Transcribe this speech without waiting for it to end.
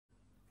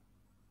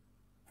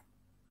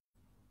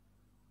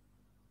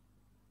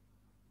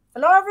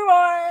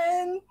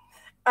everyone.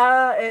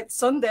 It's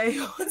Sunday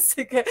once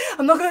again.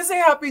 I'm not gonna say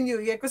Happy New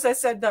Year because I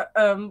said that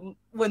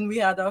when we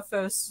had our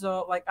first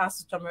like Ask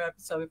the Drummer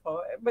episode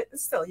before, but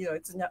still,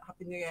 it's not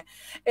Happy New Year.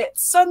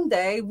 It's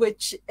Sunday,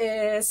 which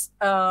is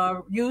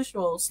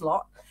usual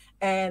slot,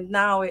 and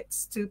now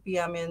it's 2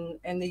 p.m.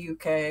 in the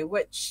UK,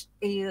 which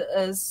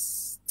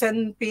is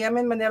 10 p.m.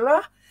 in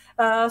Manila.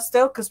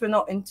 Still, because we're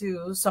not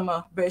into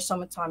British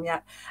summertime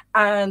yet.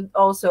 And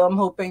also, I'm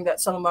hoping that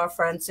some of our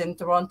friends in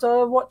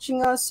Toronto are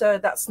watching us.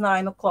 That's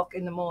 9 o'clock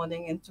in the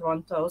morning in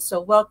Toronto.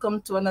 So welcome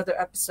to another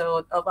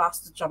episode of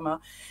Ask the Drummer.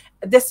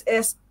 This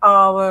is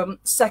our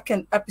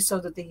second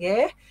episode of the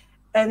year.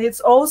 And it's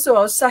also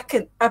our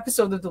second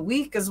episode of the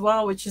week as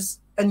well, which is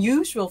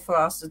unusual for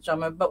Ask the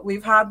Drummer. But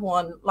we've had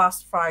one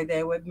last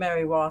Friday with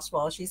Mary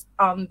Roswell. She's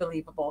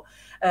unbelievable.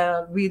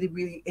 Really,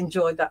 really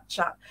enjoyed that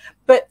chat.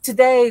 But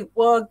today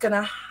we're going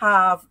to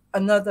have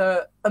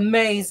another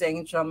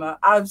amazing drummer.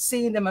 I've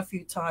seen him a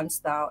few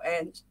times now,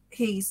 and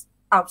he's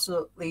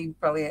absolutely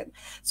brilliant.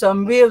 So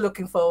I'm really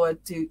looking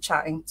forward to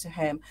chatting to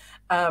him.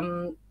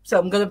 So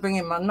I'm going to bring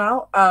him on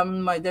now.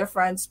 My dear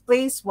friends,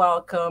 please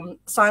welcome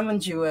Simon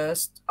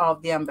Dewhurst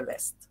of the Amber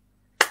List.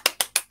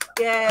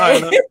 Yay. Hi,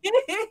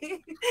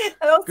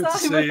 Hello, good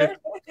Simon. to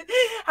see you.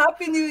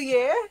 Happy New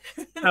Year.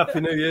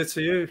 Happy New Year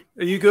to you.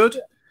 Are you good?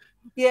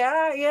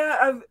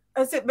 Yeah.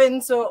 Has it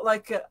been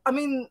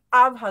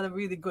I've had a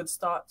really good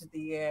start to the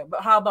year,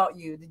 but how about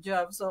you? Did you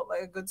have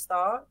a good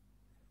start?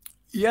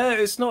 Yeah,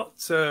 it's not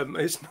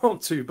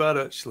too bad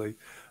actually.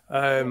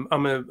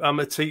 I'm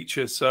a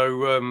teacher,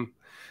 so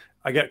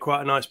I get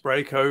quite a nice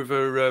break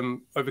over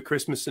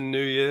Christmas and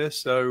New Year.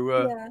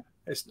 So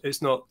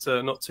it's not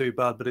too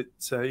bad. But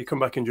you come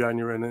back in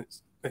January and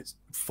it's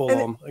full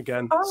on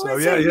again. Oh, so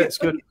yeah, it's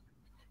good.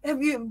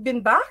 Have you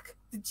been back?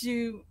 Did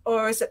you,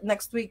 or is it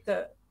next week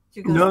that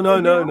you go?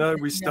 No.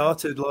 We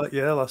started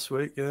last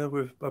week. Yeah,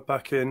 we're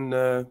back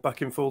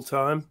in full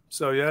time.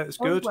 So yeah, it's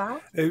good. Oh,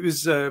 wow. It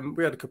was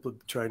we had a couple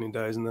of training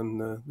days, and then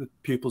the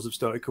pupils have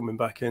started coming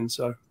back in.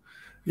 So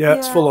yeah,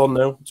 it's full on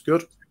now. It's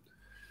good.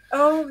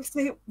 Oh,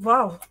 see,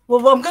 wow.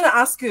 Well, I'm going to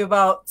ask you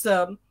about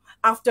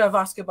after I've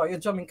asked you about your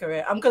drumming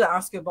career. I'm going to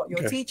ask you about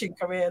your teaching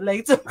career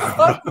later.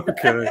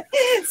 Okay.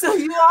 So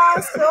you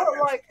are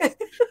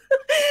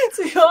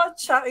so you're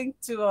chatting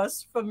to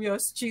us from your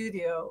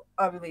studio,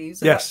 I believe.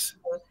 So yes.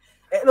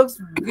 It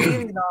looks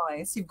really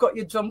nice. You've got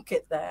your drum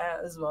kit there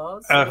as well.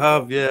 So. I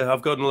have, yeah.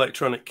 I've got an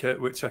electronic kit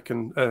which I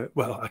can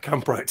I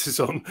can practice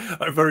on.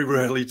 I very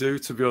rarely do,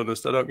 to be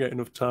honest. I don't get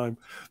enough time.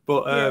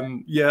 But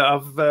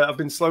I've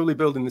been slowly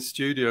building the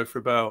studio for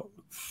about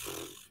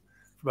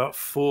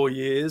 4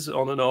 years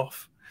on and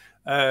off.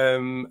 I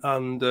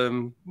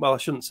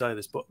shouldn't say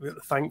this, but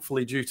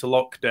thankfully, due to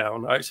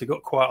lockdown, I actually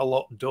got quite a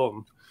lot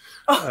done.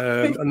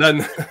 And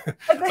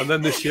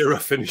then this year I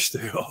finished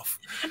it off.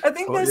 I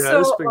think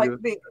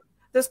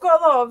there's quite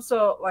a lot of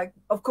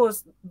of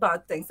course,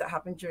 bad things that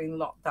happen during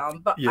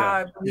lockdown, but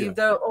I believe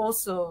there are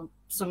also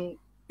some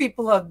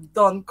people have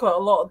done quite a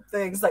lot of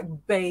things like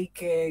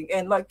baking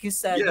and, like you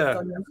said, you've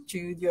done your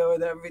studio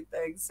and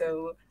everything.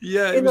 So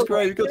it was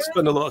great. You got to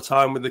spend a lot of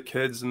time with the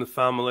kids and the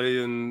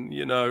family, and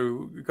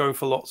going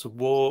for lots of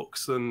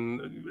walks and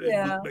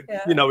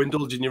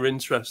indulging your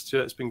interests.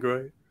 Yeah, it's been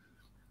great.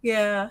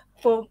 Yeah.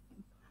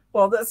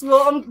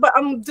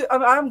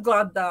 I'm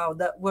glad now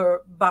that we're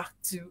back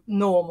to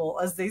normal,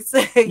 as they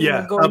say.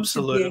 Yeah,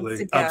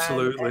 absolutely.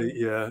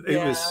 Yeah,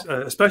 it was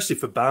especially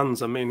for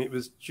bands. I mean, it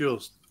was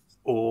just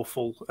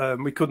awful.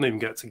 We couldn't even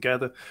get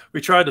together.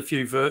 We tried a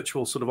few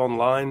virtual sort of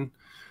online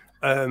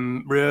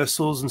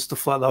rehearsals and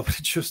stuff like that, but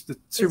it just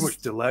too much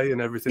delay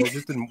and everything. It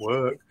just didn't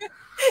work.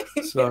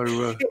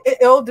 So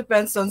it all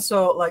depends on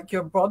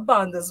your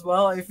broadband as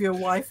well. If your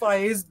Wi-Fi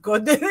is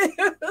good.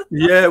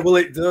 Yeah, well,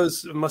 it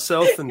does.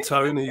 Myself and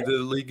Tony, the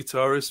lead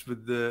guitarist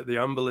with the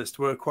Amber List,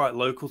 we're quite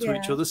local to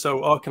each other,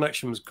 so our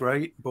connection was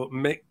great. But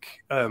Mick,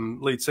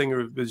 lead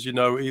singer, as you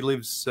know, he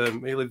lives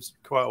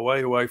quite a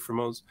way away from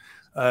us,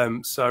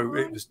 so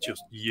it was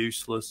just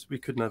useless. We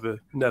could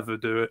never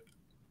do it.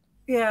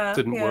 Yeah,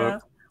 didn't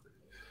work.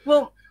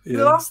 Well,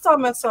 the last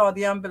time I saw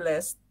the Amber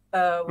List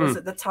was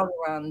at the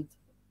Talleyrand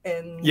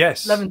in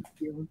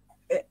Levenshulme.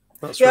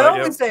 That's right. I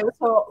always say it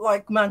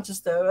was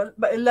Manchester,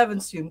 but in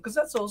Levenshulme, because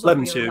that's also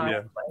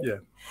Levenshulme.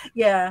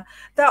 Yeah,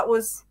 that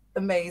was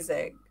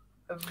amazing.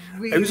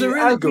 It was a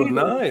really good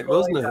night,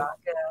 wasn't it?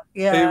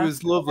 Yeah, it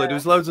was lovely. There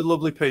was loads of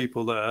lovely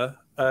people there.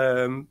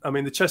 I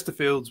mean, the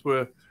Chesterfields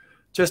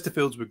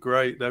were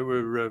great. They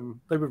were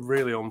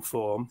really on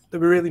form. They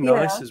were really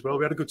nice as well.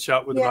 We had a good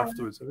chat with them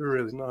afterwards. They were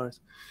really nice.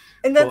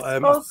 And that's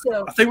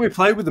also, I think we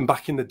played with them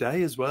back in the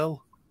day as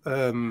well.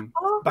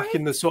 Back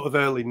in the sort of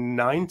early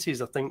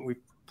 90s, I think we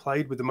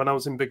played with them when I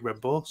was in Big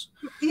Red Bus.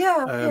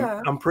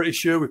 I'm pretty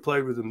sure we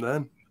played with them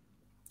then,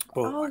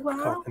 but I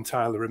can't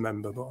entirely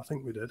remember, but I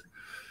think we did.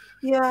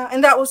 Yeah,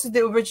 and that was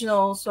the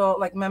original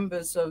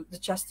members of the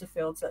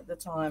Chesterfields at the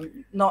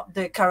time, not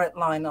the current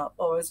lineup,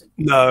 or is it?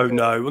 No,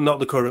 not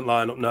the current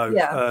lineup. No,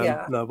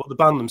 no, but the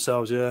band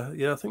themselves.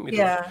 Yeah, I think we did.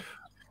 Yeah,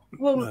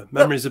 well,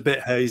 memory's a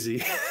bit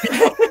hazy.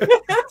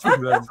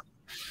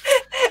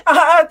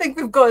 I think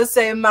we've got to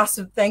say a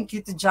massive thank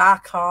you to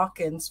Jack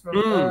Harkins from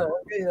you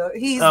know,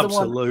 he's the one.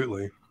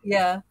 Absolutely.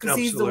 Yeah, because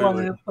he's the one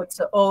who puts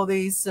all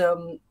these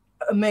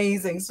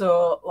amazing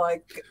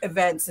like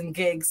events and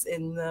gigs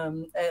in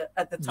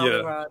at the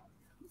Taliban.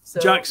 So,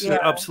 Jack's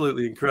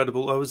absolutely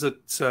incredible. I was at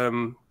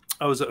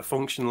a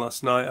function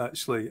last night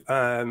actually,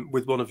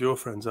 with one of your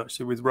friends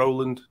actually, with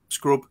Roland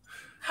Scrub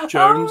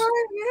Jones.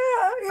 Oh,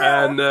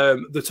 yeah. And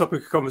the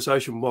topic of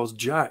conversation was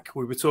Jack.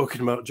 We were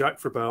talking about Jack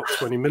for about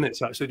 20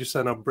 minutes actually, just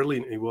saying how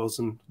brilliant he was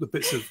and the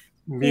bits of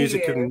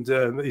music and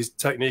his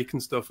technique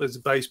and stuff. As a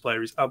bass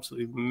player, he's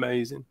absolutely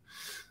amazing.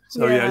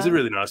 So yeah, he's a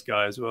really nice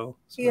guy as well.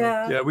 So,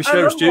 yeah, we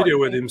share a studio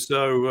with him,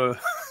 so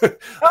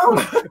I'm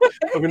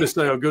going to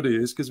say how good he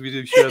is because we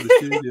do share the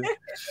studio.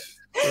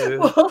 So, yeah.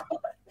 Well,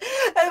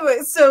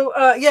 anyway, so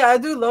I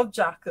do love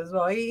Jack as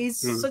well.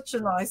 He's such a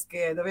nice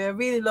kid. I mean, I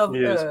really love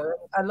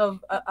I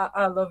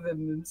love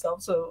him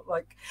himself. So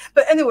like,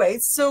 but anyway,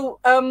 so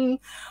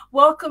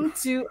welcome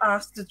to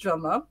Ask the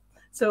Drummer.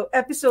 So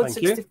episode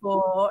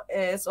 64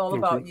 is all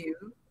about you,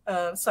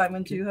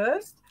 Simon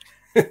Dewhurst.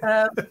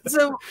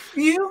 So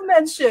you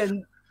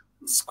mentioned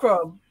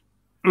Scrub.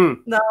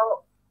 Now,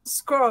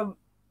 Scrub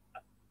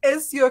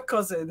is your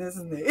cousin,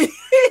 isn't he?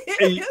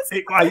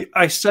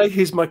 I say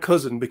he's my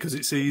cousin because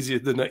it's easier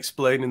than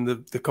explaining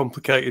the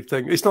complicated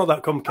thing. It's not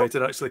that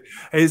complicated actually.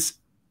 His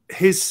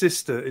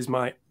sister is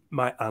my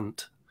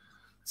aunt,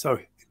 so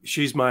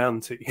she's my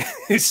auntie.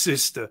 His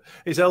sister,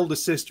 his elder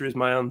sister, is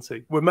my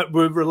auntie.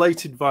 We're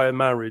related via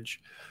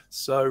marriage.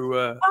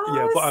 So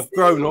but I've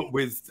grown up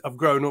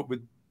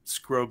with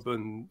Scrub,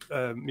 and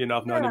you know,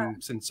 I've known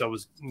him since I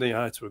was knee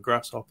high to a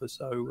grasshopper.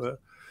 So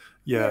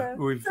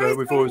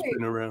we've always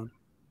been around.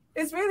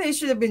 It really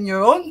should have been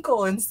your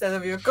uncle instead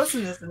of your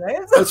cousin, isn't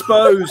it? I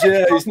suppose,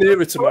 yeah, he's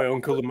nearer to my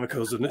uncle than my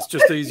cousin. It's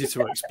just easy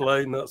to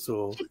explain, that's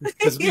all.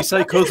 Because if you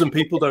say cousin,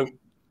 people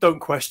don't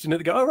question it.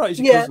 They go, "Oh, right,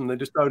 he's your cousin." They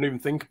just don't even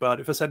think about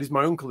it. If I said he's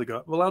my uncle, they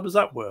go, "Well, how does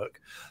that work?"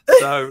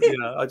 So, you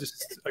know,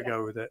 I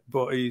go with it.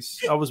 But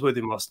I was with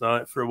him last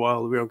night for a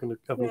while. We were going to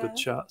have a good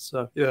chat.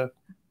 So, yeah.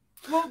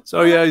 Well,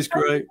 so yeah, he's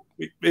great.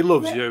 He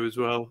loves you as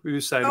well. We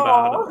were saying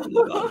about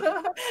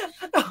it.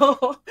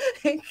 Oh,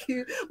 thank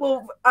you.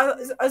 Well,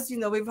 as you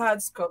know, we've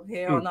had Scott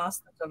here on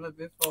Ask the Drummer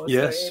before.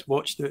 Yes, so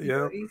watched it.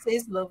 Yeah,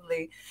 he's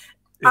lovely,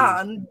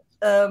 and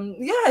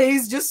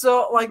he's just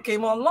sort like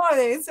came online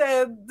and he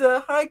said,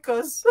 "Hi,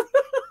 cuz."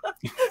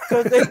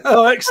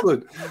 Oh,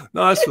 excellent,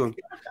 nice one.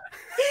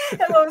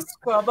 Hello,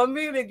 Scrub. I'm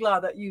really glad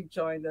that you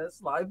joined us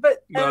live.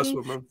 But nice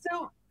one, man.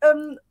 So,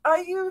 are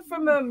you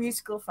from a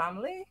musical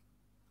family?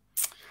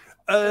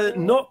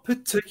 Not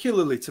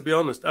particularly, to be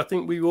honest. I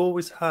think we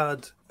always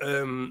had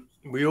a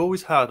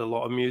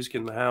lot of music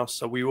in the house.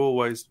 So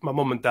my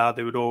mum and dad,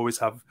 they would always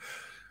have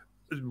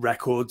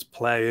records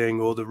playing,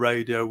 or the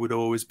radio would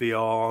always be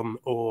on,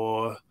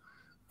 or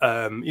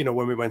you know,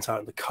 when we went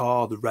out in the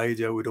car, the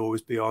radio would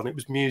always be on. It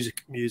was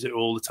music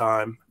all the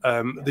time.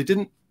 I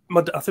think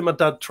my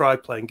dad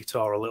tried playing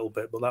guitar a little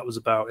bit, but that was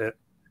about it.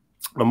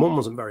 My mum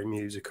wasn't very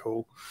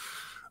musical.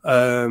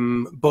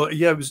 But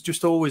yeah, it was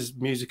just always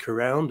music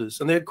around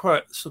us, and they had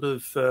quite sort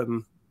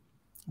of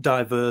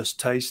diverse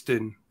taste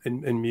in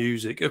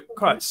music,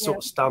 quite sort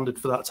of standard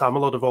for that time. A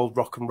lot of old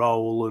rock and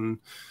roll, and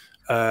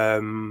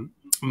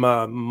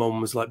my mum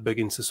was like big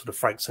into sort of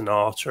Frank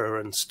Sinatra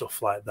and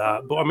stuff like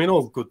that. But I mean,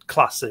 all good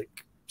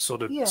classic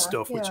sort of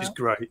stuff, which is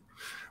great.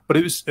 But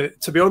it was,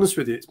 to be honest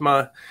with you,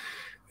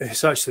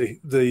 it's actually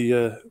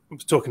I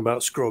was talking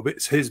about Scrub.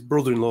 It's his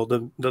brother-in-law,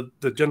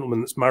 the gentleman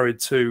that's married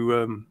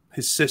to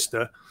his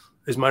sister,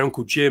 is my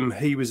Uncle Jim.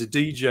 He was a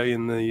DJ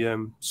in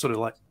the sort of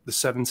like the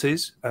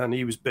 70s, and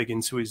he was big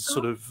into his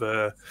sort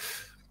of,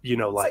 you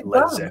know, like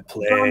Led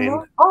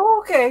Zeppelin.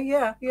 Oh, okay,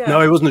 yeah.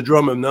 No, he wasn't a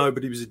drummer, no,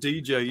 but he was a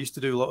DJ. He used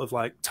to do a lot of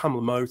like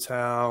Tamla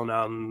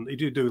Motown, and he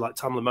do like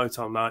Tamla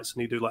Motown nights,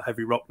 and he do like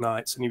heavy rock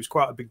nights, and he was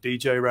quite a big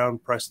DJ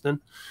around Preston.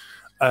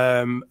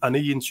 And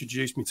he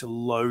introduced me to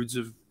loads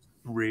of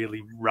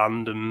really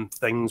random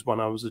things when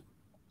I was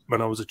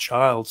a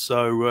child.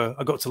 So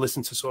I got to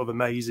listen to sort of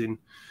amazing,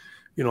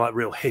 you know, like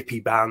real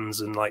hippie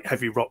bands and like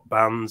heavy rock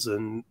bands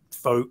and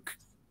folk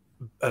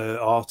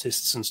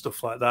artists and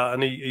stuff like that.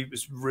 And he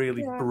was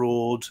really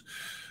broad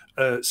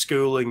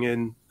schooling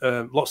in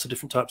lots of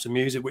different types of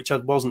music, which I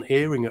wasn't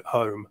hearing at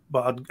home.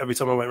 But every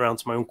time I went around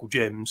to my Uncle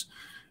Jim's,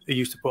 he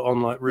used to put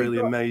on like really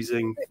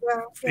amazing.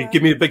 He'd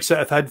give me a big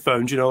set of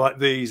headphones, you know, like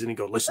these, and he'd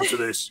go, "Listen to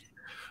this."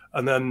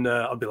 And then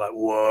I'd be like,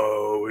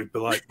 "Whoa!" It'd be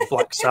like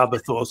Black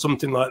Sabbath or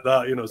something like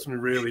that, you know,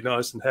 something really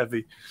nice and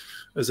heavy.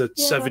 As a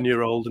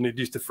 7-year-old, and it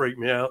used to freak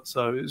me out.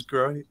 So it was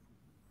great.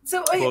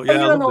 So are you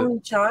an only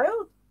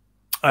child?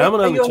 I am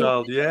an only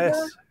child. Yes,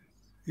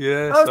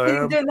 yes. Oh, so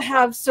you didn't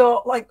have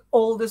like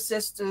older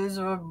sisters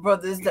or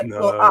brothers that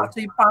will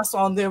actually pass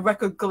on their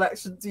record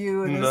collection to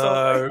you? And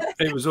no,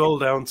 it was all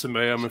down to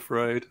me. I'm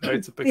afraid I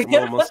had to pick them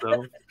all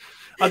myself.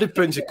 I did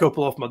pinch a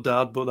couple off my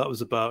dad, but that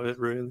was about it,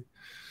 really.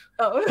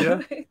 Oh, yeah.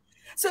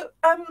 So,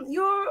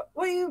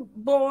 were you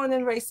born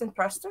and raised in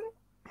Preston?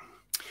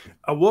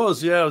 I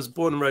was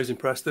born and raised in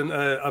Preston.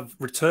 I've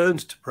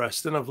returned to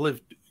Preston. I've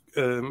lived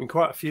in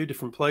quite a few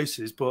different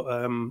places, but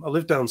I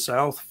lived down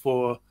south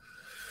for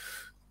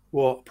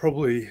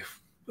probably,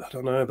 I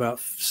don't know, about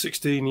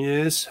 16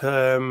 years.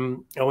 I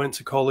went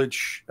to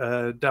college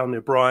down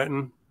near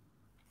Brighton.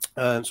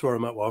 That's where I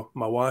met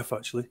my wife,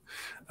 actually.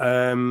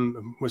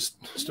 We're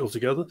still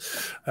together.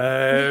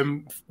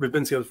 We've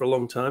been together for a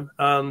long time.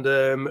 And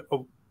then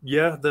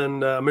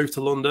I moved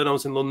to London. I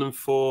was in London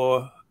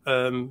for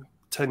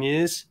 10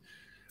 years.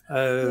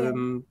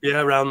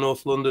 Around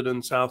North London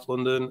and South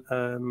London.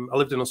 I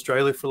lived in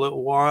Australia for a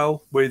little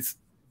while with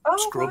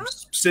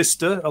Scrub's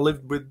sister. I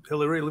lived with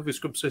Hillary. I lived with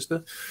Scrub's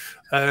sister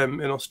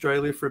in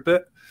Australia for a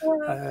bit.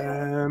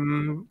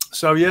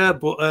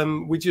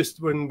 We just,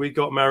 when we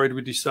got married,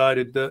 we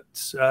decided that,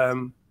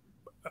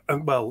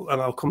 and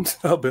I'll come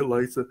to that a bit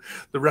later,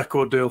 the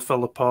record deal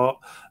fell apart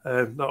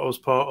that I was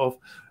part of.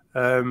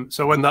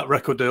 So when that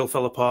record deal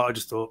fell apart, I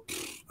just thought,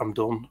 I'm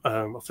done.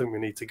 I think we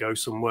need to go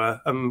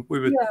somewhere. And we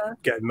were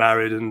getting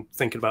married and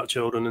thinking about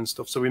children and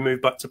stuff. So we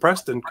moved back to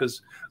Preston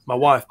because my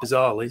wife,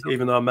 bizarrely,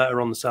 even though I met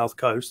her on the South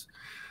Coast,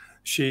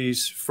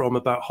 she's from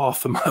about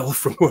half a mile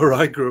from where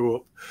I grew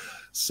up.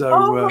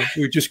 So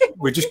we just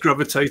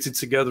gravitated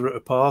together at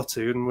a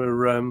party,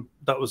 and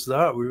that was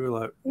that. We were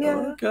like,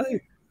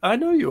 okay, I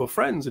know your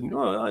friends, and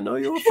I know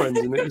your friends,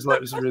 and it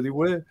was really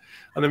weird.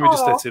 And then we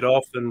just hit it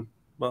off, and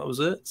that was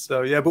it.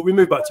 So but we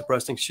moved back to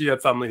Preston. She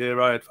had family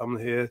here, I had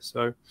family here,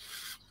 so.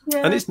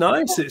 And it's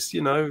nice. It's,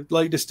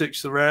 Lake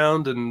District's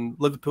around, and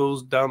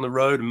Liverpool's down the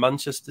road, and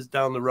Manchester's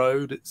down the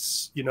road.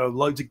 It's,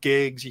 loads of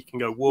gigs. You can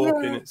go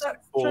walking. It's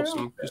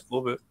awesome. True. Just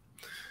love it.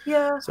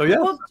 Yeah. So yeah.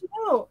 Well,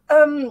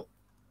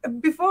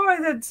 before I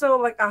did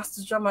Ask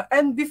the Drummer,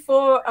 and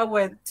before I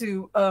went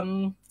to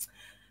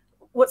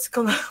what's it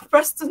called,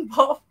 Preston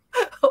Pop.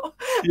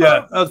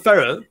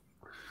 Ferret.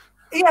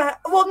 Yeah.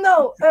 Well,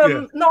 no,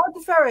 not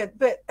the Ferret,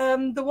 but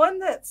the one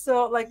that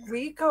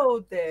Rico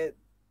did.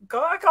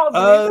 God, I can't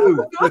believe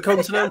it. The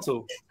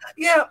Continental.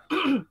 Yeah,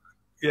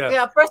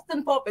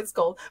 Preston Pop it's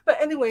called.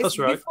 But anyways, that's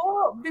right.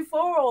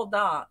 Before all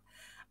that,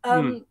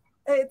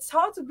 it's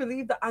hard to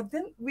believe that I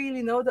didn't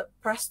really know that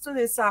Preston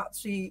is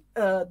actually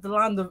the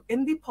land of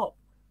indie pop.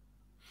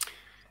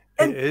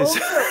 And it is.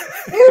 Also,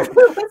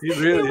 it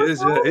really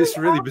is. Yeah, it's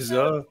really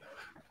bizarre.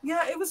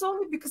 Yeah, it was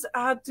only because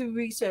I had to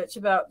research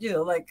about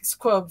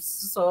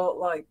Scrubs, so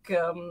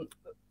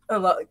a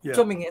lot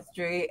drumming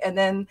history, and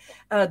then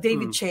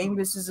David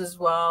Chambers is as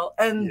well,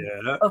 and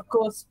of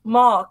course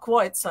Mark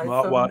Whiteside.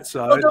 Although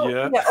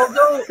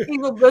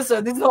Evil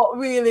Blizzard is not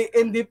really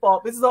indie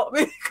pop, it's not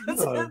really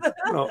considered.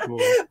 No, not more.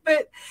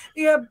 But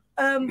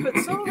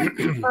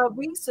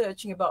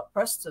researching about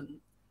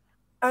Preston,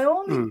 I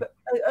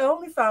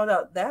only found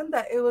out then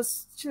that it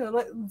was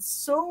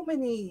so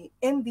many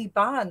indie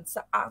bands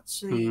that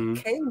actually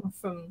came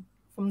from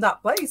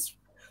that place.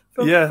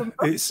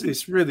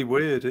 It's really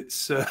weird.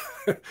 It's and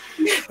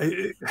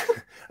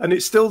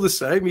it's still the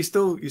same. You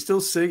still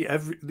see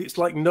it's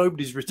like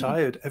nobody's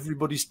retired.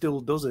 Everybody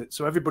still does it.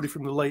 So everybody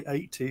from the late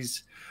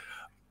 80s,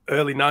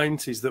 early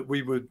 90s that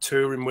we were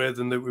touring with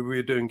and that we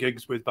were doing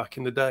gigs with back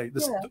in the day,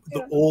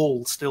 they're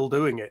all still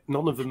doing it.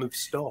 None of them have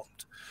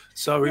stopped.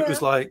 So it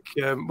was like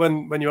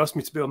when you asked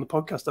me to be on the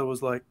podcast, I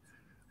was like,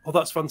 oh,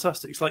 that's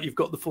fantastic. It's like you've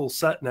got the full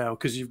set now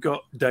because you've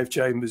got Dave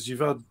Chambers,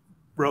 you've had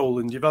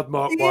Roland, you've had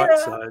Mark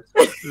Whiteside.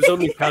 It was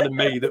only kind of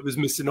me that was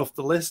missing off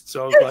the list.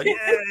 So I was like,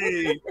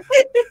 yay,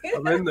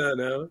 I'm in there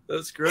now.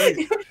 That's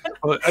great.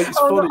 But it's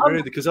funny,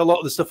 really, because a lot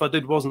of the stuff I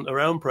did wasn't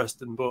around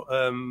Preston. But,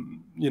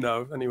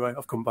 anyway,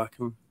 I've come back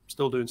and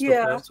still doing stuff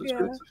now. So it's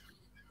great.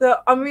 So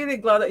I'm really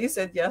glad that you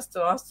said yes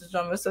to Ask the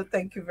Drummer. So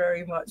thank you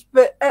very much.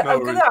 But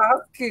I'm going to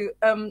ask you,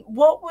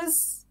 what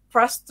was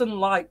Preston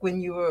like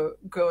when you were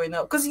growing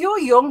up? Because you're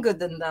younger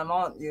than them,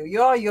 aren't you?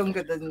 You are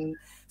younger than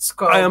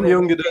Scrub. I am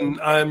younger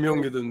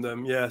than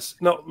them. Yes,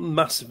 not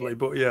massively,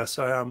 but yes,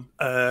 I am.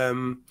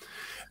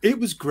 It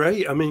was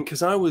great. I mean,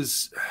 because I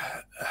was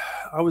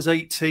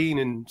 18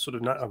 in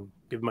I'm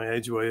giving my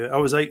age away. I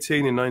was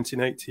 18 in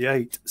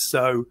 1988,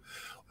 so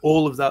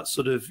all of that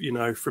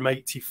from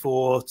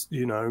 84,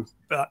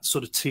 that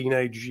sort of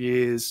teenage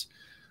years,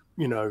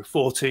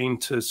 14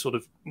 to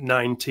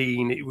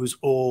 19, it was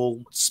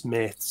all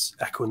Smiths,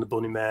 Echo and the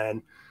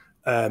Bunnymen.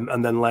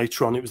 And then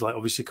later on, it was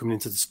obviously coming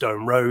into the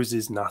Stone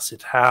Roses and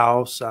Acid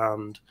House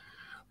and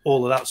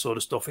all of that sort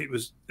of stuff. It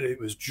was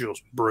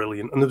just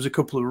brilliant. And there was a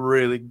couple of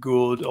really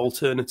good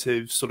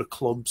alternative sort of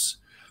clubs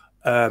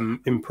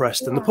in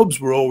Preston. And the pubs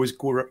were always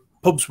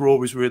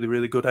really,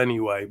 really good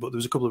anyway, but there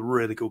was a couple of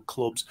really good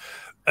clubs.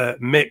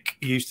 Mick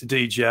used to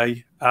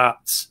DJ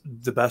at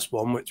the best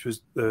one, which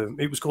was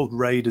it was called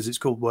Raiders. It's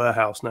called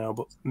Warehouse now,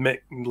 but Mick,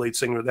 lead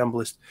singer of the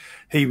Amberlist,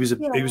 he was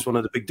one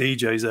of the big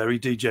DJs there. He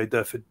DJ'd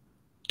there for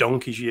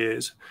donkey's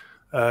years.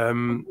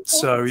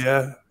 So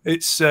yeah,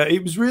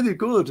 it was really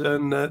good,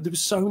 and there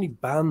was so many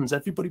bands.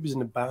 Everybody was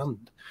in a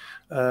band.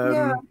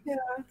 That's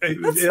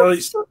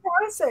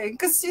surprising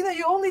because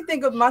you only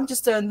think of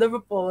Manchester and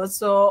Liverpool as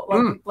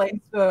the place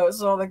where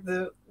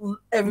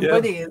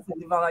everybody is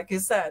in, like you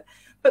said.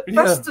 But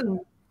Preston,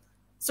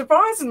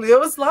 surprisingly, it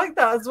was like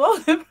that as well.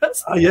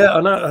 Yeah,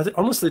 I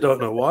honestly don't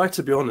know why.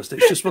 To be honest,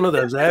 it's just one of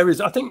those areas.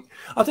 I think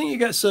you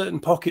get certain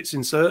pockets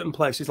in certain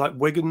places. Like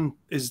Wigan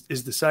is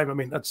the same. I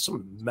mean, that's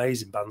some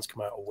amazing bands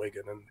come out of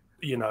Wigan, and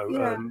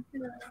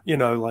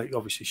like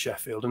obviously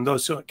Sheffield and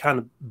those sort of kind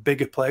of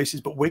bigger places.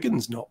 But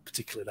Wigan's not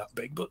particularly that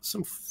big. But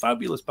some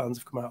fabulous bands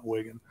have come out of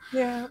Wigan.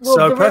 Yeah. Well,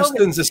 so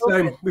Preston's the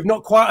same. We've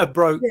not quite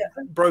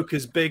broke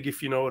as big,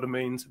 if you know what I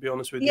mean. To be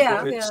honest with you,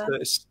 yeah, but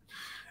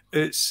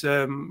it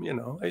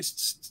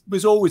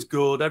was always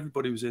good.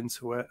 Everybody was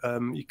into it.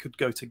 You could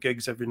go to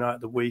gigs every night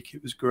of the week.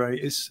 It was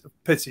great. It's a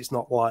pity it's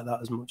not like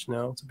that as much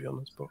now, to be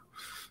honest, but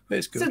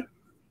it's good.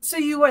 So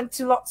you went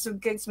to lots of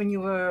gigs when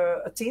you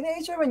were a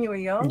teenager, when you were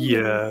young?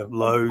 Yeah,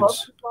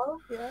 loads. Well?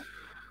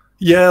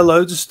 Yeah,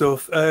 loads of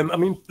stuff. I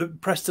mean,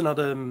 Preston had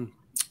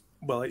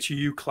well, it's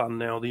UCLan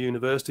now, the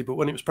university, but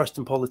when it was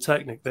Preston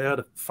Polytechnic, they had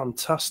a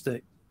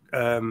fantastic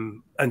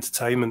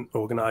entertainment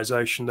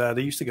organisation there.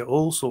 They used to get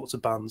all sorts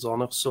of bands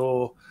on. I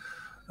saw,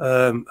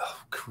 I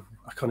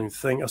can't even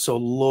think. I saw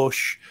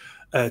Lush,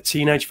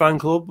 Teenage Fan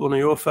Club, one of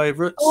your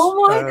favourites.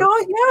 Oh my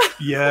god, yeah.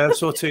 Yeah, I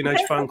saw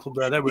Teenage Fan Club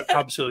there. They were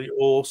absolutely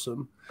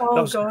awesome. Oh,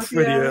 that was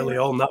pretty early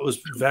on. That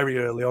was very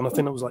early on. I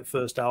think that was like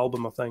first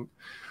album, I think.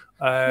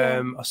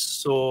 I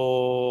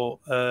saw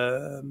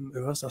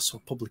who else? I saw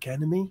Public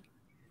Enemy.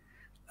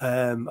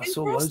 I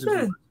saw loads of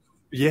them.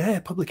 Yeah,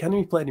 Public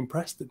Enemy played in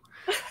Preston.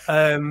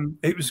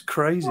 It was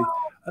crazy.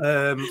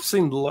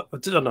 Seemed I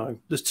don't know.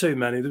 There's too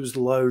many. There was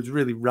loads,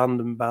 really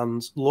random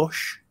bands.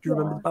 Lush. Do you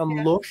remember the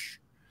band Lush?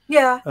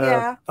 Yeah,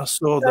 yeah. I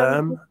saw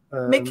them.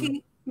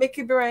 Mickey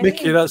Barani.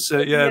 Mickey, that's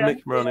it. Yeah,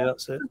 Mickey Barani,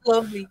 that's it.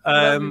 Lovely.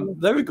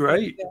 They were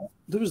great. Yeah.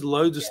 There was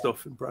loads of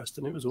stuff in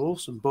Preston. It was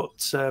awesome, but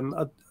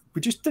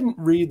we just didn't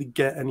really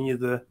get any of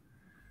the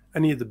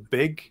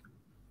big.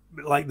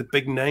 Like the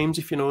big names,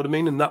 if you know what I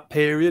mean. In that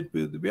period,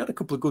 we had a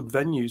couple of good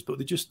venues, but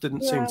they just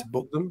didn't seem to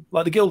book them.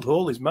 Like the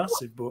Guildhall is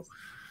massive, but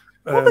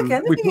they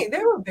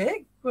were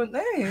big, weren't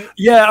they?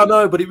 Yeah, I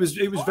know, but it was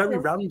very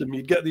random.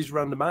 You'd get these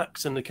random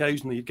acts, and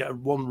occasionally you'd get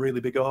one really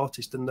big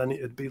artist, and then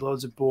it'd be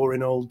loads of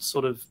boring old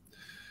sort of,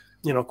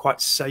 quite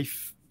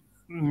safe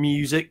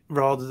music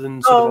rather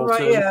than sort of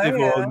alternative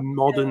or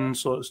modern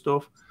sort of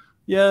stuff.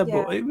 Yeah,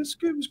 but it was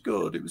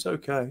good. It was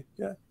okay.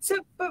 Yeah. So,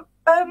 but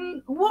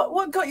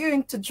what got you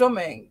into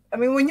drumming? I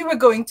mean, when you were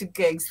going to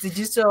gigs, did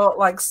you sort of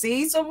like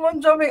see someone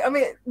drumming? I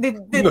mean, did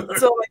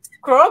sort of like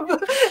Scrub?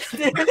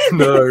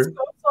 No. Sort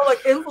of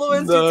like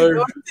influence you to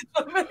go into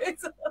drumming?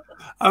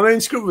 I mean,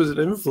 Scrub was an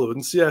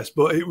influence, yes,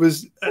 but it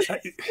was.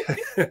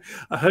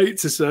 I hate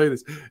to say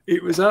this,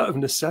 it was out of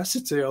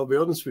necessity. I'll be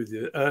honest with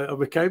you. I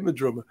became a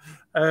drummer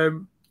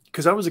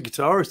because I was a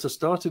guitarist. I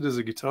started as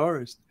a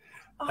guitarist.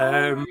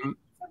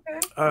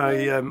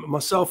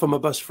 Myself and my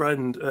best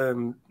friend,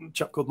 a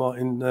chap called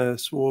Martin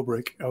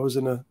Swarbrick, I was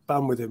in a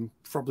band with him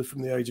probably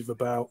from the age of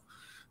about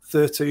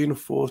 13 or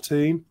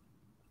 14.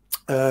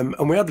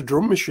 And we had a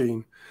drum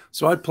machine.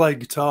 So I'd play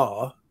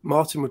guitar,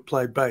 Martin would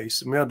play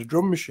bass, and we had a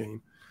drum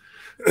machine.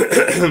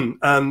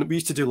 And we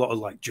used to do a lot of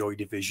like Joy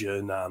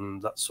Division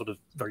and that sort of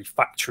very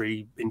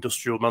factory,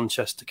 industrial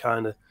Manchester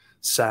kind of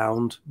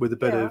sound with a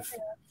bit of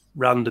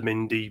random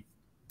indie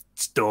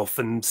stuff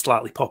and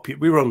slightly poppy.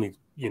 We were only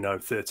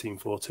 13,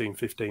 14,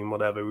 15,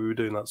 whatever. We were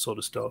doing that sort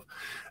of stuff.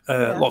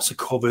 Lots of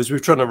covers. We were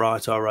trying to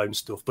write our own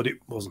stuff, but it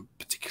wasn't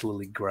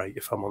particularly great,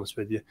 if I'm honest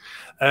with you.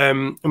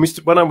 And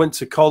when I went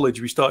to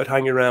college, we started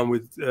hanging around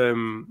with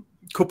a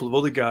couple of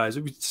other guys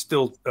who were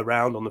still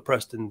around on the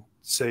Preston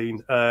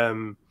scene.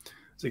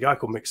 There's a guy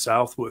called Mick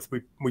Southworth.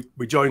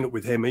 We joined up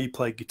with him. He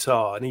played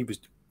guitar, and he was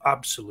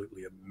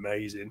absolutely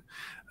amazing.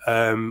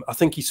 I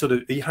think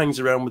he hangs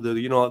around with the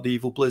like the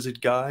Evil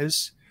Blizzard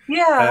guys.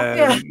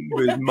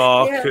 With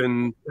Mark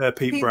and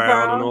Pete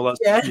Brown and all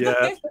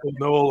that.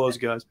 All those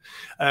guys.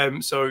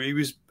 So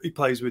he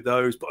plays with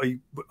those. But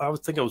I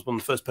think I was one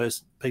of the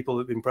first people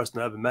in Preston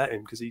that ever met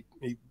him because he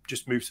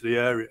just moved to the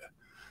area,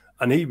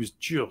 and he was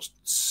just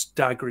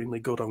staggeringly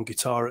good on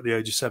guitar at the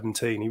age of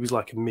 17. He was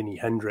like a mini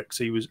Hendrix.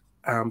 He was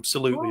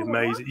absolutely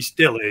amazing. He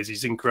still is.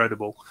 He's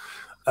incredible.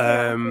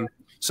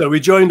 So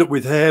we joined up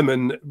with him,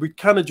 and we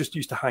kind of just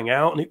used to hang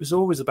out, and it was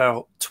always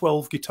about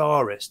 12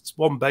 guitarists,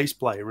 one bass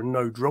player and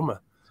no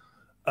drummer.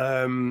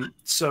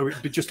 So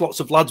it'd be just lots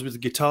of lads with the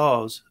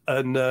guitars.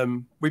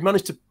 And we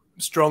managed to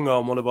strong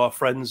arm one of our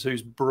friends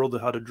whose brother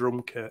had a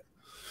drum kit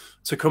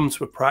to come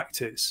to a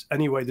practice.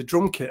 Anyway, the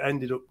drum kit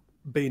ended up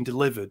being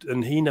delivered,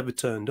 and he never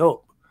turned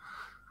up.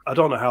 I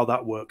don't know how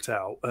that worked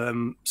out.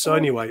 So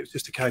anyway, it's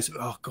just a case of,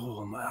 oh, go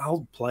on,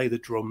 I'll play the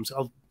drums.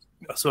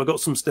 So I got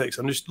some sticks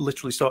and just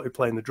literally started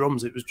playing the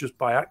drums. It was just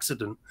by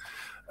accident.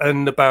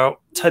 And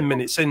about 10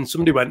 minutes in,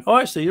 somebody went, oh,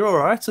 actually, you're all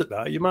right at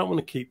that. You might want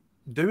to keep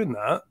doing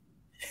that.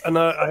 And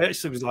I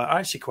actually was like,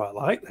 I actually quite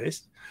like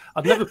this.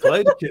 I'd never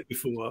played a kit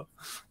before,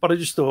 but I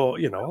just thought,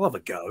 I'll have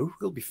a go.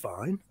 It'll be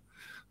fine.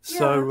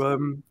 So,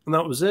 and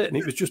that was it. And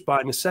it was just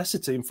by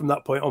necessity. And from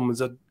that point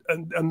onwards,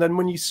 and then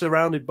when you're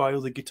surrounded by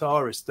other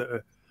guitarists that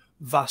are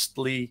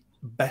vastly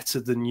better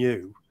than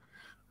you,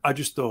 I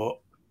just thought,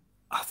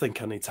 I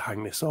think I need to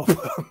hang this up.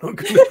 I'm not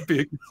going to be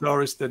a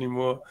guitarist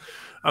anymore.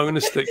 I'm going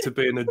to stick to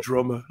being a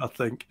drummer, I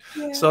think.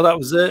 Yeah. So that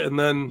was it. And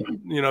then,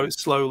 you know, it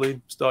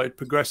slowly started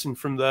progressing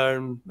from there.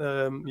 And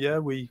yeah,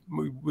 we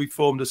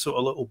formed a sort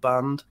of little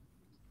band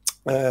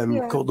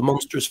called the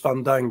Monstrous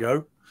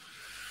Fandango.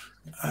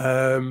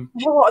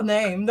 What a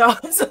name!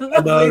 That's a lovely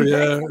I know, name.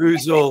 yeah. It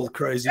was all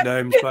crazy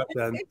names back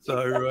then.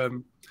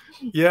 So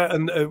yeah,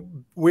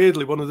 and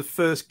weirdly, one of the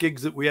first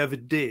gigs that we ever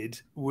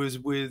did was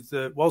with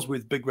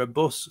Big Red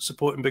Bus,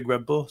 supporting Big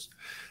Red Bus.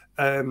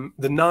 The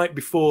night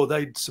before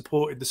they'd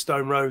supported the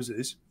Stone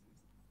Roses,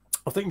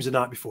 I think it was the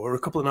night before, or a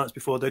couple of nights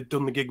before, they'd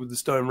done the gig with the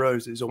Stone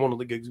Roses, or one of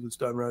the gigs with the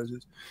Stone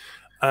Roses.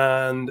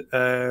 And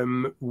I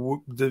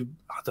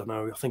don't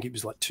know, I think it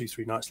was like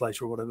 2-3 nights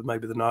later or whatever,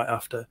 maybe the night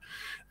after,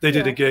 they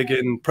did a gig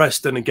in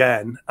Preston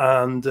again,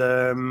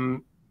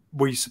 and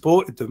we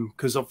supported them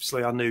because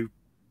obviously I knew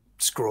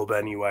Scrub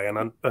anyway,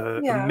 and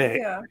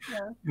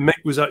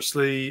Mick was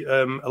actually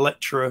a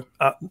lecturer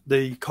at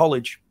the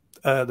college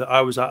that I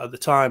was at the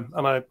time,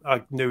 and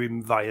I knew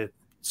him via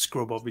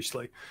Scrub,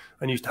 obviously,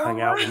 and used to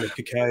hang out with Mick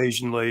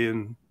occasionally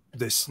and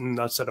this, and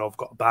I said, I've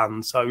got a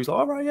band, so he was like,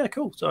 all right, yeah,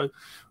 cool. So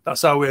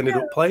that's how we ended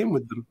up playing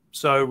with them.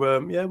 So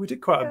yeah, we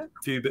did quite a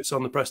few bits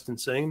on the Preston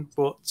scene,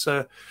 but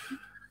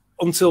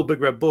until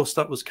Big Red Bus,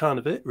 that was kind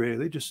of it,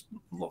 really, just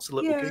lots of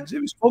little gigs.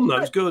 It was fun though,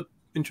 it was good,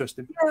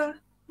 interesting. Yeah.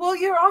 Well,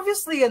 you're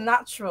obviously a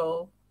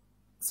natural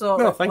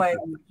sort of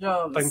playing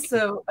drums.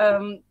 So,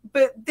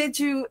 but did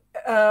you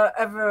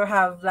ever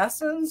have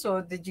lessons,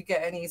 or did you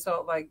get any sort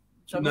of like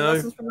drumming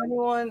lessons from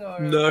anyone? Or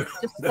no,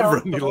 never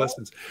any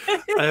lessons.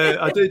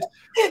 I did.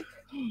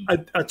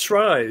 I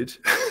tried.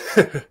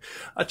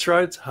 I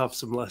tried to have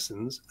some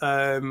lessons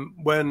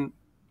when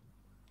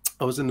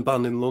I was in the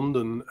band in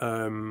London.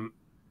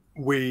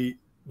 Because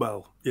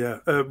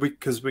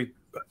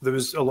there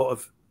was a lot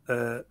of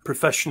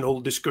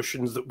professional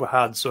discussions that were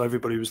had, so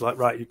everybody was like,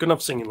 right, you're going to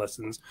have singing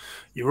lessons,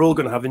 you're all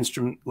going to have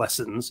instrument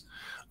lessons,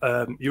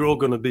 you're all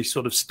going to be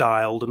sort of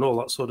styled and all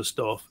that sort of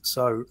stuff.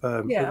 So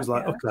it was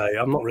like, okay,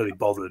 I'm not really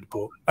bothered,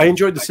 but I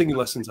enjoyed the singing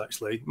lessons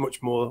actually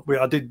much more.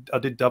 I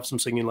did have some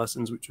singing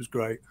lessons, which was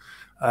great,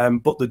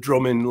 but the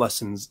drumming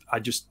lessons, I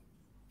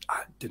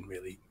didn't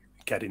really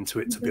get into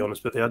it, to be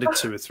honest with you. I did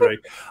 2 or 3.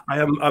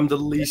 I'm the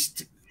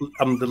least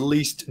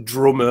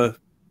drummer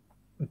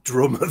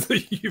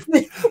that you've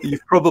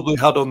probably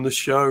had on the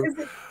show.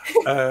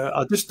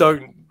 I just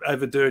don't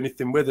ever do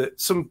anything with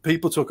it. Some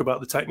people talk about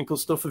the technical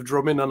stuff of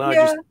drumming, and I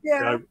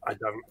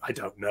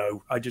don't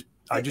know. I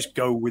just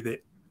go with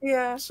it.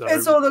 Yeah, so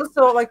it's all those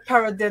sort of like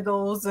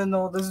paradiddles and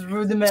all those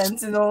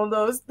rudiments and all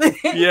those things.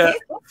 Yeah,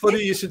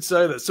 funny you should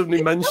say that.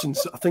 Somebody mentioned,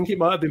 I think it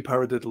might have been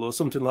paradiddle or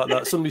something like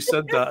that. Somebody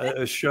said that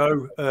at a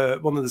show.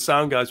 One of the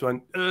sound guys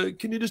went,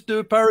 "Can you just do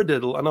a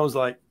paradiddle?" And I was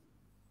like,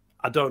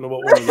 I don't know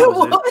what one of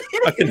those is.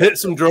 I can hit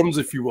some drums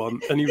if you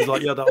want. And he was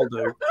like, yeah, that'll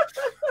do.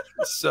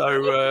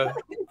 So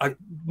I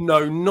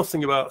know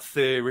nothing about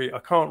theory. I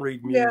can't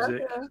read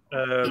music.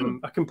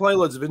 I can play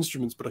loads of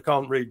instruments, but I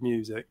can't read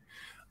music.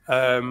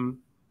 And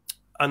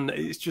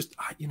it's just,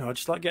 I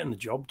just like getting the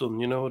job done.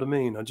 You know what I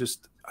mean? I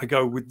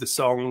go with the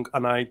song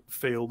and I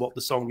feel what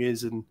the song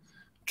is and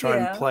try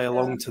and play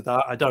along to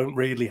that. I don't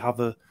really have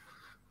a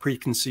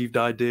preconceived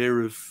idea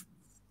of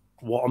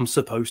what I'm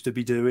supposed to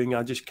be doing.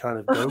 I just kind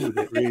of go with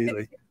it,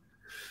 really,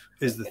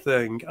 is the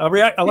thing. I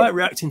like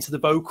reacting to the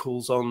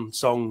vocals on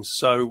songs.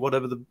 So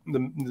whatever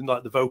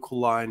the vocal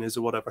line is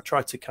or whatever, I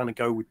try to kind of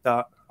go with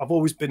that. I've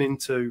always been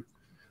into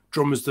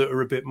drummers that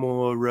are a bit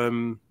more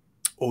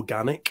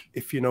organic,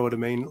 if you know what I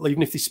mean.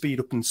 Even if they speed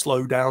up and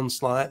slow down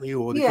slightly,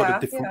 or they've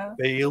got a different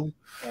feel.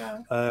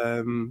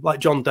 Like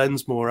John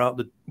Densmore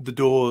out the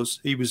Doors,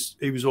 he was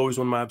always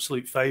one of my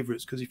absolute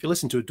favourites, because if you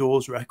listen to a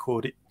Doors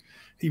record,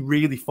 he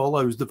really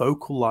follows the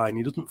vocal line.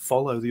 He doesn't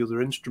follow the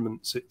other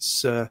instruments.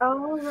 It's as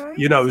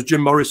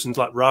Jim Morrison's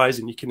like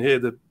rising, you can hear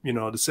the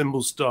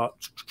cymbals start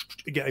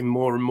getting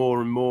more and more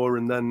and more,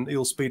 and then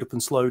he'll speed up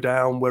and slow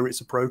down where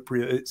it's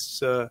appropriate.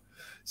 It's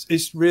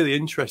really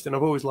interesting.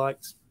 I've always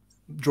liked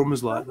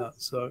drummers like that.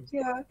 So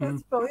yeah,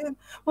 that's brilliant.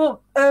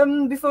 Well,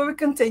 before we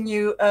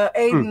continue,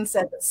 Aiden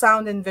said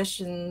sound and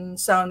vision,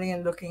 sounding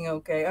and looking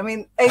okay. I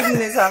mean, Aiden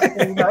is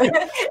actually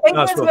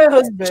Aiden is my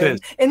husband.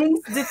 And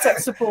he's the tech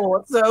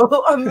support,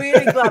 so I'm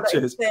really glad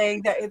that he's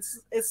saying that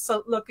it's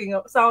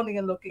sounding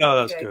and looking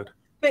okay. That's good.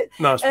 But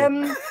nice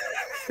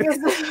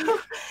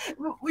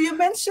you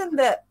mentioned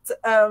that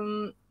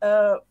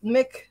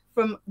Mick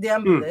from the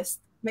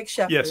Amberlist, Mick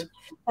Shepherd,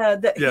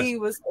 that he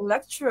was a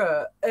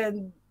lecturer,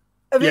 and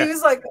I mean,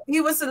 he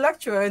was a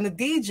lecturer and a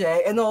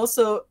DJ, and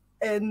also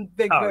in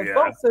Big Red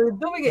Bus, so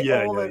doing it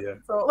all.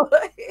 So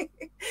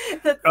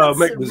that's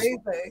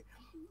amazing.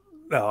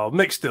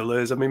 Mick still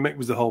is. I mean, Mick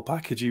was the whole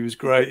package. He was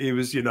great. He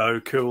was,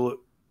 cool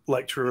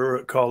lecturer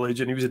at college,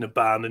 and he was in a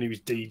band, and he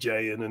was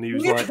DJing, and he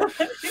was like,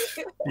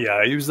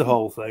 he was the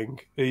whole thing.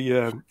 He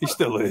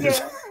still is.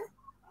 Yeah.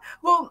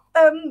 Well,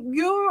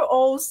 you're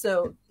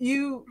also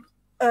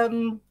I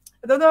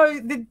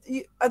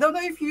don't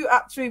know if you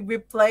actually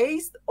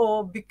replaced,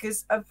 or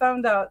because I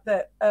found out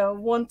that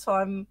one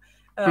time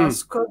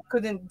Scott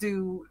couldn't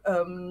do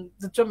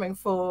the drumming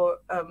for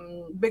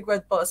Big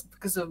Red Bus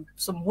because of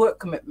some work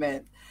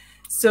commitment.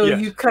 So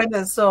Yes. you kind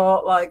of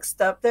sort like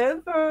stepped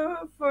in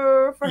for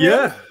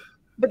Yeah. him.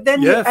 But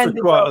then you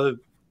ended up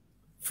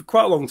for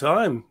quite a long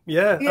time.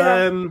 Yeah.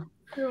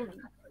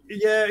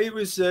 Yeah. It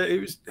was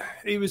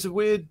a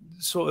weird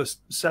sort of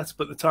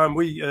setup at the time.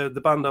 We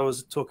the band I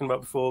was talking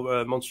about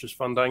before, Monstrous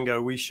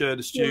Fandango, we shared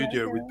a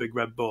studio with Big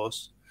Red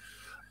Bus,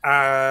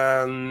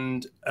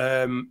 and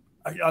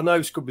I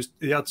know Scud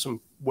he had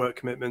some work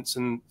commitments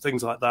and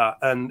things like that,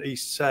 and he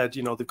said,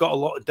 you know, they've got a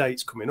lot of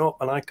dates coming up,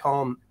 and I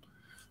can't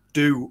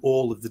do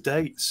all of the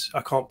dates.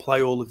 I can't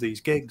play all of these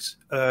gigs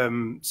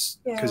because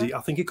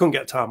I think he couldn't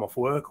get time off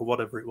work or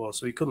whatever it was,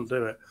 so he couldn't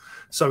do it.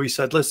 So he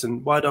said,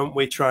 listen, why don't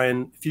we try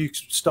and, if you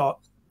start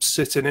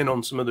sitting in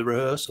on some of the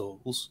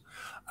rehearsals,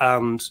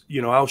 and,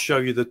 you know, I'll show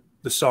you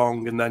the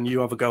song, and then you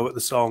have a go at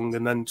the song,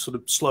 and then sort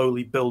of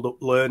slowly build up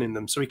learning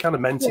them. So he kind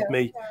of mentored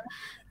me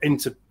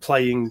into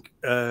playing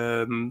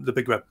the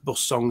Big Red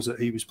Bus songs that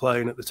he was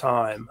playing at the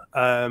time,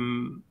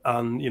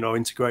 and, you know,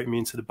 integrating me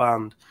into the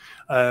band.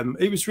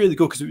 It was really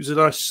good because it was a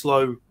nice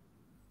slow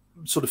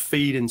sort of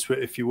feed into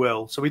it, if you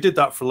will. So we did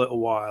that for a little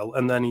while,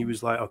 and then he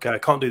was like, okay, I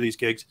can't do these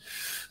gigs.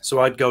 So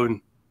I'd go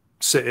and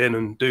sit in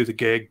and do the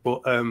gig,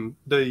 but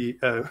he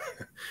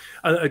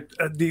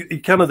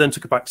kind of then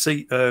took a back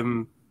seat.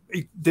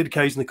 He did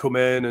occasionally come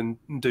in and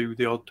do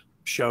the odd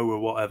show or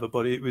whatever,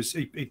 but it was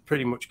he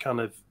pretty much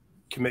kind of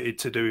committed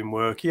to doing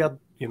work. He had,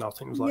 you know, I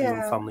think it was like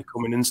young family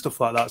coming and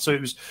stuff like that. So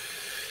it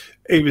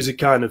was a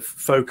kind of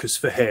focus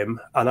for him,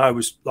 and I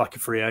was like a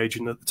free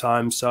agent at the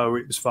time, so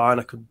it was fine.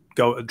 I could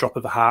go at a drop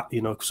of a hat,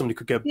 you know, somebody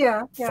could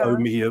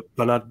phone me up,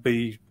 and I'd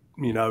be,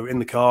 you know, in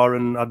the car,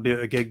 and I'd be at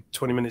a gig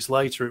 20 minutes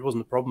later. It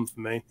wasn't a problem for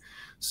me.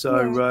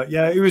 So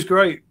it was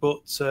great.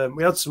 But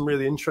we had some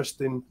really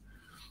interesting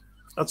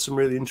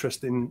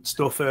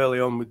stuff early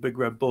on with Big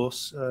Red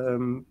Bus.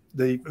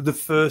 The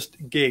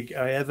first gig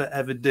I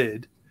ever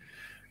did,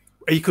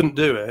 he couldn't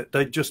do it.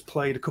 They just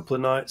played a couple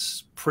of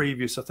nights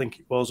previous, I think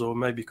it was, or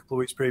maybe a couple of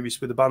weeks previous,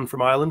 with a band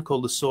from Ireland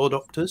called the Saw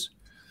Doctors.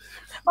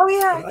 Oh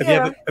yeah,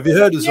 have you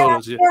heard of the Saw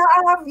Doctors? Yeah,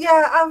 I have.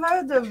 Yeah, I've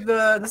heard of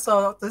the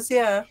Saw Doctors.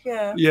 Yeah.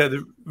 Yeah,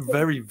 they're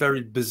very,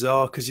 very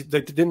bizarre because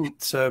they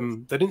didn't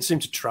seem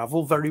to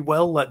travel very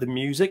well, like the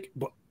music.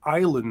 But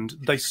Ireland,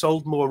 they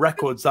sold more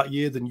records that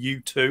year than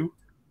U2.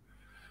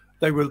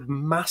 They were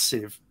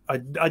massive.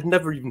 I'd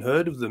never even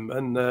heard of them,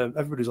 and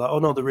everybody's like, "Oh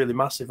no, they're really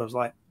massive." I was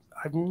like,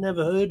 I've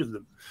never heard of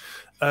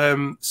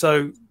them.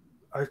 So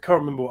I can't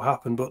remember what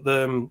happened, but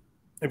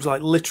it was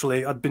like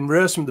literally I'd been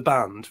rehearsing with the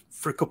band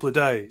for a couple of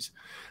days,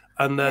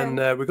 and then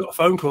we got a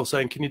phone call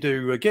saying, "Can you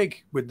do a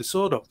gig with the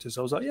Saw Doctors?"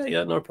 I was like,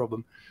 "Yeah, no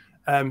problem."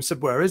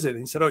 Said, "Where is it?"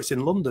 And he said, "Oh, it's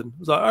in London." I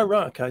was like, "Oh,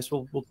 right, okay,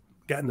 so we'll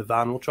get in the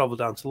van, we'll travel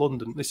down to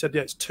London." And they said,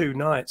 "Yeah, it's 2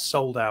 nights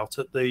sold out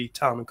at the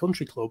Town and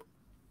Country Club,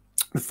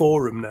 the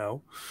Forum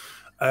now."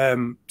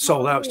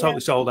 Sold out, it's totally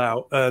sold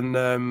out. And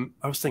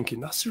I was thinking,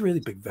 that's a really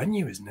big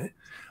venue, isn't it?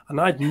 And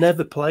I'd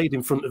never played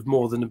in front of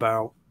more than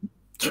about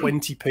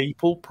 20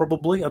 people,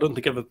 probably. I don't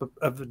think I've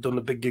ever done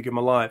a big gig in my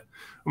life.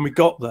 And we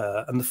got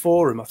there, and the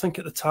Forum, I think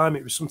at the time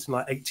it was something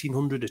like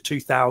 1,800 or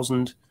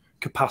 2,000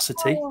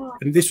 capacity.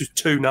 And this was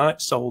 2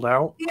 nights sold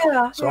out.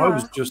 So I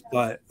was just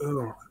like,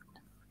 oh,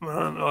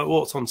 man. I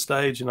walked on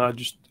stage, and I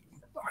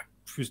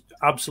was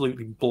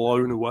absolutely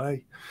blown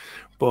away.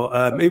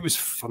 But it was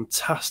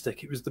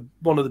fantastic. It was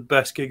one of the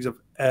best gigs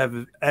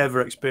I've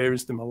ever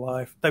experienced in my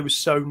life. They were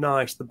so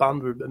nice. The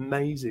band were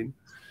amazing.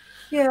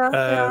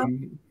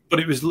 But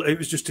it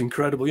was just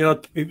incredible. You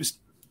know, it was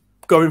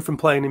going from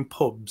playing in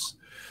pubs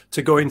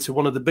to going to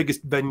one of the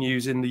biggest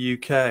venues in the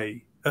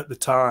UK at the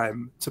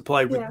time to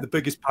play with the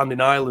biggest band in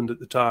Ireland at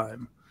the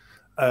time.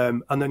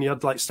 And then you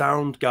had like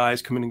sound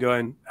guys coming and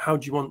going, "How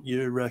do you want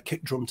your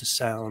kick drum to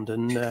sound?"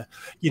 And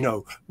you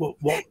know, what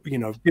you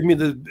know, give me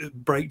the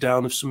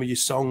breakdown of some of your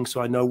songs so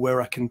I know where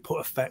I can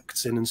put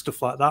effects in and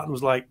stuff like that. And I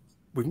was like,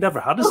 we've never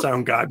had a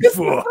sound guy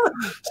before.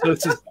 So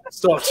to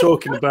start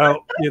talking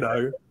about, you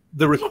know,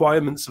 the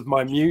requirements of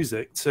my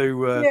music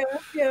to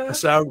a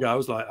sound guy, I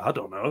was like, I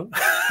don't know.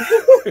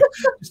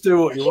 Just do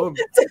what you want.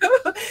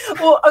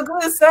 Well, I'm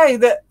going to say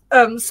that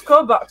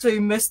Scrub actually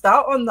missed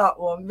out on that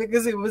one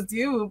because it was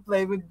you who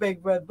played with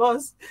Big Red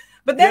Bus.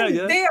 But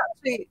then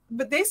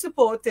they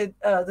supported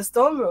the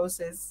Stone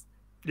Roses.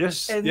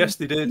 Yes, they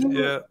did.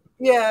 You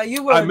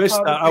were. I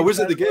missed that. I was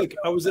at the gig.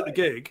 I was at the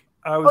gig.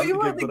 I was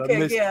at the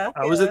gig.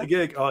 I was at the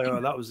gig. Oh yeah,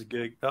 that was a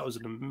gig. That was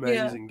an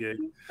amazing gig.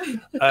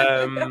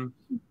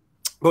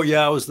 But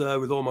yeah, I was there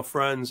with all my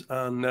friends,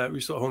 and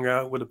we sort of hung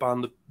out with a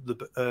band,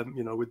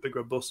 you know, with Big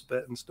Red Bus a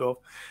bit and stuff.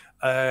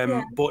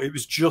 But it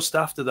was just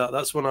after that.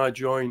 That's when I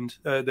joined.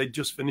 They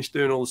just finished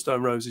doing all the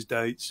Stone Roses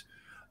dates,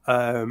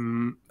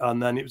 and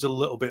then it was a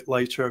little bit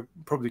later,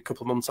 probably a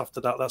couple of months after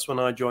that. That's when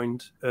I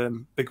joined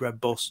Big Red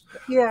Bus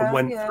and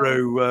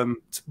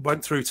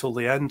went through till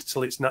the end,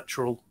 till its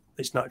natural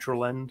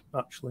end,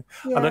 actually.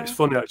 And it's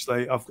funny,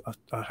 actually.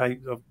 I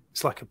hate.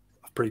 It's like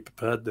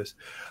pre-prepared this.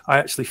 I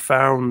actually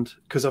found,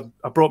 because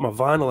I brought my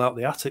vinyl out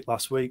the attic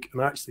last week,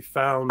 and I actually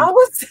found.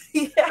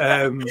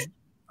 Yeah.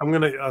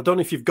 I don't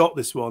know if you've got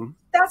this one.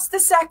 That's the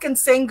second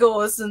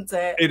single, isn't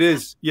it? It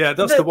is. Yeah,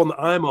 that's the one that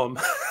I'm on.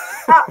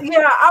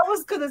 Yeah, I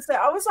was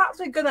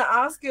actually gonna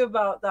ask you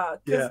about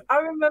that, because I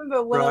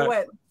remember when I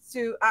went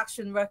to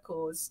Action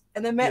Records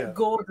and I met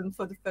Gordon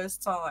for the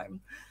first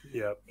time.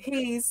 Yeah,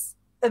 he's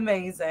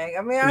amazing.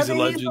 I mean, he's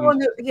he's the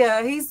one who,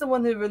 he's the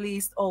one who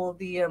released all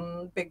the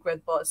Big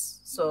Red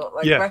Bus, so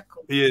like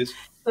records. He is.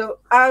 So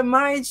I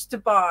managed to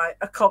buy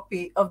a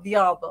copy of the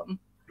album.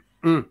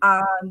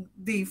 And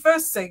the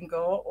first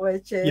single,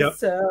 which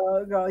is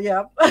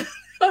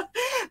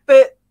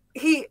but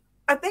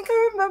I think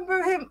I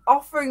remember him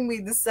offering me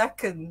the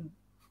second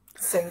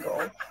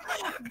single,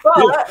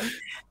 but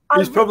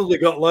he's probably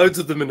got loads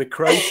of them in a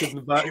crate in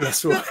the back.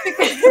 That's why.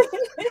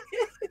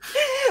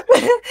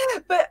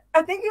 But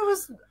I think it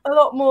was a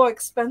lot more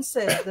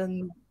expensive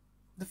than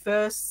the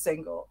first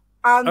single.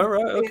 And all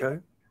right, okay,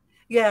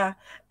 yeah.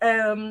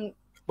 Well,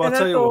 I'll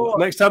tell you what.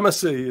 Next time I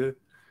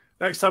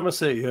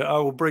see you, I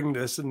will bring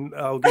this and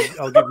I'll give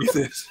you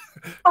this,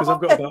 because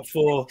I've got about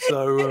 4,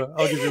 so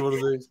I'll give you one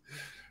of these.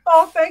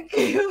 Oh, thank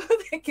you,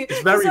 thank you.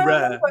 It's very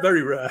rare,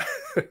 very rare.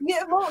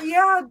 Yeah, well,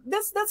 yeah,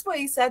 that's what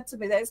he said to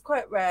me. That it's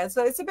quite rare,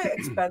 so it's a bit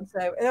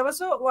expensive. And I was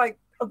sort of like,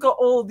 I've got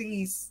all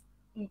these,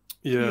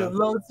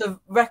 loads of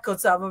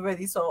records I've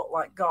already sort of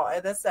like got,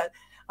 and I said,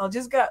 I'll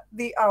just get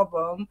the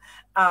album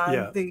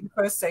and the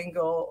first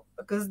single,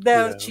 because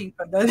they're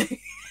cheaper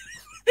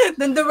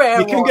than the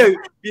rare one.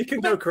 You can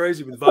go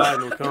crazy with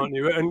vinyl, can't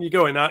you? And you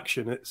go in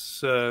Action,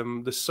 it's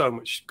there's so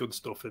much good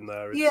stuff in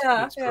there.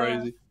 It's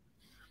crazy.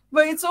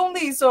 But it's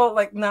only sort of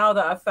like now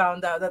that I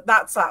found out that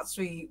that's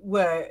actually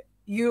where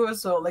you were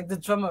sort of like the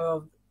drummer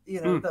of,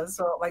 the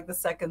sort of like the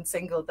second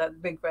single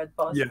that Big Red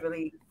Bus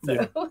released.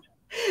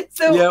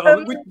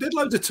 So, we did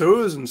loads of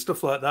tours and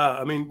stuff like that.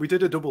 I mean, we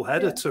did a double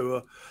header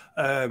tour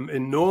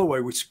in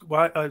Norway.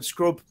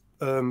 Scrub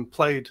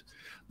played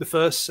the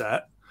first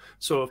set,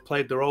 sort of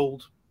played their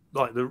old,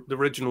 like the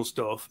original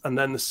stuff, and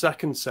then the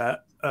second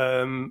set,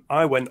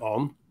 I went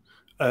on.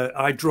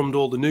 I drummed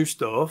all the new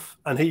stuff,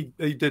 and he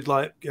did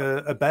like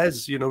a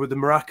bez, with the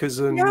maracas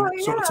and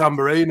sort of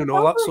tambourine and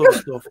all that sort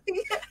of stuff.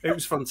 It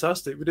was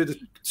fantastic. We did a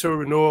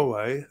tour in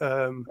Norway.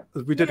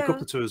 We did a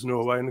couple of tours in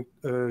Norway and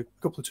a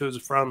couple of tours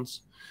of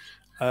France.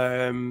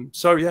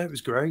 So yeah, it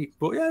was great.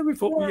 But yeah, we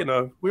thought,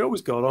 we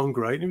always got on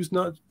great. It was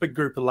not a big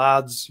group of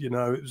lads, it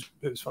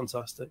was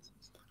fantastic.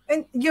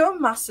 And you're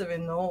massive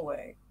in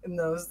Norway in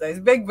those days.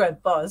 Big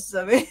Red Bus.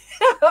 I mean,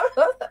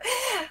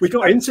 we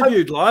got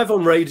interviewed live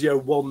on Radio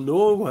 1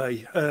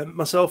 Norway.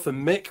 Myself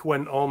and Mick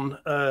went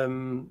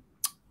on.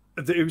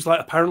 It was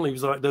like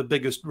the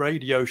biggest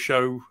radio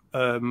show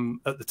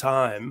at the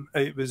time.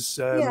 It was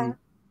it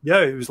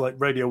was like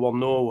Radio 1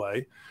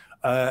 Norway,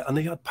 and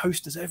they had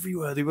posters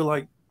everywhere. They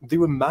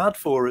were mad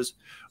for us.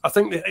 I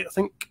think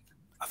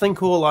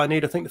All I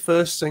Need. I think the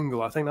first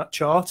single. I think that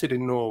charted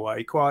in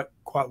Norway quite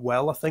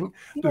well. I think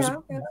there was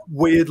a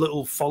weird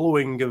little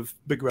following of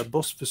Big Red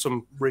Bus for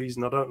some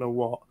reason. I don't know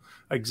what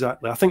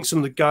exactly. I think some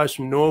of the guys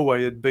from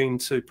Norway had been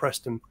to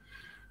Preston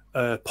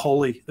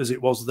Polly, as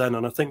it was then,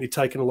 and I think they'd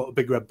taken a lot of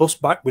Big Red Bus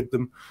back with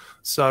them.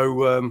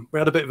 So we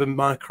had a bit of a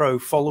micro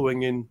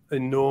following in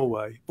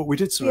Norway. But we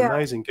did some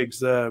amazing gigs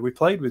there. We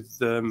played with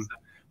there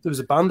was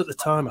a band at the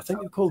time. I think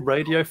they were called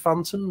Radio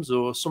Phantoms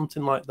or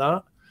something like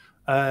that.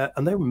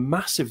 And they were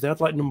massive. They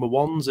had like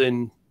 #1s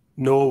in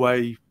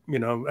Norway,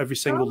 every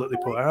single that they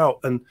put out,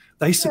 and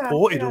they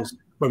supported us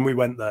when we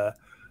went there.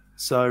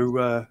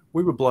 So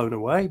we were blown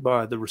away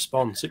by the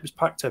response. It was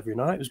packed every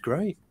night. It was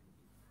great.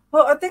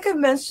 Well, I think I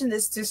mentioned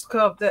this to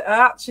Scrub that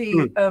I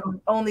actually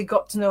only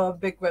got to know a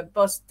Big Red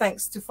Bus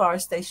thanks to Fire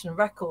Station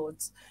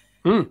Records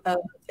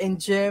in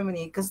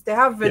Germany, because they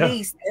have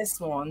released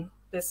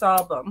this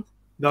album.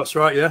 That's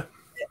right,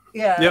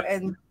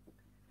 and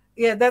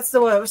that's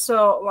the way I was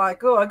so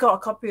like, I got a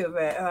copy of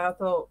it, and I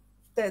thought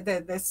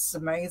this is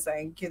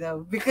amazing,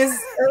 because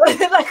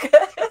like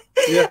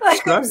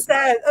I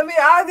said, I mean,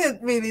 I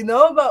didn't really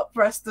know about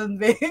Preston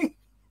being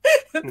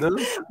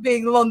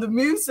being London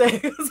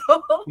music.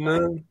 So.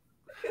 No,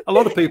 a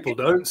lot of people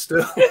don't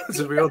still,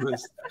 to be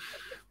honest.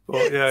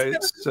 But yeah,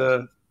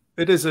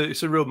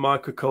 it's a real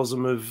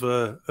microcosm of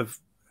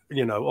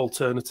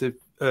alternative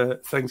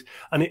things,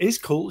 and it is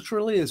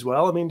culturally as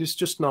well. I mean, it's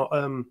just not.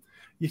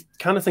 You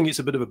kind of think it's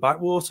a bit of a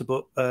backwater,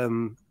 but I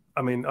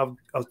mean,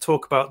 I'll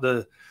talk about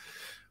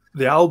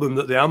the album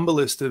that the Amber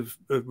List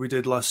we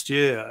did last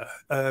year.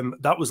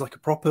 That was like a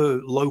proper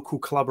local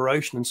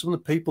collaboration, and some of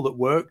the people that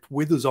worked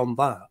with us on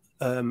that.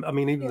 I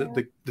mean,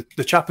 even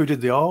the chap who did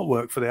the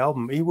artwork for the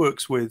album, he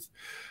works with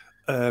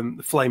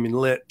Flaming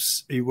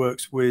Lips. He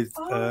works with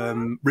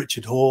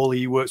Richard Hawley.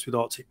 He works with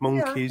Arctic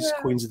Monkeys,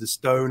 Queens of the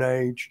Stone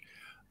Age.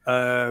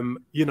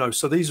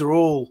 So these are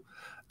all.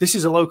 This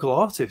is a local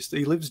artist.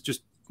 He lives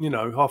just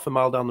half a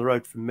mile down the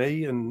road from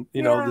me, and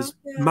there's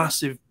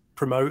massive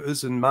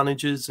promoters and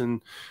managers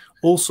and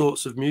all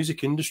sorts of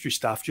music industry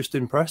staff just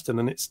in Preston,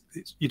 and it's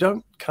you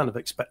don't kind of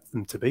expect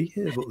them to be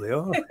here, but they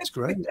are. It's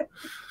great.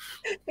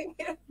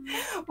 Yeah.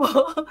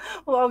 Well,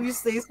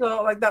 obviously,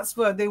 so like that's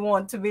where they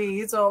want to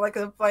be. So like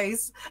a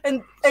place,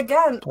 and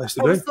again, I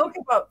was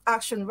talking about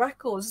Action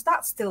Records.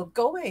 That's still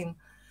going.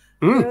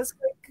 There's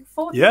like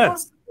 40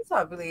 plus,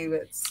 I believe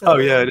it's. Oh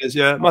yeah, it is.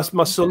 Yeah, my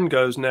son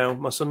goes now.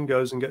 My son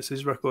goes and gets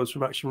his records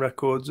from Action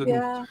Records,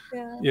 and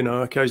you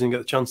know, occasionally get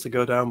the chance to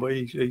go down, but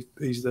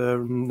he's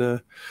there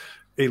and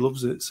he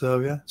loves it. So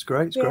yeah, it's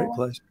great. It's a great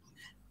place.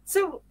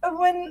 So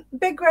when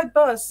Big Red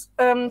Bus,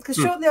 because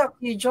shortly after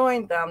you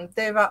joined them,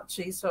 they've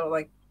actually sort of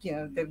like, you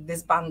know, they've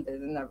disbanded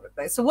and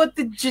everything. So what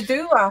did you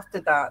do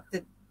after that?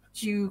 Did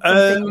you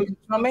continue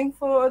drumming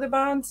for other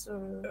bands?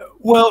 Or?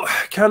 Well,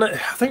 I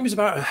think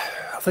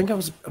I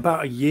was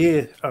about a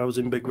year I was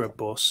in Big Red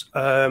Bus,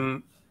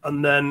 and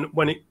then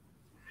when it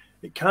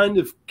kind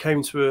of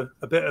came to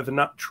a bit of a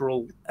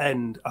natural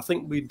end. I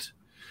think we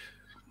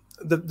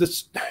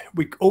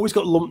always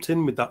got lumped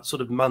in with that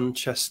sort of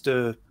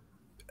Manchester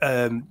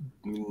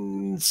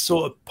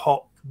sort of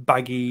pop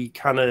baggy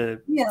kind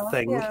of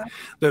thing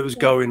that was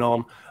going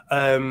on,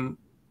 and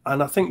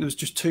I think there was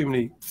just too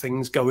many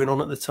things going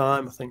on at the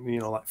time. I think, you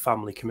know, like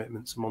family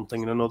commitments and one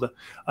thing and another,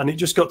 and it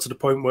just got to the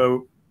point where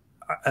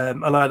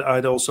and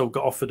I'd also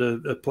got offered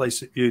a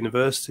place at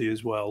university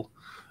as well,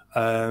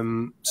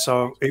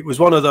 so it was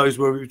one of those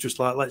where we were just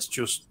like, let's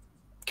just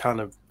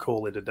kind of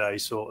call it a day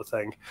sort of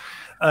thing.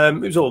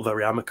 It was all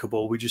very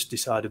amicable. We just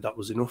decided that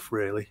was enough,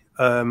 really.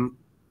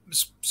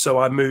 So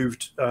I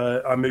moved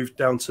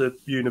down to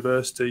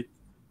university,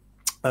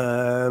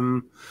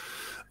 and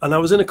I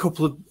was in a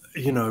couple of,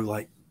 you know,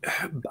 like,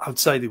 I'd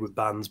say they were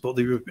bands, but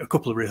they were a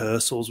couple of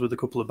rehearsals with a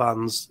couple of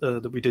bands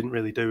that we didn't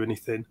really do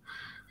anything.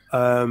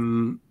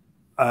 And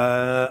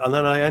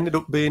then I ended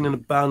up being in a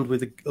band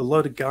with a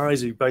load of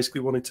guys who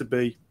basically wanted to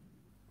be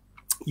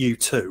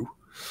U2.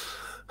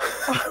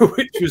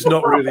 Which was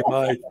not really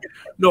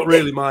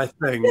my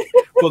thing.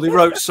 Well, they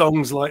wrote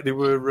songs like they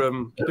were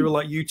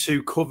like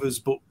U2 covers,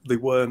 but they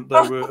weren't.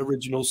 They were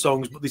original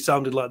songs, but they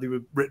sounded like they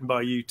were written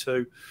by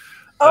U2.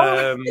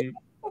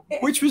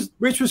 Which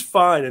was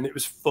fine, and it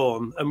was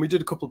fun. And we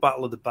did a couple of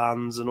Battle of the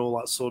Bands and all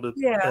that sort of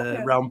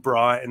around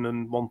Brighton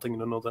and one thing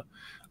and another.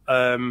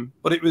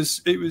 But it was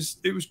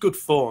good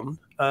fun.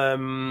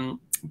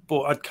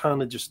 But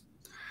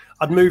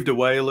I'd moved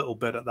away a little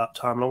bit at that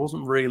time, and I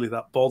wasn't really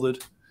that bothered.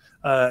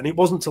 And it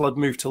wasn't until I'd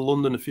moved to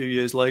London a few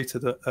years later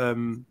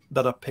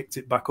that I picked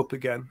it back up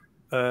again.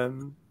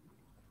 And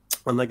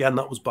again,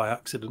 that was by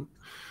accident.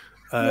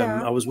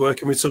 I was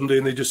working with somebody,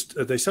 and they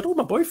said, "Oh,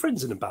 my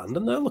boyfriend's in a band,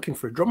 and they're looking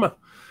for a drummer."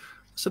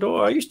 I said, "Oh,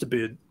 I used to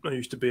be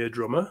a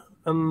drummer,"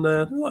 and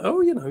they're like,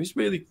 "Oh, you know, music's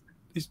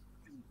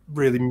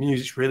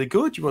really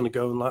good. You want to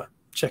go and like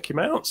check him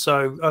out?"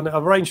 So I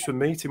arranged for a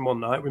meeting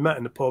one night. We met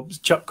in the pub. There's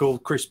a chap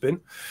called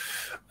Crispin.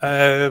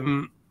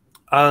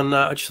 And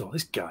I just thought,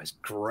 this guy's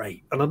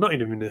great. And I'd not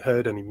even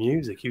heard any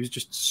music. He was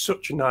just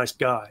such a nice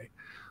guy. I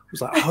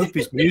was like, I hope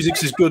his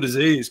music's as good as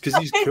he is, because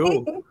he's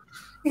cool.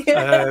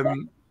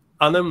 And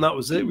then that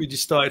was it. We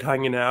just started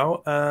hanging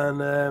out,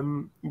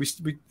 and we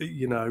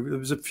you know, there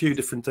was a few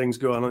different things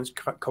going on. It's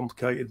quite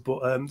complicated,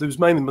 but there was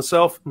mainly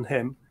myself and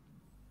him.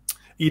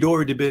 He'd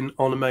already been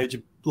on a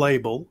major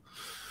label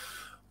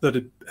that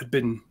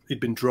he'd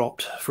been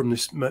dropped from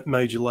this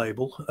major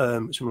label,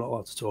 which I'm not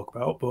allowed to talk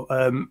about, but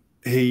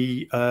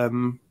he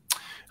had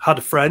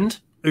a friend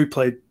who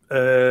played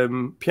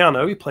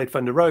piano. He played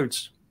Fender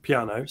Rhodes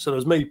piano. So there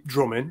was me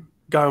drumming,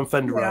 guy on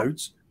Fender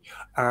Rhodes,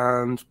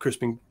 and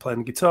Crispin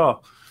playing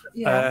guitar.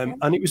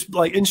 And it was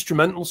like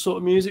instrumental sort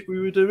of music we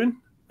were doing,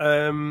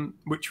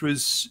 which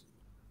was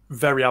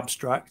very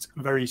abstract,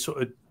 very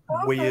sort of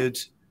weird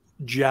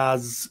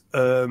jazz,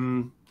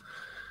 all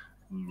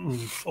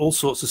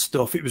sorts of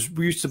stuff.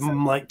 We used to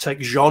like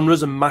take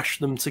genres and mash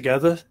them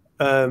together.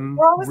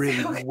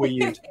 Really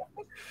weird.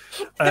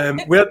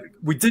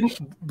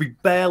 We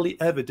barely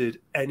ever did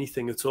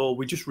anything at all.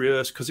 We just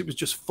rehearsed because it was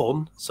just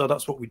fun. So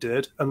that's what we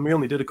did, and we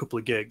only did a couple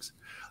of gigs.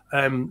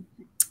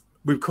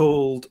 We were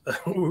called,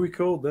 what were we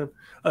called then?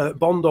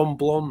 Bond on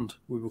Blonde,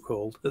 we were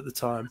called at the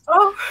time.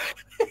 Oh.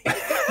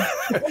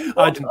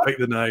 I didn't pick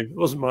the name. It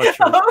wasn't my choice.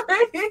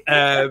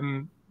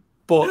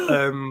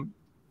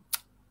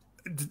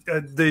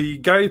 The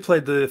guy who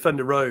played the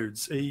Fender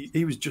Rhodes,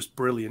 he was just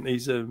brilliant.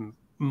 He's a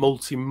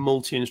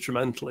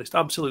multi-instrumentalist,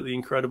 absolutely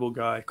incredible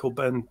guy called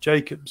Ben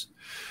Jacobs.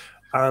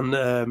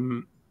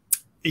 And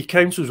he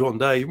came to us one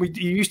day.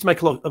 He used to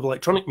make a lot of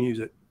electronic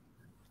music.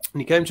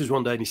 And he came to us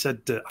one day and he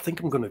said, I think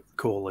I'm going to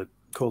call it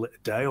a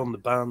day on the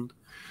band.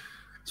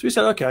 So we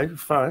said, okay,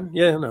 fine.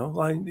 Yeah, no.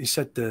 He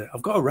said,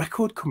 I've got a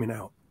record coming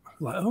out. I'm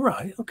like, all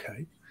right,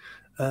 okay.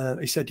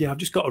 He said, yeah, I've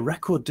just got a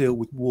record deal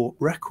with Warp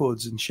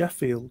Records in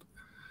Sheffield.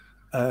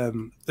 They're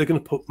going to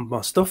put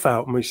my stuff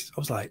out. And I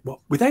was like, what,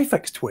 with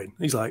Aphex Twin?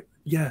 He's like,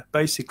 yeah,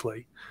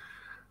 basically.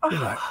 We're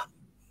like,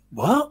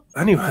 what?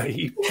 Anyway,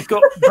 he's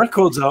got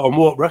records out on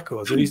Warp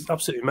Records, and he's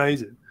absolutely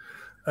amazing.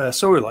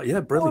 So we're like, yeah,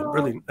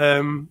 brilliant.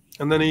 And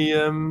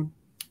then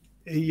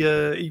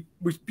we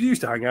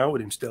used to hang out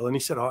with him still, and he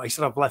said,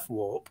 I've left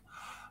Warp.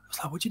 I was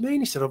like, what do you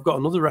mean? He said, I've got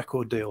another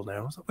record deal now.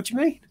 I was like, what do you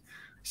mean?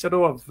 He said,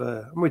 I'm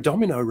with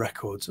Domino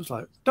Records. I was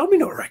like,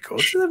 Domino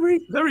Records?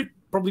 They're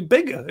probably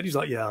bigger. And he's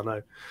like, yeah, I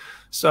know.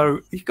 So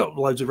he got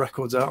loads of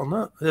records out on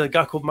that. A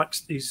guy called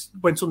Max, he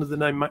went under the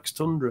name Max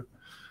Tundra.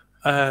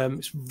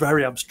 It's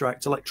very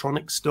abstract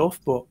electronic stuff,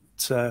 but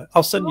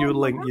I'll send you a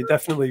link. You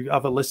definitely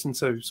have a listen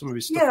to some of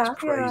his stuff. It's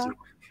crazy. Yeah.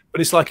 But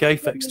it's like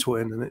Aphex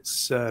Twin, and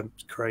it's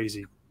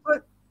crazy.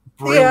 But,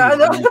 yeah, I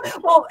know.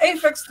 Well,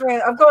 Aphex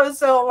Twin, I've got to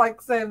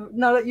say,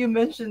 now that you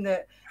mentioned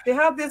it, they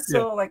have this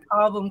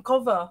album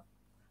cover,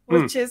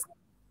 which is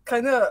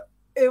kind of,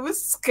 it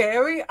was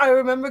scary. I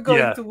remember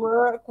going to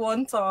work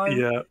one time.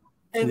 Yeah.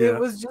 And it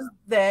was just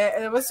there,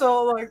 and it was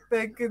all like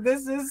thinking,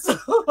 "This is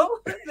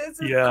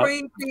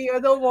creepy. I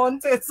don't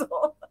want it."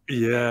 So,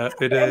 yeah,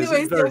 it is.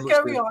 Anyways,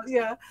 carry on.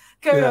 Yeah,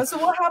 carry on. So,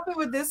 what happened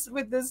with this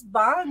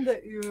band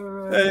that you?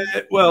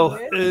 The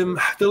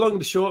long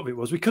and the short of it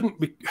was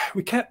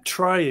we kept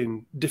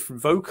trying different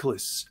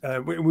vocalists.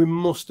 We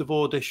must have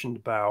auditioned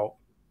about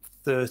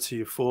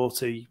 30 or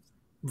 40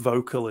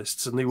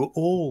 vocalists, and they were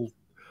all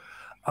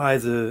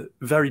either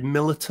very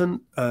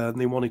militant and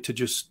they wanted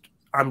to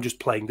I'm just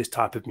playing this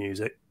type of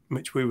music,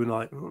 which we were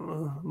like,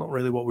 not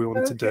really what we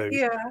wanted to do.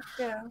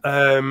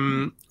 Yeah.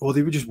 Or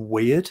they were just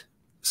weird,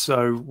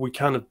 so we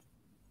kind of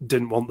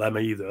didn't want them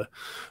either.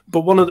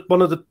 But one of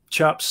the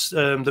chaps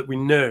that we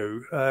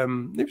knew,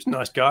 he was a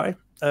nice guy.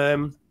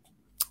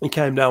 He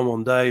came down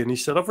one day and he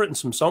said, "I've written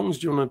some songs.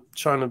 Do you want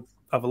to try and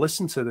have a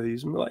listen to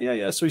these?" And we're like,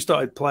 yeah. So he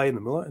started playing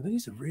them. We're like,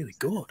 these are really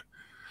good.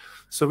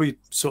 So we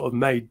sort of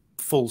made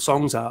full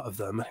songs out of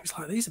them. And he was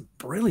like, these are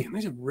brilliant.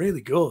 These are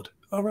really good.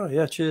 All right,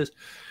 yeah, cheers.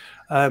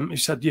 He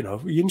said, are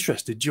you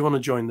interested? Do you want to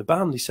join the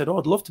band? He said,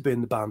 I'd love to be in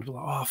the band. We're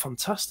like, oh,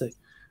 fantastic.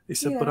 He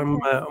said, but I'm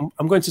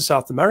going to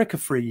South America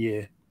for a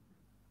year,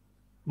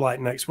 like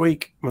next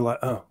week. We're like,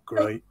 oh,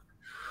 great.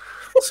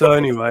 So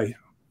anyway,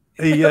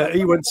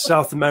 he went to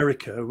South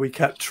America. We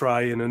kept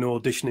trying and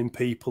auditioning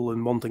people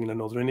and one thing and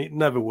another, and it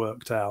never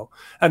worked out.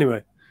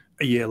 Anyway,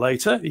 a year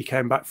later, he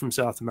came back from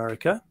South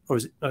America, or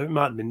it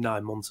might have been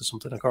 9 months or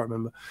something. I can't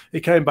remember. He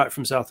came back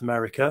from South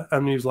America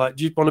and he was like,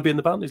 "Do you want to be in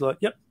the band?" He's like,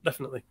 "Yep,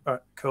 definitely." All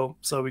right, cool.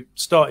 So we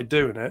started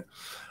doing it.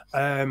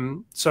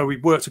 So we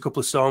worked a couple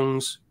of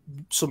songs.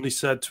 Somebody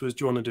said to us,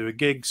 "Do you want to do a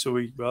gig?" So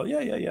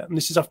yeah. And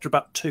this is after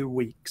about 2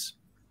 weeks.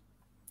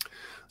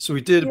 So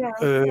we did.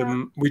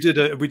 We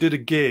did a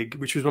gig,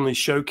 which was one of these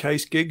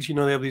showcase gigs. They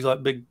have these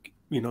like big.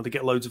 They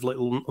get loads of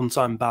little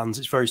unsigned bands.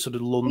 It's very sort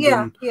of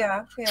London,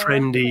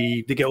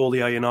 trendy. They get all the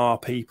A&R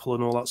people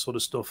and all that sort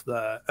of stuff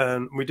there.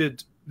 And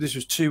this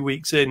was 2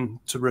 weeks in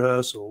to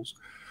rehearsals.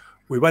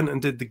 We went and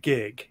did the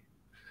gig.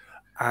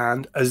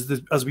 And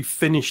as we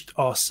finished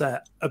our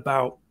set,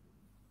 about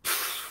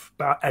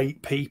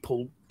 8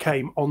 people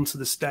came onto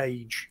the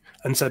stage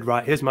and said,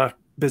 "Right, here's my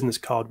business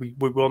card. We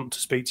want to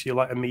speak to you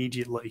like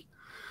immediately."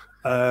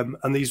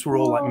 And these were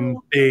all like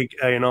big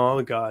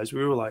A&R guys.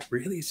 We were like,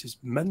 really? This is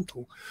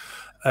mental.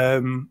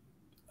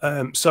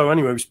 So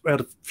anyway, we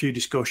had a few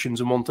discussions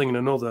and one thing and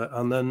another.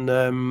 And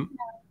then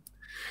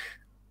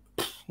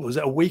was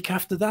it a week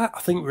after that?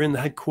 I think we were in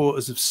the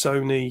headquarters of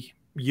Sony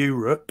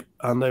Europe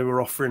and they were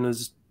offering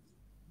us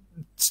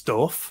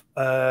stuff.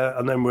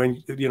 And then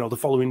the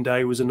following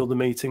day was another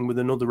meeting with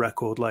another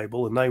record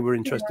label and they were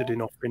interested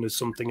in offering us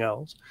something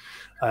else.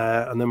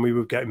 And then we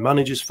were getting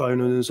managers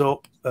phoning us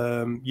up.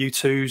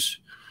 U2's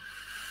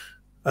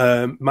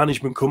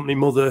management company,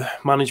 Mother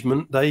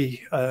Management,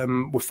 they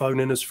were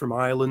phoning us from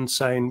Ireland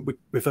saying,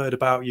 we've heard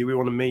about you, we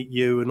want to meet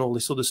you and all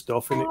this other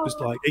stuff. And it was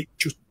like, it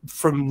just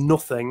from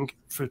nothing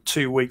for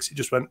 2 weeks, it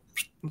just went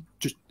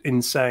just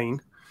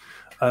insane.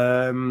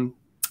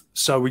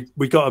 So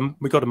we got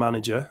a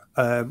manager,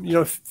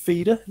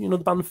 Feeder, the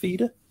band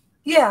Feeder?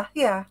 Yeah.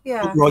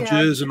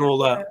 Rogers and all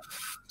that.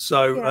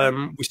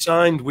 So we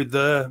signed with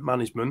their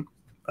management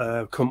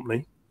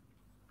company,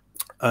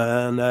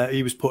 and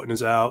he was putting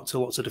us out to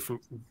lots of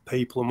different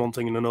people and one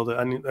thing and another.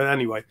 And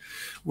anyway,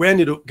 we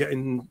ended up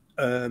getting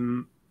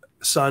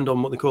signed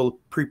on what they call a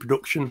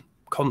pre-production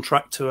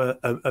contract to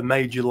a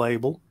major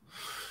label.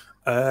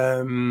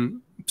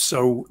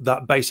 So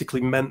that basically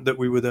meant that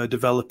we were there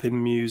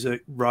developing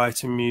music,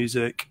 writing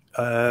music,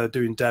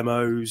 doing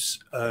demos.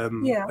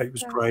 It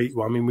was great.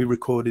 Well, I mean, we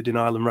recorded in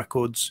Island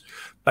Records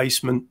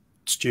basement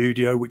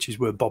studio, which is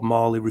where Bob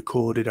Marley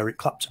recorded, Eric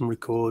Clapton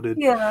recorded.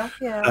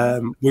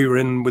 We were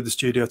in with the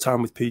studio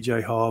time with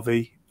PJ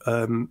Harvey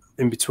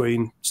in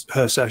between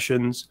her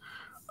sessions.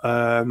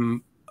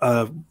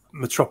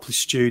 Metropolis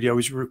Studio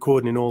was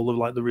recording in all of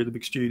like the really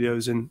big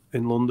studios in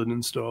London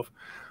and stuff.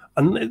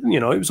 And, it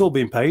was all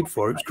being paid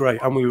for. It was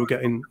great. And we were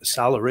getting a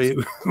salary.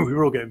 We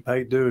were all getting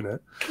paid doing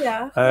it.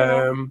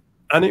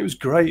 And it was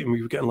great. And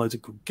we were getting loads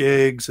of good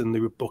gigs. And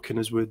they were booking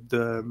us with,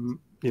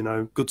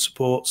 good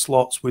support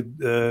slots with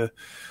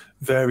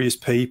various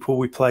people.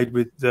 We played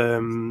with,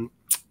 who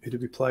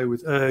did we play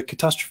with?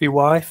 Catastrophe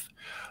Wife.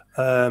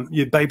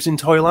 Your Babes in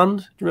Toyland.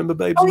 Do you remember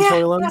Babes Oh in yeah,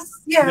 Toyland? yes,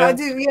 yeah, I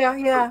do. Yeah,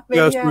 Yeah,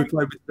 so yeah. we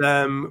played with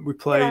them. We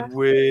played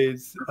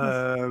with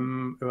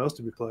who else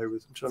did we play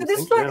with? I'm trying So to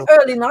this think is like now.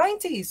 early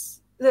 90s.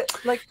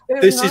 Like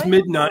early This is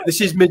 90s?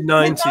 This is mid Mid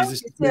 90s.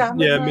 90s, yeah,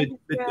 mid Mid 90s,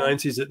 yeah.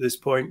 90s at this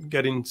point,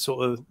 getting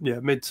sort of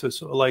mid to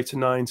sort of later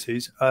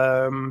 90s.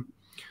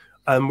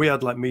 And we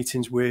had like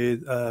meetings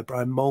with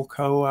Brian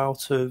Molko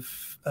out of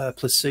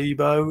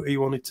Placebo. He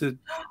wanted to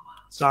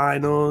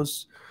sign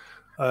us.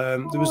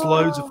 There was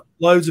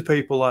loads of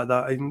people like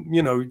that,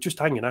 and just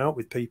hanging out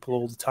with people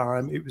all the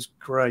time. It was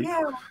great.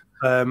 Yeah.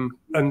 And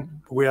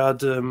we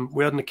had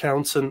an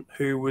accountant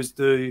who was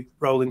the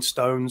Rolling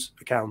Stones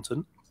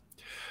accountant,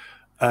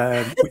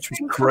 which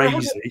was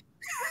crazy.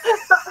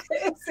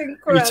 It's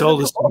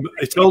incredible.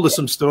 He told us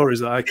some stories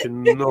that I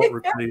cannot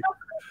repeat.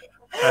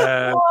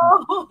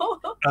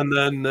 And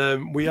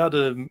then we had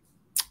a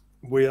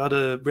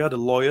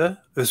lawyer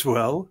as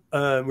well.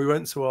 We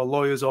went to our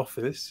lawyer's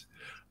office,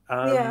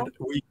 and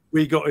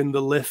we got in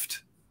the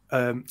lift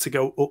to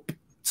go up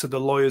to the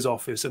lawyer's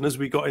office. And as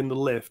we got in the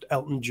lift,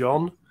 Elton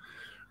John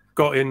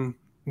got in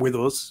with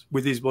us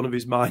with one of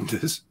his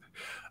minders.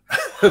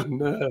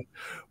 And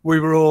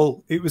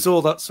it was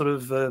all that sort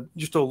of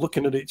just all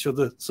looking at each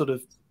other, sort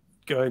of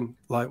going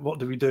like, what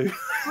do we do?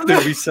 Do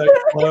we say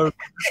hello?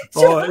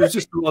 It was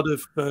just a lot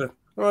of all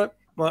right,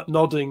 like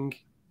nodding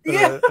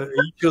at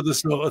each other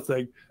sort of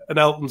thing. And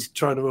Elton's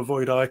trying to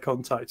avoid eye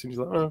contact, and he's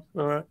like, oh,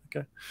 all right,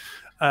 okay.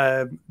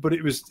 But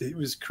it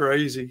was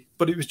crazy.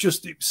 But it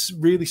was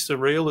really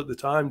surreal at the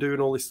time,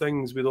 doing all these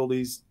things with all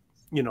these,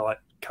 like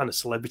kind of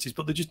celebrities,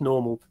 but they're just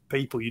normal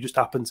people. You just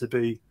happen to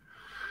be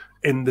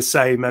in the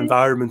same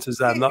environment as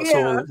them. That's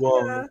all it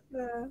was.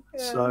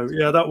 So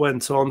that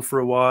went on for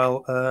a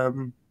while,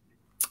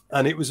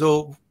 and it was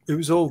all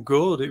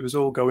good. It was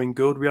all going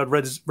good. We had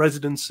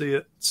residency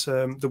at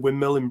the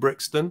Windmill in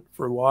Brixton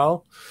for a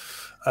while,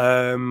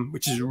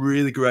 which is a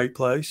really great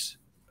place.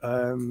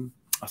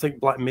 I think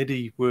Black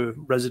Midi were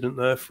resident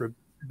there for a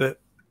bit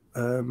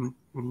a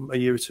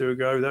year or two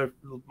ago. They're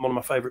one of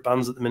my favourite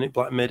bands at the minute,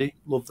 Black Midi.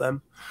 Love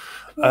them.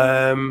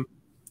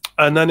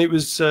 And then it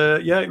was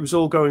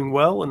all going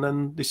well. And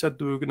then they said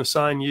they were going to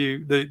sign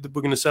you. They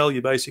were going to sell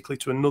you basically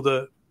to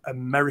another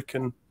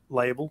American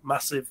label,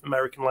 massive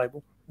American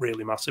label,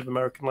 really massive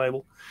American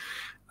label.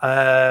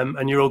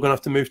 And you're all going to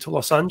have to move to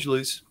Los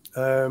Angeles.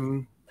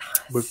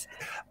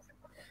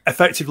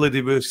 Effectively,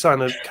 they were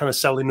kind of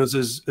selling us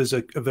as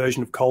a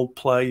version of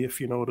Coldplay, if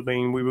you know what I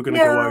mean. We were going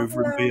to go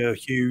over and be a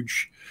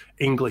huge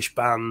English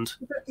band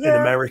in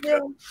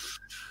America.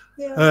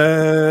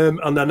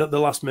 And then at the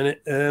last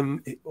minute,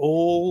 it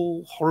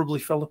all horribly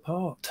fell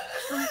apart.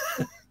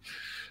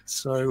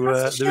 So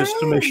there was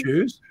some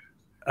issues.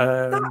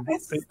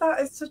 That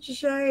is such a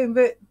shame,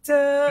 but it's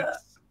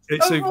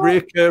a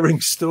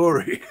reoccurring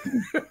story.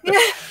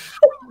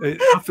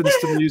 It happens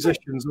to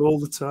musicians all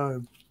the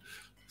time.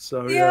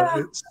 So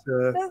it's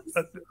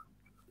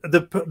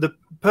the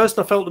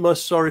person I felt the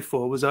most sorry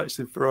for was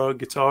actually for our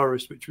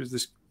guitarist, which was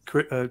this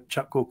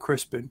chap called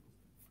Crispin.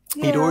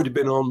 He'd already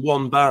been on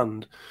one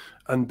band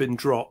and been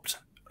dropped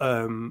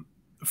from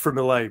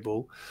a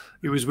label.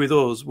 He was with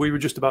us. We were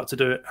just about to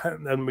do it,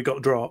 and then we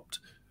got dropped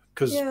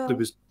because there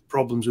was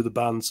problems with the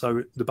band,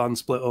 so the band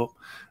split up.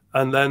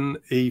 And then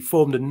he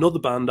formed another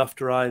band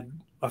after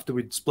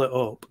we'd split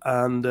up,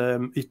 and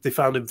they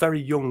found a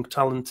very young,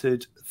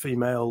 talented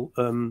female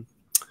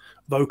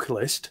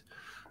vocalist,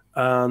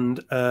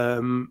 and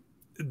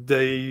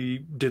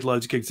they did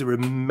loads of gigs. They were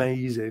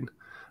amazing.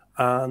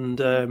 And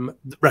the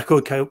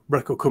record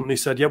company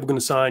said, yeah, we're going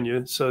to sign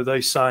you. So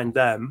they signed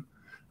them,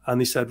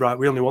 and they said, right,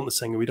 we only want the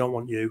singer, we don't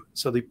want you.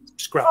 So they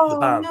scrapped the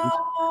band,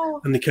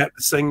 and they kept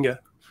the singer.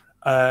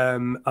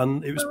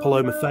 And it was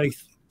Paloma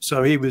Faith.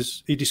 So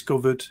his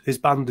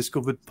band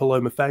discovered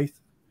Paloma Faith,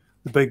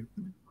 the big,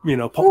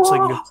 pop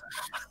singer.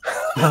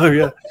 Oh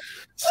yeah.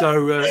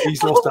 So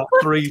he's lost that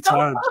 3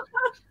 times.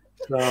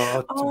 So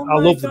I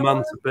love the man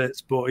to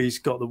bits, but he's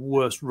got the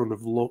worst run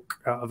of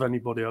luck out of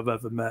anybody I've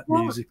ever met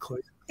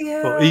musically.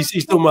 Yeah. But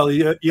he's done well.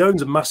 He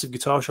owns a massive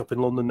guitar shop in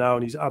London now,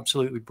 and he's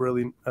absolutely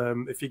brilliant.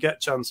 If you get a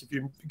chance, if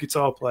you're a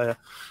guitar player,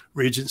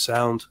 Regent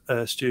Sound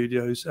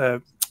Studios,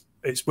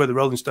 it's where the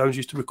Rolling Stones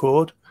used to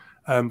record,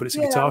 but it's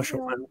a guitar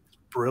shop now.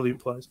 Brilliant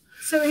place.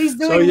 So he's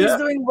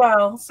doing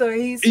well. So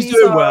he's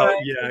doing well.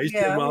 Right. Yeah, he's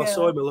doing well. I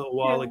saw him a little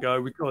while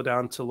ago. We go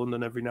down to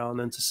London every now and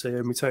then to see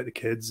him. We take the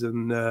kids,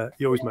 and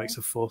he always makes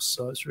a fuss.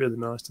 So it's really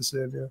nice to see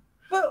him. Yeah.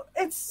 Well,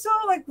 it's so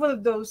like one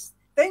of those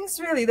things,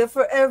 really, that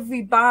for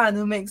every band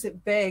who makes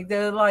it big,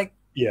 there are like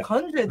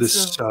hundreds.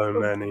 There's so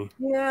many.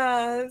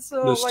 Yeah.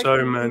 So there's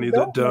so many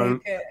that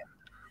don't.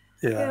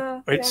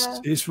 Yeah.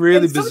 It's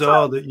really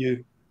bizarre that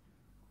you.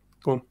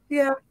 Go on.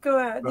 Yeah. Go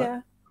ahead. Right.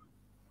 Yeah.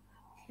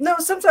 No,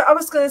 sometimes I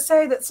was going to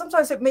say that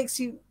sometimes it makes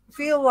you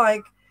feel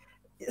like,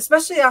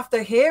 especially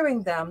after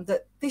hearing them,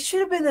 that they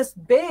should have been as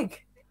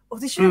big, or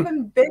they should have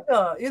been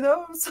bigger,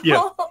 So,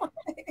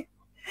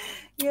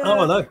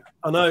 Oh,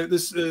 I know.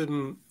 This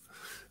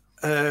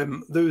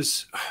There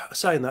was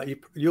saying that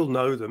you'll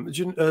know them.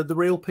 The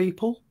Real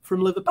People from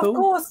Of Liverpool?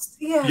 course,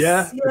 Yeah,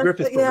 yes, the yes,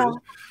 Griffith yeah.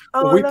 brothers.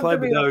 Oh, Well, I we love the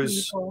played with real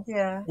those. people.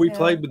 Yeah, We yeah,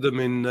 played with them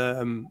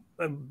in.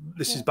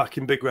 This is back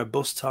in Big Red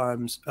Bus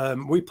times.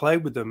 We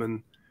played with them,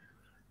 and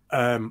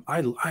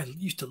I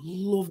used to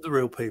love the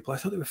Real People. I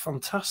thought they were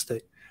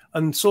fantastic,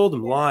 and saw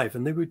them live,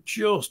 and they were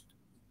just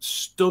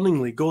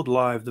stunningly good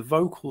live. The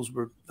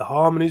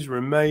harmonies were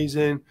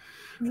amazing.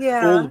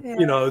 yeah,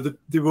 yeah,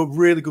 They were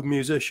really good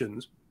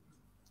musicians.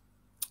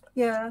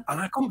 yeah. And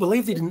I couldn't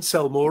believe they didn't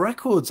sell more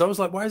records. I was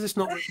like, why is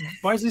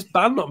this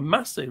band not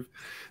massive?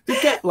 They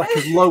get like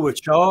a lower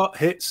chart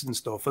hits and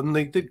stuff, and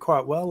they did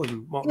quite well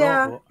and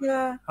whatnot. Yeah,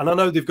 yeah. And I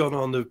know they've gone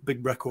on the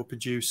big record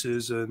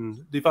producers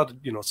and they've had,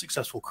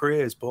 successful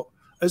careers, but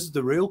as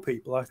the Real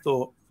People, I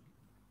thought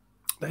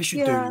they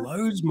should do Yeah,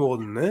 loads more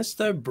than this.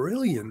 They're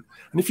brilliant.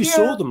 And if you yeah.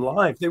 saw them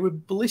live, they were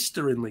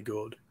blisteringly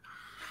good.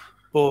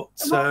 But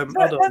Well,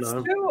 I don't that's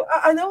know. true.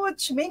 I know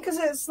what you mean because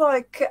it's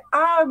like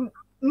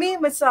me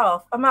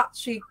myself. I'm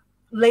actually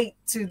late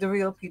to the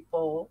Real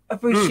People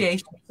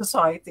Appreciation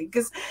Society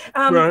because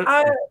Right.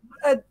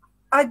 I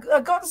I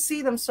got to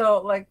see them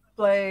like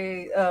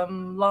play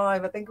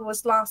live. I think it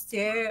was last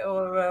year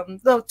or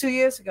no 2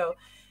 years ago,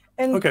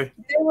 and Okay.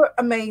 they were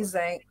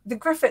amazing. The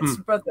Griffiths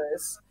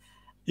brothers.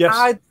 Yes.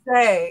 I'd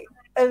say.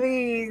 I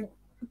mean,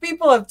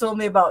 people have told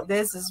me about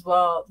this as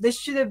well. They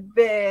should have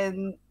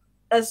been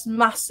as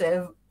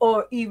massive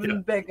or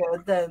even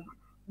bigger than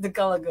the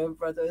Gallagher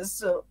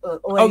brothers.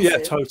 Oh yeah,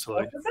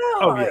 totally.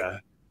 Oh yeah.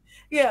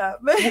 Yeah.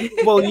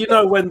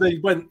 Well, when they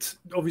went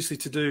obviously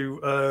to do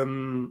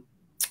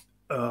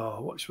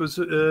what was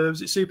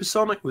it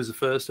Supersonic was the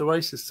first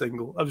Oasis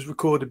single. It was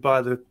recorded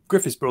by the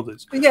Griffiths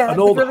brothers. Yeah, and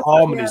all the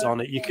harmonies on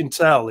it, you can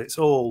tell it's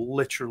all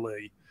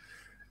literally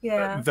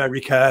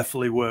very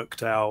carefully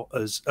worked out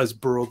as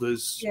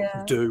brothers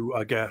do,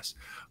 I guess.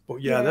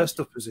 But yeah, their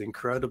stuff is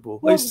incredible.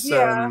 Well, it's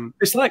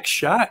like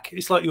Shaq.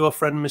 It's like your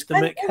friend Mr.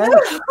 Mick Head.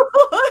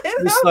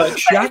 It's like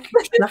Shaq.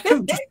 Shaq are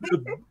just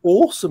an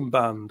awesome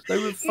band.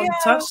 They were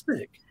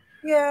fantastic.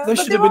 Yeah, they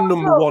should have been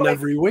number one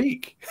every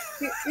week.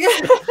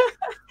 Yeah,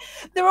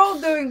 they're all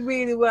doing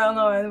really well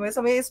now. Anyways,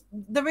 I mean, it's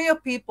the Real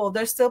People.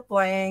 They're still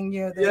playing.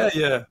 They're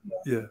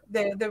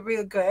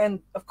real good. And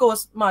of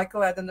course,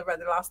 Michael Ed and the Red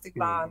Elastic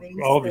Band.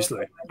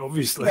 Obviously.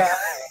 Yeah.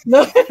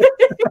 No.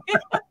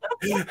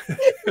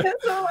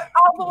 So,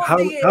 how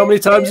many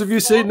times have you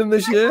seen them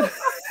this year?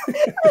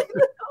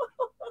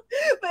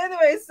 But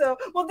anyway, this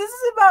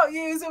is about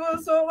you, so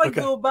we'll sort of like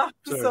go back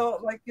to sort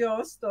of like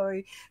your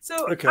story.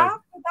 So after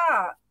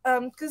that,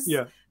 because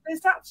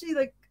there's actually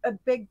like a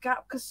big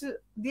gap because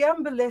the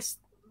Amber List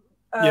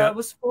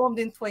was formed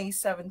in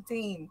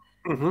 2017.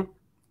 Mm-hmm.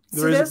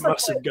 There is a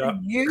massive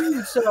gap.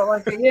 Huge sort of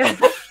like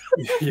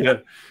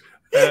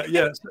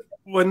yeah. So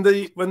when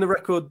the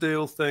record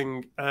deal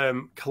thing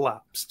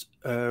collapsed,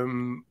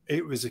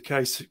 it was a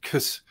case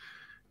because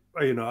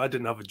I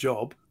didn't have a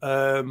job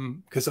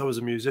because I was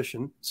a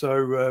musician,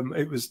 so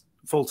it was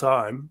full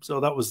time. So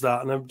that was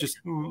that, and I'm just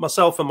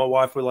myself and my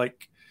wife were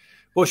like,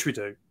 "What should we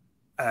do?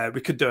 We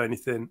could do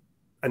anything."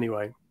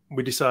 Anyway,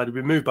 we decided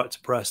we moved back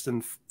to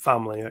Preston,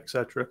 family,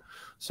 etc.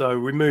 So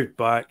we moved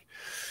back.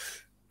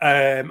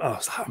 I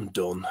was like, I'm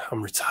done.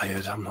 I'm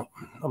retired. I'm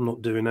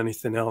not doing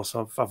anything else.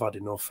 I've had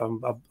enough. I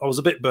was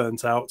a bit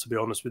burnt out, to be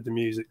honest, with the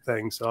music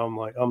thing. So I'm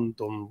like, I'm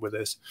done with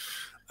this.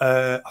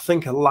 I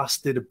think I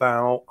lasted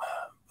about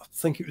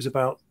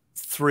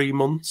 3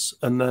 months,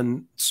 and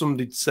then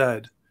somebody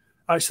said,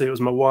 actually, it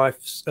was my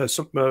wife's.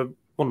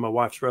 One of my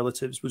wife's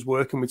relatives was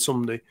working with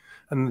somebody,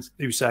 and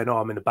he was saying, "Oh,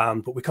 I'm in a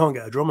band, but we can't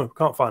get a drummer. We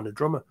can't find a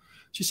drummer."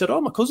 She said,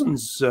 "Oh, my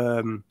cousin's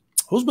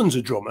husband's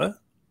a drummer."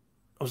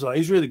 I was like,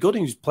 he's really good.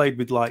 He's played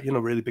with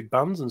really big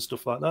bands and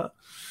stuff like that.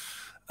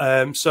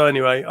 So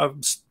anyway, I've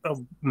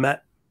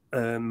met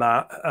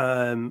Matt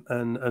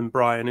and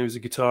Brian, who's a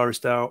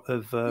guitarist out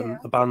of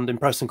a band in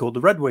Preston called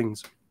the Red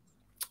Wings.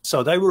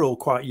 So they were all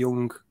quite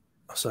young.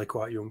 I say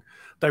quite young.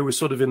 They were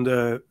sort of in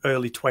the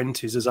early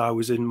 20s as I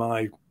was in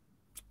my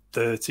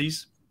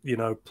 30s,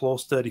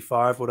 plus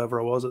 35,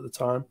 whatever I was at the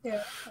time.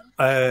 Yeah.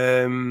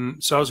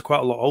 So I was quite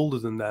a lot older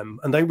than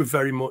them. And they were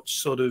very much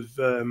sort of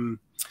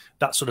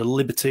that sort of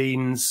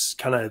libertines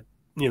kind of,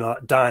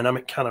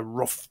 dynamic, kind of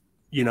rough,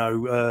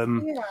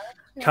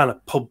 kind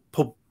of pub,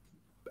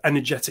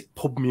 energetic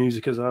pub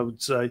music, as I would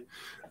say.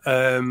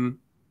 But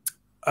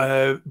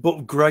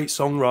great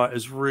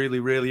songwriters,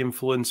 really, really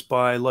influenced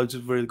by loads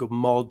of really good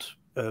mod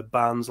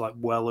bands like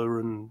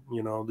Weller and,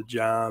 The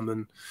Jam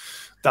and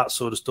that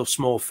sort of stuff,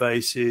 Small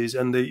Faces.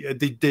 And they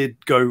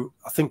did go,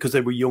 I think because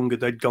they were younger,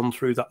 they'd gone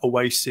through that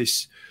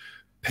Oasis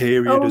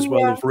period as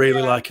well, of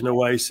really liking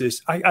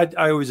Oasis. I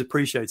always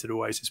appreciated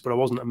Oasis, but I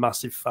wasn't a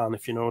massive fan,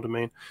 if you know what I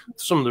mean.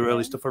 Some of the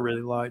early stuff I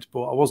really liked,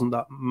 but I wasn't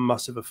that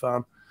massive a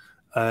fan.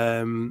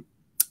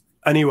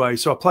 Anyway,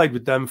 so I played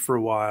with them for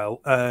a while,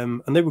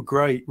 and they were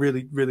great,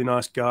 really, really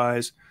nice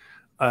guys.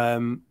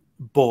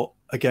 But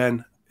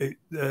again,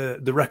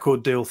 the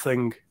record deal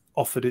thing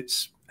offered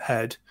its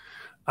head,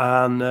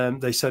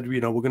 and they said,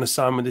 we're going to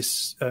sign with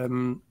this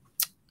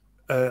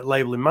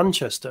label in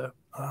Manchester.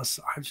 I was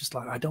just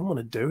like, I don't want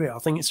to do it. I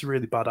think it's a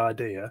really bad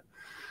idea.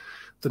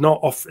 They're not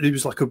off. It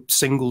was like a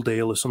single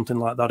deal or something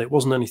like that. It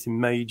wasn't anything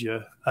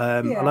major.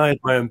 And I had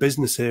my own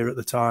business here at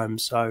the time,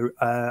 so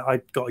I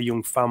got a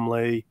young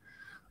family,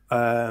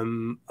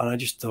 and I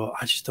just thought,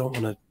 I just don't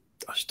want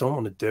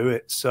to do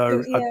it.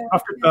 So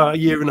after about a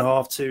year and a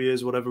half, 2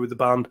 years, whatever, with the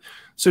band,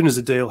 as soon as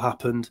the deal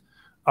happened,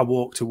 I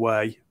walked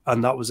away,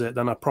 and that was it.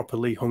 Then I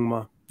properly hung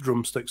my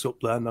drumsticks up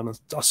there, and then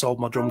I sold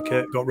my drum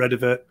kit, got rid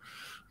of it.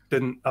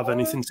 Didn't have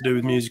anything to do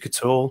with music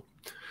at all,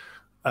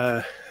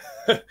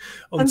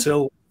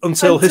 until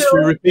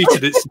history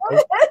repeated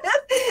itself.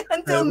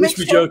 Which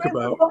we joke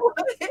about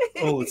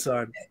all the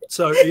time.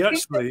 So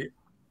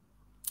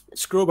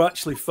Scrub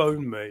actually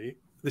phoned me.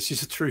 This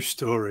is a true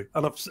story,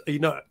 and he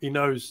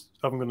knows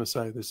I'm going to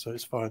say this, so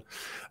it's fine.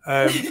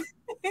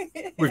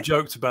 We've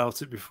joked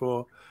about it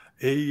before.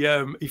 He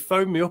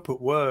phoned me up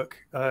at work.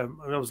 I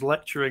was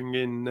lecturing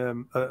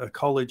in a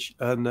college,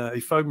 and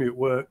he phoned me at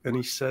work, and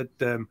he said,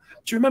 "Do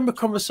you remember a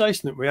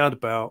conversation that we had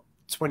about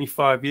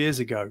 25 years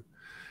ago,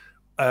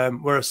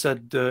 where I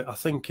said I'm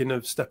thinking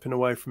of stepping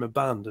away from a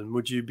band, and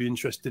would you be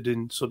interested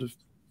in sort of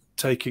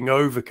taking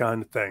over,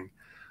 kind of thing?"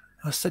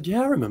 I said,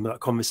 "Yeah, I remember that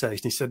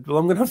conversation." He said, "Well,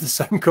 I'm going to have the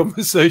same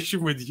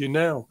conversation with you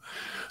now."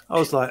 I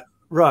was like,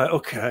 "Right,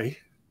 okay."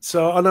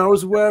 So, and I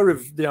was aware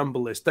of the Amber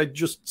List. They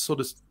just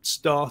sort of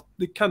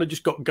they kind of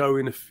just got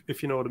going,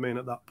 if you know what I mean,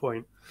 at that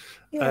point.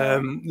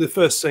 The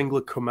first single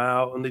had come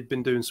out, and they'd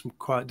been doing some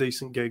quite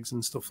decent gigs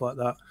and stuff like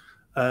that.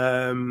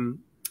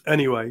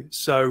 Anyway,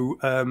 so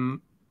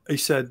he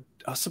said,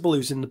 I said, "Well,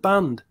 who's in the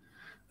band?"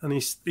 And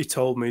he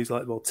told me, he's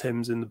like, "Well,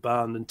 Tim's in the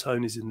band and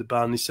Tony's in the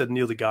band." He said, "And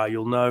the other guy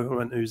you'll know." I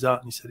went, "Who's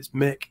that?" And he said, "It's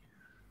Mick."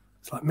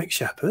 It's like, "Mick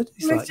Shepherd?"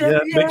 He's like, "Yeah,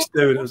 Mick's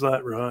doing it." I was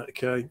like, "Right,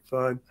 okay,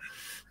 fine."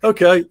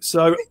 Okay,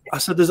 so I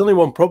said, "There's only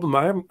one problem.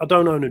 I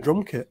don't own a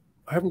drum kit.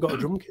 I haven't got a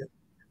drum kit.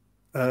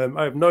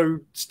 I have no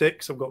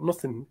sticks. I've got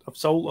nothing. I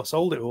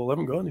sold it all. I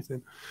haven't got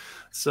anything."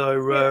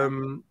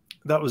 So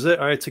that was it.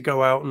 I had to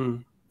go out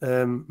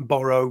and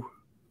borrow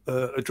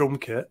a drum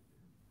kit.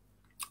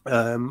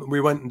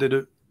 We went and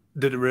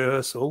did a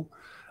rehearsal,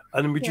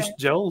 and we just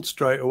gelled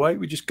straight away.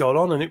 We just got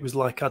on, and it was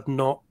like I'd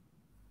not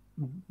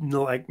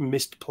like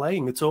missed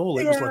playing at all.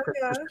 It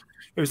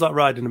was like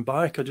riding a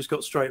bike. I just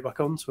got straight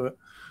back onto it.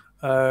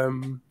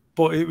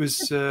 But it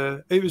was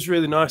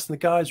really nice, and the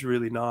guys were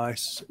really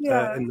nice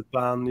in the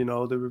band. You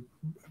know, they were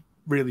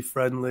really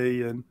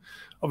friendly, and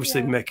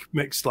obviously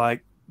Mick's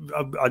like,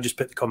 I just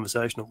picked the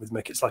conversation up with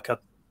Mick. It's like and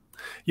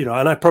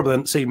I probably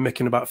hadn't seen Mick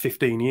in about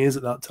 15 years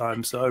at that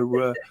time,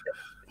 so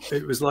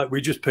it was like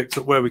we just picked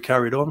up where we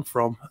carried on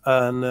from,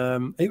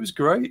 and it was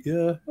great.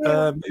 It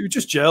was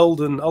just gelled,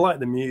 and I like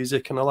the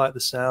music and I like the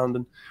sound,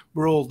 and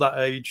we're all that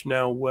age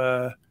now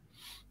where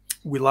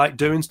we like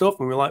doing stuff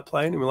and we like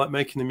playing and we like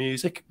making the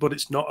music, but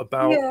it's not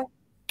about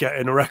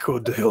getting a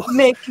record deal,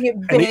 making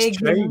it big. And it's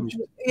changed.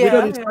 We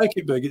don't need to make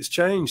it big. It's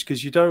changed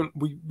because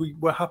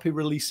we're happy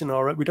releasing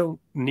we don't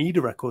need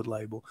a record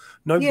label.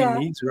 Nobody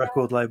needs a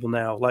record label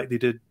now like they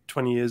did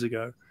 20 years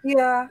ago.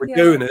 We're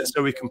doing it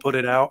so we can put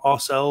it out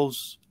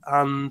ourselves,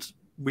 and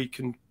we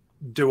can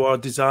do our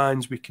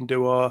designs, we can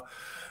do our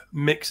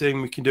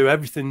mixing, we can do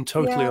everything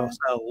totally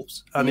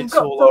ourselves, and you've it's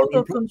got all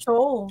total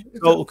control.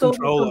 Total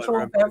control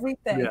of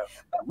everything.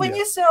 But when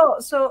you saw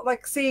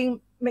like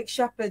seeing Mick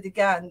Shepherd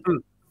again,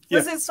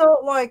 was it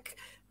so like,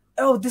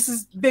 oh, this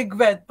is Big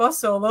Red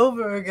Bus all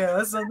over again,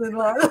 or something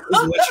like that? It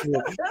was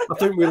literally, I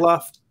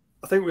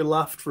think we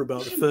laughed for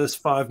about the first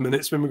 5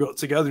 minutes when we got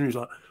together, and he was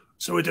like,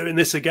 "So we're doing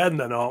this again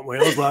then, aren't we?"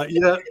 I was like,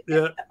 yeah.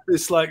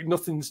 It's like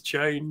nothing's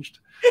changed.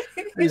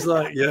 He's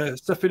like, "Yeah,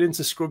 stepping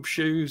into scrub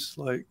shoes,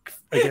 like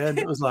again."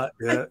 I was like,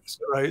 "Yeah, it's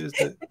great,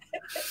 isn't it?"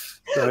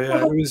 So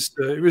yeah,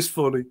 it was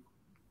funny.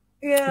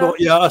 But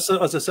yeah, as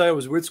I say, I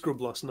was with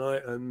Scrub last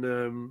night,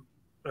 and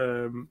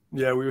we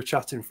were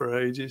chatting for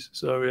ages.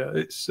 So yeah,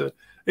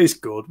 it's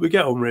good. We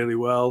get on really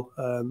well,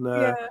 and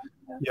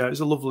it's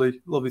a lovely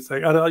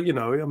thing. And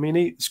I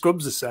mean,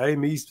 Scrub's the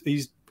same.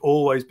 He's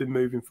always been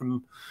moving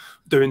from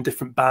doing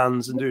different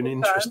bands and doing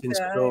interesting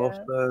stuff,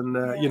 and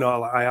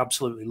I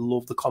absolutely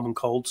love the Common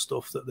Cold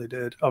stuff that they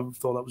did. I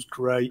thought that was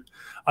great,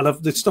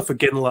 and the stuff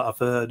again that I've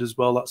heard as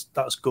well.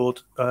 That's good.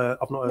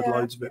 I've not heard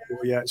loads of it,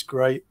 but yeah, it's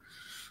great.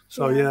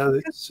 So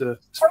it's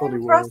funny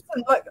world.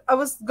 Like I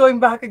was going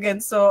back again,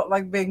 so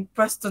like being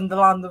Preston, the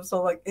land of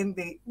like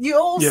indie. You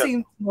all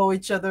seem to know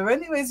each other,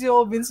 anyways. You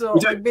all been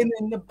been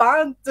in the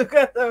band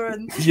together,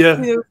 and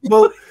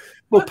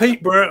well,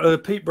 Pete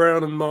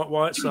Brown and Mark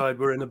Whiteside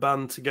were in a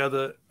band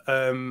together.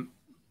 I'll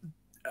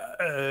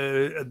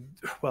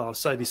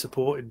say they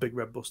supported Big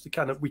Red Bus.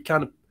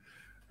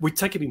 We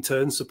take it in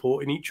turns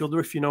supporting each other,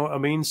 if you know what I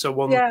mean. So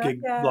one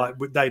gig, like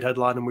they'd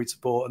headline and we'd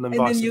support, and then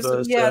vice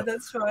versa. Yeah,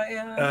 that's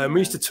right. We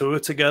used to tour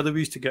together.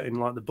 We used to get in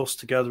like the bus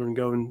together and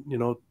go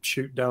and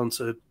shoot down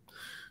to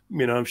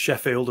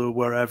Sheffield or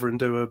wherever and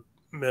do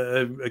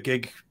a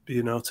gig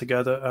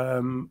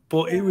together.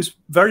 But it was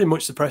very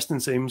much the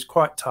Preston scene was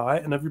quite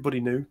tight, and everybody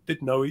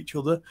did know each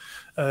other.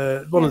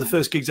 One of the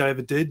first gigs I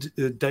ever did,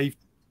 Dave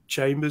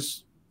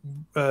Chambers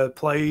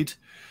played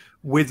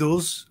with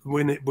us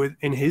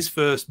in his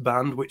first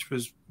band, which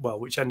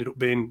ended up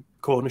being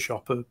Corner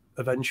Shopper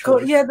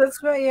eventually. Yeah,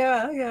 that's right.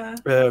 Yeah.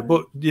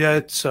 But yeah,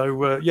 so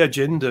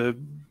Jinder.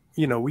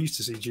 We used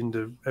to see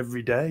Jinder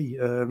every day.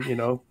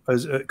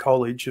 As at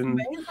college and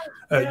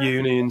at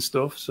uni and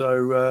stuff.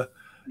 So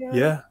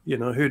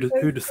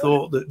who'd have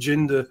thought that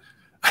Jinder,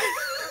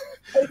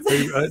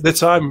 who at the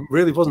time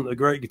really wasn't a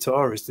great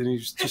guitarist, and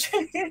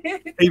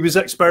he was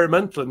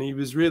experimental and he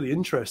was really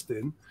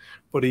interesting,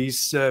 but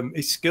his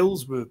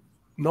skills were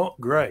not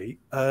great.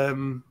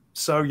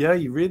 So yeah,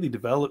 he really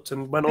developed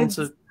and went on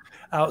to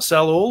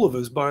outsell all of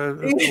us by a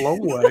long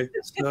way.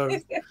 So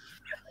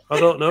I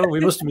don't know. We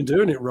must have been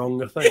doing it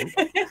wrong, I think.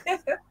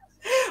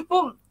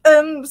 Well,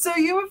 so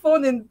you were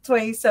formed in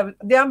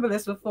 2017. The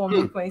Ambulance were formed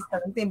in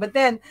 2017, but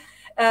then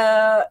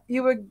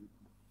you were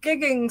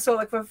gigging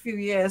for a few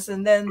years,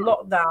 and then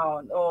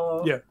lockdown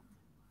or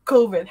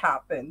COVID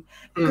happened.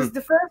 Because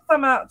the first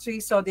time I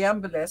actually saw the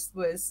Ambulance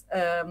was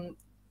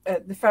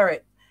at the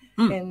Ferret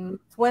in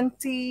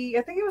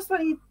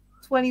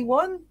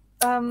 2021.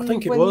 I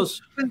think it was.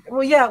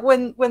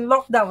 When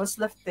lockdown was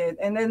lifted,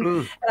 and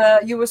then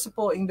you were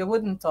supporting the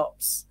Wooden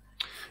Tops.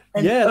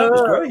 And that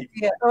was great.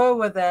 Yeah,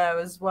 were there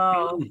as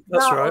well.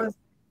 That's right.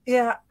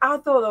 I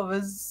thought it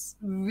was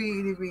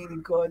really, really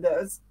good. It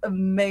was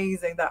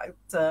amazing that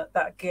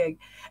gig.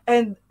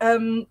 And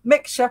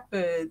Mick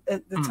Shepherd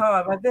at the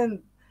time,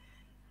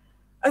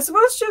 I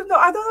suppose I don't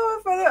know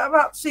if I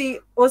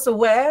actually was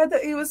aware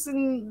that he was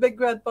in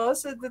Big Red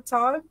Bus at the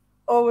time,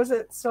 or was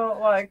it sort of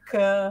like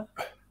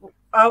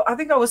I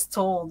think I was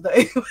told that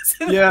he was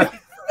in Big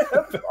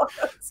Red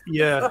Bus.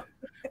 Yeah.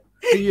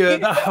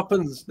 That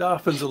happens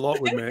a lot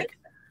with Mick.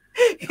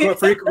 Quite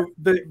frequent.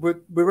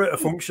 We were at a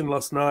function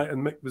last night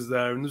and Mick was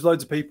there, and there's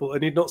loads of people,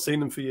 and he'd not seen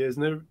them for years,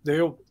 and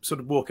they all sort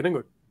of walking in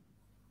going,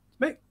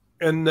 Mick,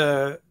 and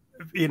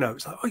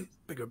it's like, oh,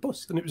 Big Red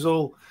Bus, and it's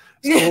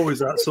always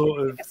that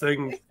sort of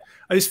thing.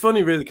 And it's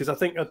funny, really, because I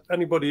think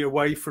anybody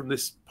away from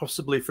this,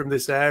 possibly from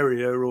this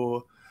area,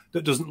 or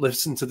that doesn't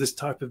listen to this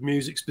type of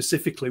music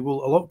specifically, a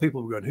lot of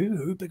people were going,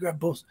 who Big Red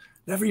Bus?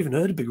 Never even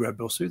heard of Big Red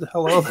Bus. Who the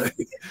hell are they?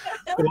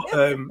 But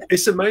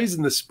it's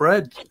amazing the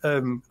spread.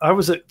 I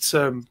was at,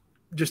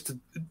 just to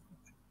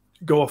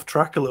go off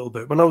track a little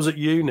bit, when I was at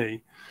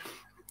uni,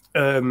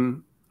 I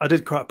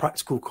did quite a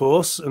practical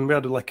course, and we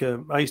had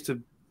I used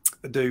to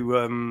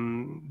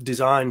do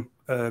design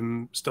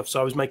stuff. So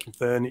I was making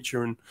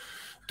furniture and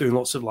doing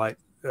lots of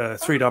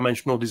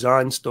three-dimensional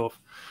design stuff.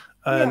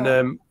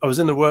 And I was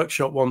in the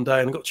workshop one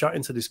day and I got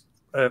chatting to this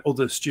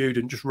other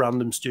student, just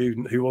random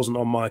student who wasn't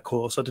on my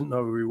course. I didn't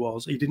know who he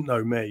was. He didn't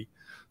know me.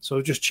 So I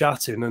was just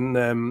chatting,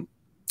 and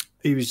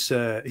he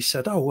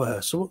said, oh,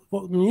 so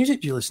what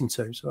music do you listen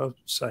to? So I was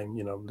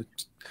saying,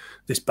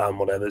 this band,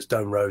 whatever, it's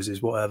Stone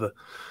Roses, whatever.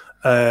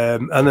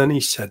 And then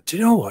he said, do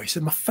you know what? He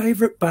said, my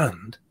favourite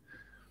band.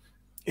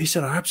 He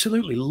said, I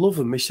absolutely love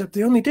them. He said,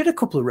 they only did a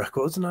couple of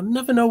records and I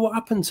never know what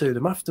happened to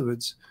them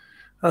afterwards.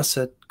 I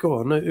said, go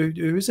on,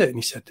 who is it? And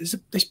he said, there's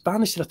this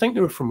band. He said, I think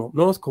they were from up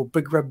north called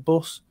Big Red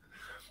Bus.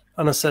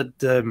 And I said,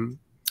 are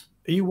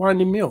you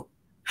winding me up?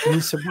 And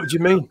he said, what do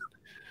you mean?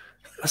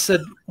 I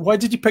said, why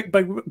did you pick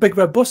Big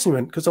Red Bus? And he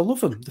went, because I love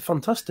them. They're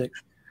fantastic.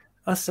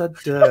 I said,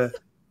 have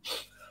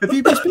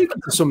you been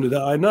speaking to somebody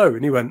that I know?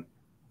 And he went,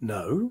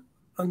 no.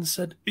 And I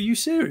said, are you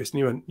serious? And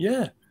he went,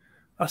 yeah.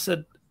 I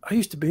said, I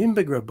used to be in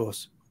Big Red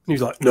Bus. And he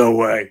was like, no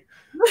way.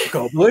 I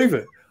can't believe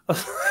it.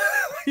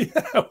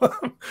 Yeah.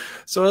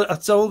 So I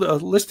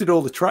listed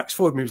all the tracks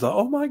for him. He was like,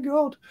 oh my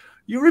God,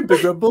 you're in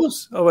Big Red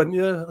Bus. I went,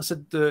 yeah. I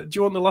said, do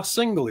you want the last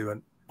single? He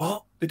went,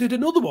 what? They did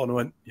another one. I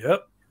went,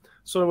 yep.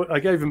 So I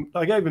gave him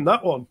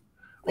that one.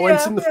 I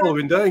went in the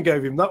following day and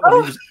gave him that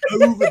one. He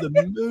was over the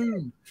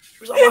moon.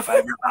 It was like my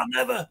favourite band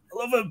ever. I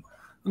love him.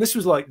 And this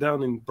was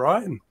down in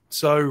Brighton.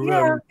 So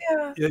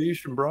he was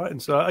from Brighton.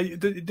 So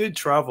it did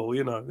travel,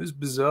 It was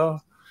bizarre.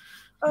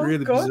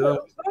 Really bizarre.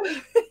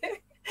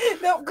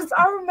 No, because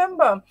I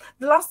remember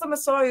the last time I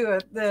saw you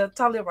at the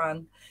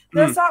Talleyrand,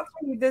 there's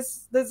actually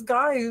this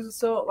guy who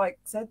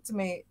said to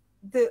me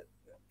that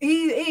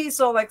he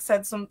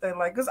said something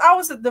because I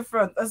was at the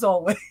front as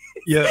always.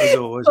 Yeah, as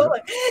always.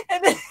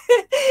 And then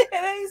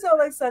he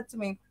said to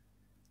me,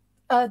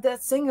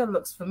 that singer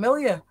looks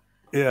familiar.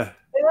 Yeah.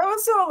 And I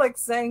was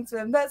saying to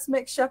him, that's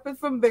Mick Shepherd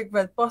from Big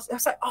Red Bus. I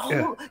was like,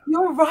 oh,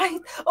 you're right.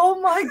 Oh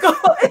my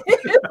God.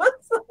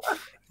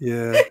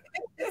 Yeah.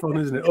 Fun,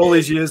 isn't it? All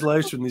these years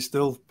later, and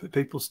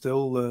people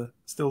still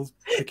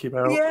pick him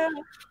out.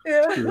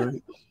 Yeah.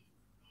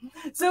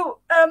 So,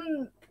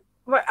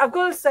 right, I've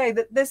got to say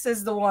that this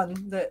is the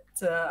one that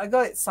I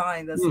got it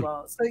signed as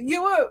well. So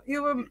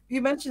you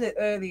mentioned it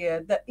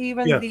earlier that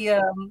even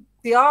the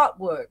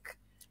artwork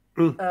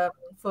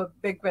for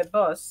Big Red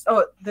Bus.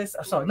 Oh,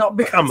 sorry, not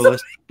Big.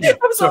 Ambulance. Yeah,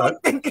 I'm sorry,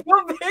 thinking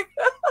of Big.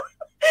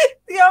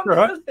 The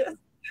Ambulance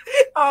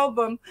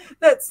album.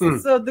 That's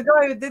so the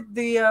guy who did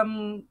the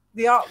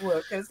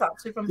artwork is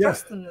actually from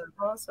Preston as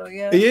well. So he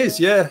is.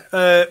 Yeah.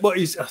 Well,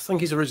 I think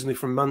he's originally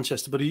from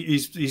Manchester, but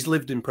he's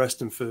lived in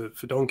Preston for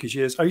donkey's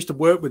years. I used to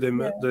work with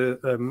him at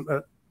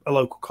the a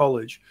local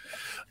college,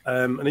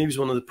 and he was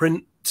one of the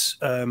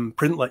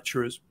print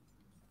lecturers.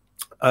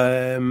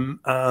 A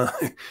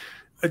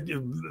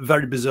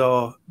very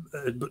bizarre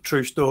but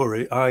true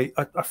story. I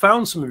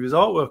found some of his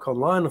artwork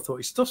online. I thought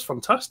his stuff's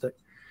fantastic.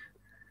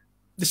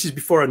 This is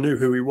before I knew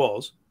who he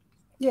was.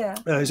 Yeah.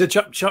 He's a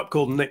chap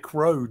called Nick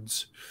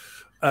Rhodes.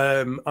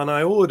 And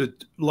I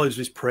ordered loads of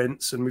his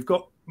prints, and we've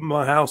got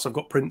my house. I've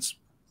got prints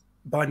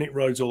by Nick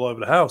Rhodes all over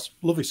the house.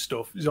 Love his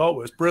stuff. His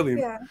artwork's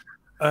brilliant. Yeah.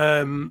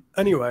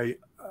 Anyway,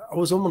 I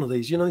was on one of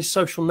these, these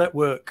social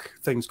network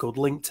things called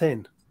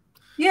LinkedIn.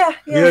 Yeah,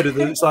 yeah. You heard of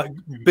it? It's like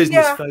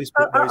business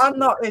Facebook. I'm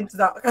not into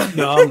that.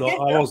 No, I'm not.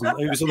 I wasn't.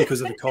 It was only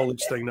because of the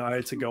college thing that I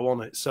had to go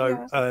on it.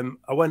 So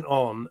I went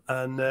on,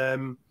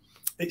 and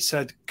it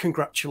said,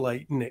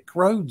 congratulate Nick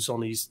Rhodes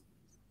on his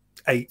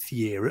 8th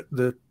year at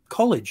the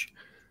college.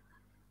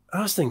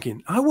 I was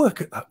thinking, I work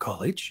at that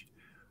college.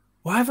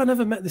 Why have I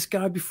never met this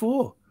guy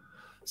before?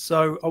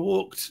 So I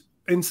walked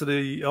into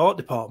the art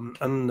department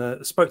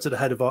and spoke to the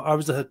head of art. I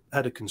was the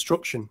head of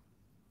construction.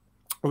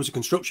 I was a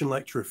construction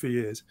lecturer for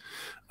years.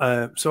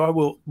 So I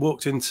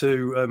walked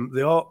into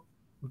the art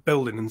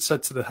building and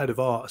said to the head of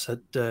art, I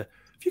said, have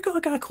you got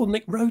a guy called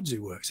Nick Rhodes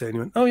who works here? And he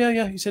went, oh,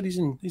 yeah. He said, he's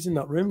in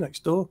that room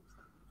next door.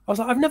 I was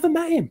like, I've never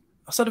met him.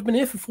 I said, I've been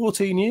here for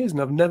 14 years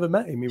and I've never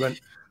met him. He went,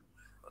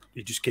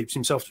 he just keeps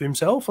himself to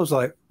himself. I was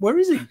like, where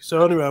is he?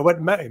 So anyway, I went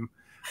and met him.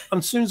 And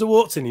as soon as I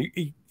walked in,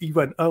 he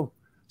went, oh,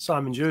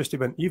 Simon Dewhurst. He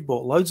went, you've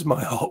bought loads of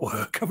my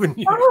artwork, haven't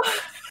you? Oh.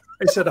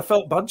 He said, I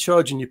felt bad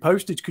charging you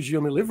postage because you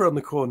only live around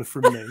the corner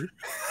from me.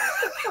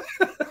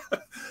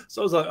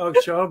 So I was like, oh,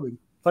 charming.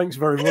 Thanks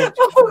very much.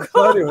 Oh,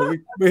 so anyway,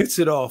 we hit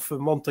it off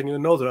and one thing and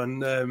another.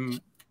 And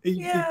his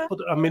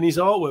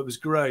artwork was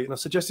great. And I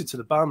suggested to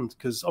the band,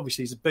 because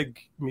obviously he's a big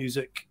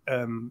music.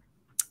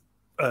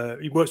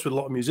 He works with a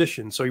lot of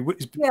musicians. So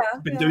he's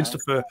been doing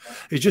stuff for,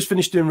 he's just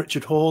finished doing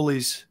Richard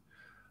Hawley's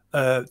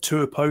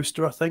tour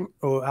poster, I think,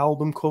 or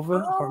album cover.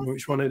 I can't remember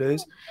which one it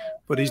is.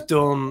 But he's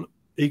done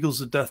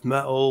Eagles of Death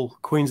Metal,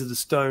 Queens of the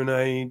Stone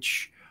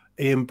Age,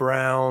 Ian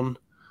Brown.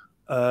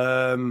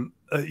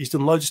 He's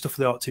done loads of stuff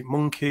for the Arctic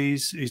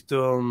Monkeys. He's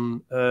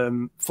done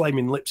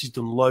Flaming Lips. He's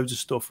done loads of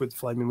stuff with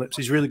Flaming Lips.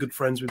 He's really good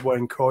friends with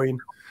Wayne Coyne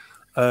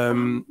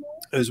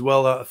as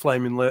well out of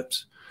Flaming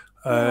Lips.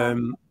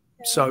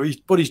 So his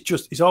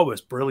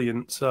artwork's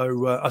brilliant.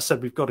 So I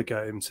said, we've got to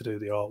get him to do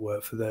the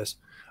artwork for this.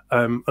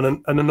 And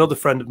another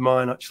friend of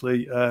mine,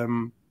 actually,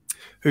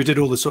 who did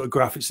all the sort of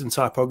graphics and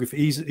typography.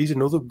 He's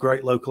another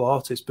great local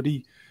artist, but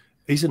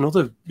he's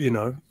another,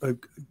 a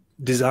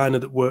designer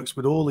that works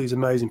with all these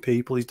amazing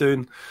people. He's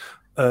doing,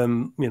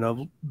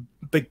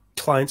 big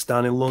clients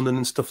down in London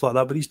and stuff like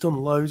that, but he's done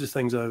loads of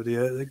things over the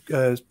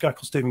years. A guy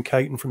called Stephen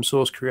Caton from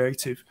Source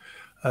Creative,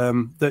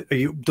 that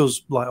he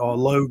does like our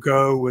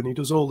logo, and he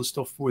does all the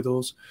stuff with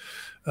us.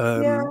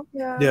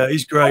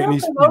 He's great. And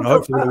he's,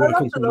 hopefully I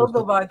love the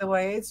logo, by the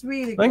way. It's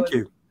really Thank good.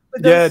 you.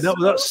 Yeah,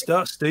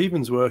 that's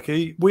Stephen's work.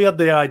 We had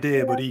the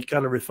idea, but he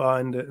kind of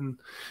refined it, and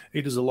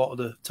he does a lot of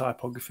the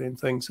typography and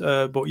things.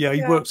 But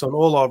he works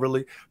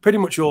on pretty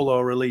much all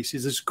our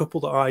releases. There's a couple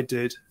that I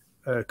did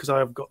because I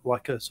have got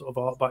like a sort of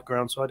art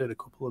background, so I did a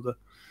couple of the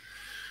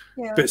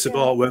bits of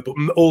artwork. But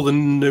all the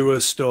newer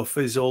stuff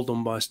is all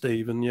done by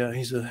Stephen. Yeah,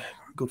 he's a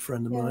good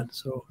friend of mine.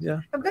 So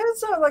yeah. And then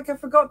I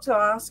forgot to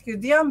ask you,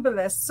 the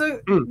Amberlist.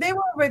 So they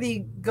were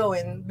already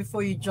going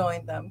before you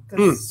joined them,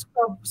 because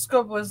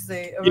Scrub was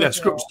the original. Yeah,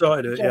 Scrub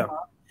started it. Yeah.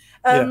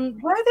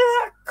 Where did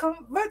that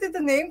come? Where did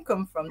the name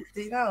come from?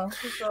 Do you know?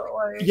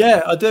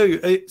 Yeah, I do.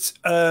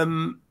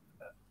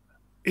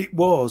 It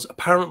was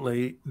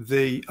apparently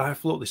I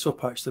have to look this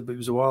up actually, but it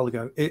was a while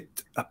ago.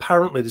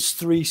 Apparently there's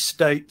 3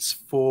 states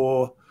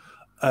for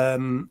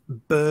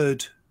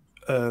bird.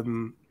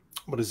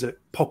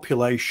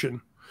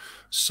 Population.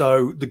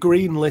 So the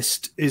green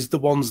list is the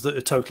ones that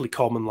are totally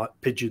common, like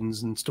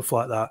pigeons and stuff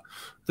like that.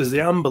 There's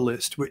the amber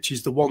list, which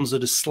is the ones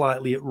that are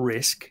slightly at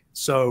risk,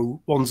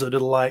 so ones that are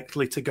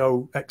likely to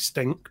go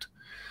extinct,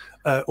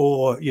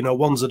 or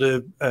ones that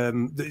are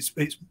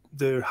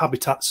their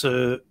habitats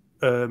are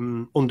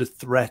under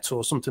threat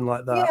or something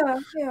like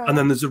that. And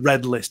then there's a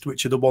red list,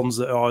 which are the ones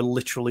that are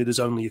literally, there's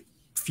only a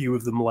few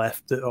of them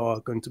left that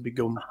are going to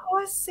become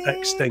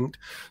extinct.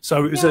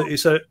 So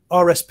it's a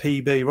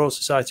RSPB, Royal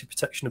Society of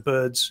Protection of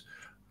Birds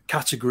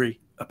category,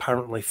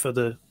 apparently, for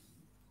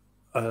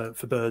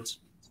birds.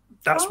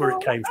 That's where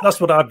it came from. That's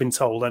what I've been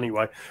told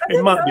anyway.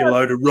 It might be a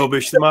load of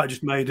rubbish. They might have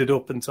just made it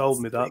up and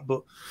told me that,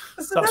 but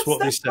that's what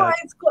they said. Why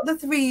it's got the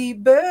 3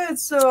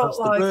 birds. So that's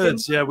the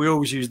birds. Yeah, we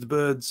always use the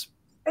birds.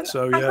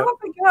 So I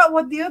can't figure out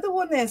what the other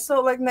one is.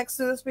 So next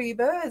to the 3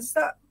 birds,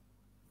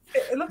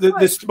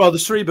 there's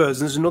 3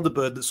 birds, and there's another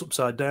bird that's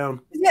upside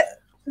down. Yeah,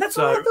 that's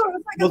what I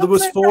thought. Well, there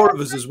was 4 of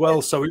us as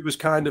well, so it was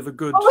kind of a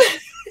good.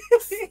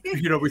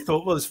 We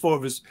thought, well, there's 4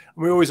 of us,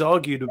 and we always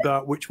argued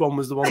about which one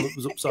was the one that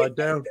was upside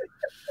down.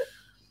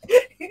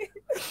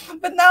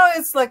 But now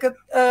it's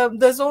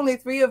there's only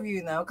 3 of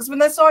you now. Because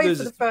when I saw you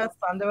for the first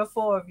time, there were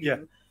 4 of you. Yeah,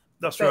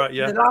 that's right.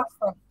 Yeah.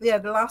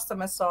 The last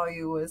time I saw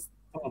you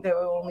there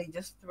were only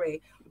just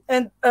 3.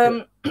 And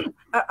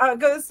I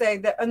gotta say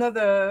that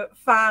another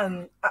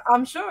fan,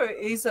 I'm sure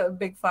he's a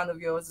big fan of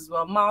yours as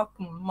well,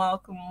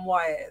 Malcolm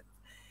Wyatt.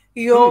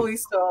 He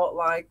always thought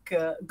like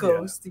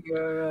goes to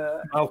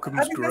your. I Malcolm's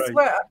think great. that's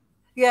where,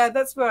 yeah,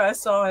 that's where I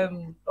saw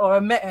him or I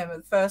met him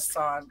the first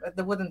time at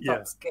the Wooden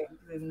Tops gig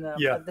in at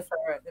the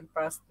Ferret in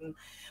Preston.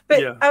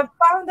 But I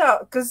found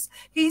out because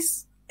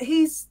he's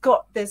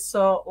got this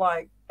sort of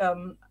like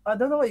I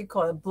don't know what you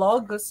call it,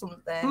 blog or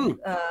something.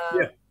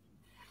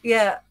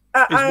 Yeah.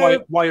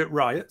 It's Wyatt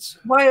Riots.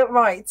 Wyatt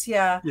Wright,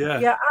 yeah.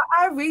 Yeah.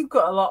 I read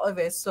quite a lot of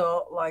his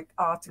sort of like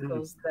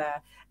articles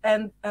there,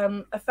 and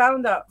I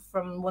found out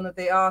from one of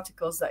the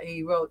articles that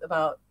he wrote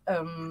about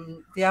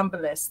the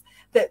Amberlist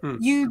that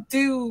you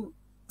do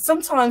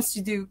sometimes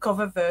you do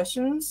cover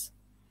versions,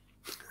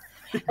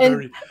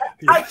 and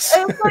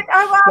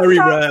very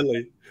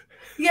rarely.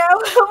 Yeah,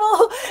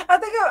 well, I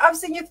think I've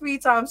seen you 3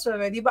 times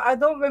already, but I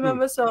don't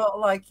remember sort of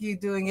like you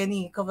doing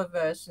any cover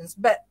versions.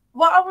 But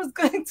what I was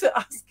going to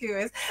ask you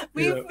is,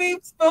 we've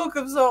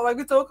spoken sort of like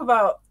we talk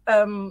about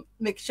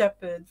Mick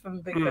Shepherd from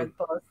Big Red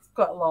Bus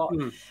quite a lot,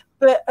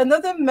 but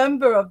another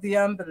member of the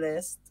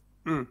Amberlist,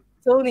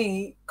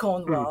 Tony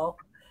Cornwell,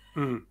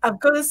 I've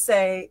got to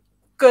say,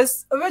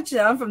 because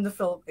originally I'm from the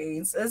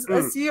Philippines, as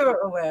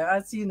you're aware,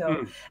 as you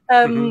know,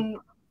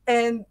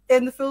 and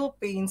in the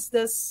Philippines,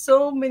 there's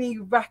so many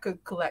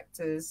record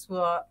collectors who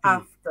are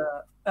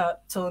after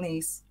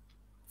Tony's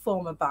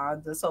former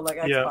band, so like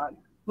ex-band,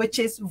 which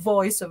is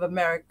Voice of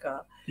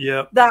America.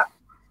 Yeah. That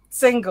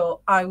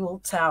single, I Will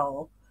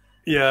Tell.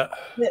 Yeah.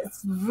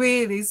 It's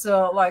really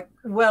so like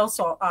well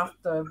sought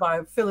after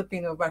by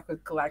Filipino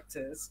record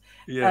collectors.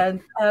 Yeah.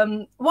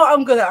 And what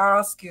I'm gonna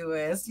ask you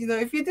is, you know,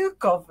 if you do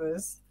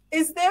covers,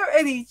 is there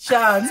any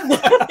chance?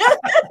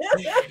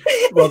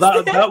 Well,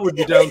 that would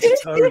be down to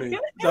Tony.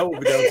 That would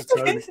be down to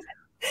Tony. Is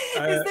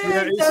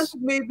there any chance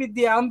maybe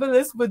the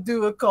Amberlist would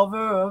do a cover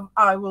of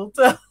I Will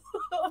Tell?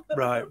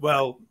 Right.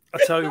 Well, I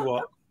tell you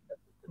what,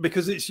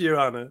 because it's you,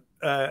 Anna,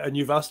 and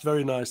you've asked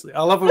very nicely,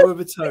 I'll have a word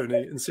with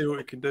Tony and see what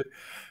we can do.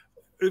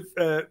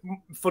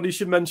 Funny you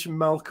should mention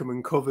Malcolm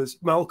and covers.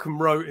 Malcolm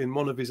wrote in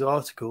one of his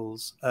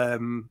articles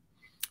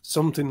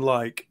something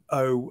like,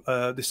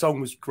 the song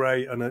was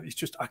great, and it's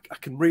just I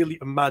can really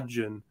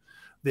imagine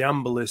the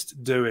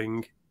Amberlist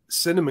doing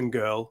Cinnamon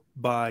Girl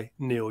by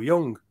Neil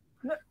Young,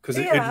 because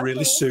it'd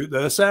really suit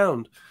their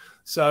sound.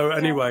 So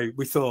anyway,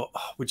 we thought,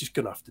 we're just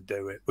gonna have to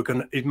do it.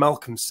 If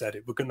Malcolm said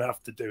it, we're gonna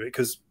have to do it,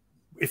 because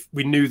if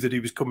we knew that he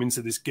was coming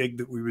to this gig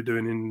that we were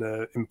doing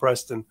in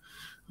Preston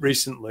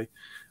recently.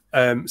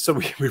 So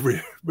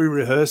we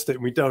rehearsed it,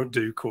 and we don't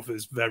do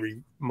covers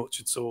very much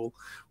at all.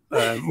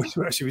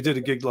 We did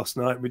a gig last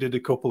night. We did a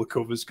couple of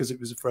covers because it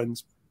was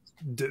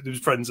there was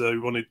friends there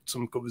who wanted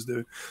some covers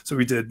doing, so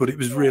we did. But it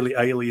was really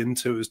alien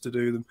to us to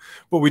do them.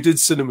 But we did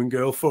Cinnamon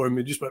Girl for him.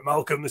 We just went,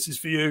 Malcolm, this is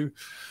for you,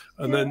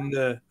 and then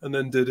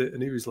did it.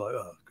 And he was like,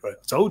 oh, great!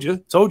 I told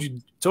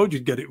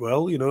you'd get it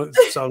well. You know, it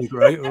sounded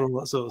great and all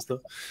that sort of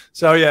stuff.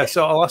 So yeah,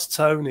 so I'll ask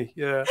Tony.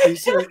 Yeah,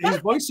 his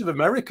Voice of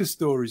America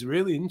story is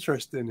really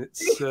interesting.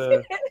 It's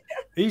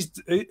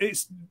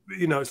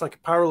you know, it's like a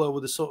parallel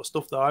with the sort of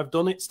stuff that I've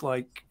done. It's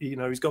like, you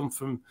know, he's gone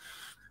from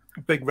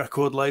big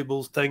record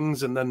labels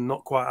things and then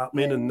not quite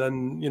happening, and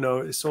then, you know,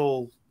 it's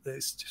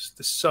just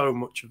there's so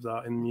much of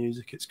that in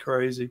music. It's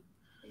crazy.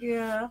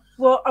 Yeah.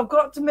 Well, I've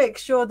got to make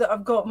sure that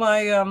I've got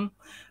my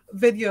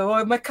video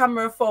or my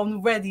camera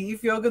phone ready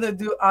if you're gonna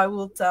do I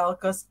Will Tell,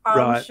 because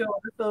I'm sure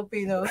the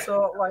Filipinos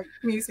or like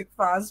music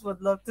fans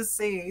would love to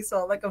see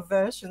like a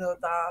version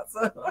of that.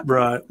 So.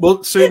 Right. Well,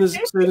 as soon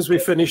as we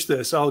finish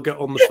this, I'll get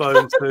on the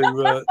phone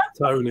to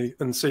Tony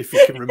and see if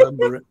he can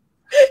remember it.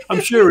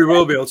 I'm sure he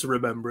will be able to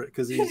remember it,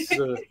 because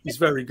he's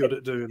very good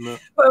at doing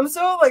that. But I'm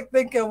sort of like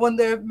thinking, I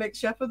wonder if Mick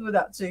Shepherd would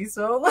actually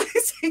sort of like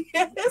say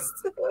yes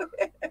to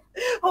it.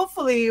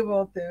 Hopefully he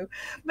will do.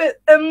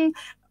 But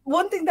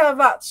one thing that I've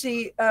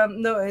actually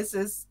noticed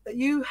is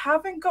you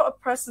haven't got a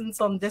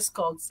presence on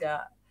Discogs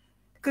yet.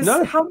 Because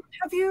have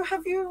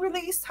you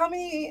released how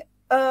many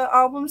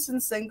albums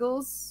and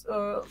singles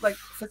or like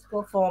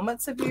physical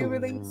formats have you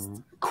released?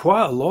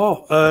 Quite a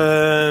lot.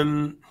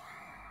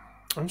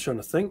 I'm trying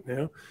to think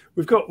now.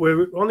 We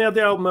only had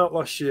the album out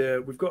last year.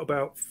 We've got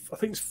about, I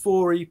think it's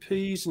 4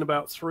 EPs and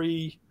about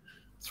three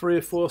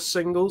or 4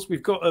 singles.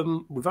 We've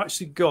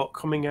actually got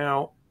coming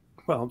out.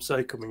 Well, I'm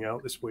saying coming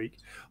out this week,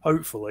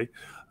 hopefully.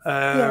 We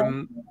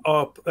have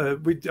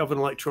an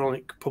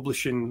electronic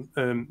publishing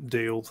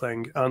deal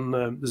thing, and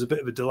there's a bit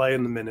of a delay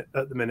at the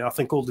minute. I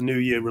think all the New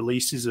Year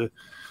releases are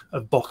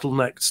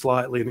bottlenecked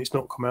slightly, and it's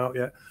not come out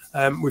yet.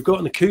 We've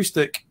got an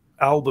acoustic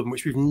album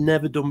which we've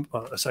never done.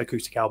 Well, I say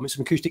acoustic album, it's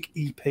an acoustic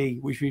EP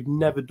which we've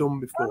never done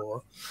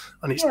before,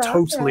 and it's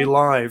totally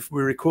live.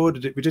 We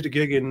recorded it. We did a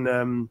gig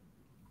in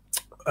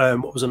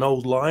what was an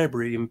old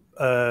library in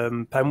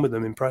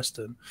Penwitham in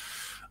Preston,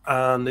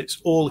 and it's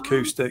all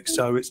acoustic.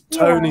 So it's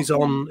Tony's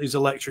on his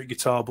electric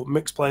guitar, but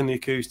Mick's playing the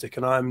acoustic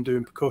and I'm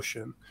doing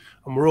percussion,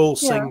 and we're all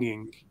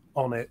singing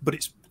on it. But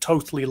it's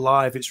totally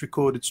live. It's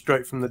recorded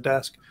straight from the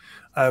desk.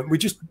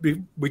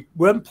 We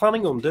weren't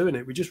planning on doing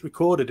it. We just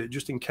recorded it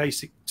just in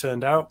case it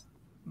turned out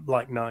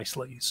like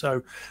nicely.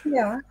 So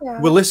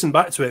we'll listen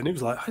back to it, and it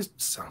was like, oh, it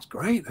sounds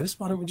great.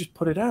 Why don't we just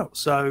put it out?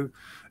 So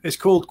it's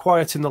called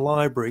Quiet in the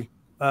Library,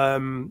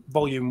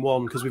 Volume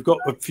 1, because we've got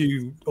a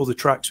few other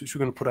tracks which we're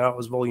going to put out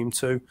as Volume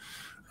 2.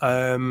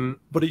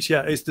 But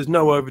there's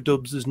no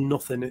overdubs, there's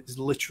nothing. It's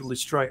literally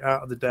straight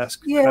out of the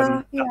desk.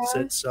 And that's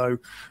it. So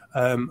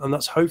and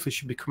that's hopefully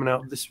should be coming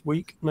out this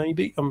week,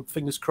 maybe. I'm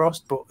fingers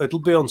crossed, but it'll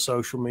be on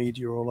social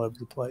media all over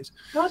the place.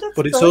 Oh,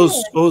 but it's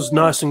us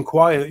nice and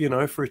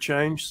quiet, for a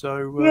change.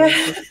 So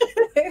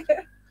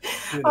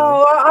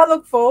oh, I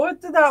look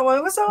forward to that one.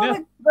 It was all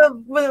like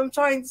when I'm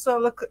trying to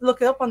sort of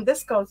look it up on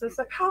Discogs, it's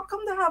like, how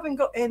come they haven't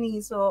got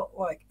any sort of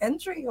like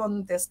entry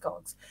on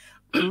Discogs?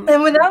 And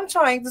when I'm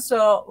trying to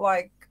sort of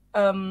like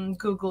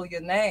Google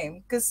your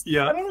name, because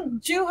I mean,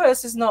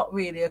 Dewhurst is not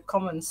really a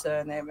common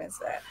surname, is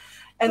it?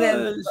 And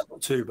then it's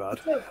not too bad.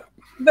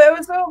 But it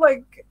was all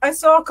like, I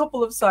saw a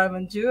couple of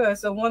Simon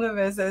Dewhurst, and one of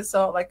his is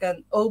sort of like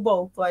an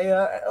oboe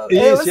player.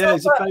 He's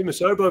a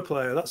famous oboe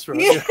player. That's right.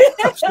 Yeah.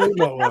 I've seen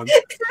that one.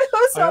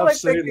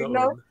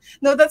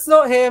 No, that's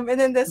not him. And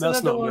then there's that's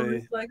another one.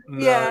 Me. Like,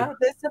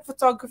 there's a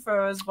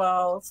photographer as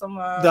well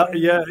somewhere.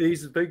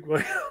 He's a big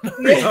one.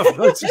 I've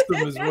noticed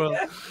them as well.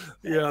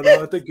 Yeah,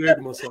 no, I did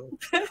Google myself.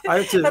 I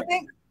had to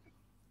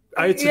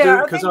do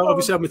it because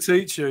obviously I'm a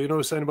teacher. I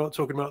was saying about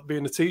talking about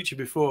being a teacher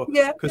before.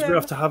 Because we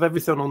have to have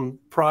everything on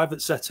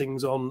private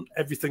settings on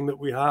everything that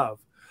we have.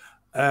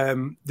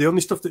 The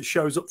only stuff that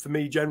shows up for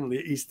me generally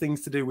is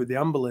things to do with the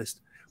Amber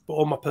List. But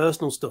all my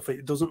personal stuff,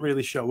 it doesn't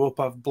really show up.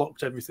 I've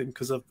blocked everything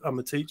because I'm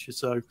a teacher.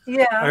 So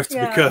I have to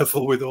be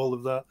careful with all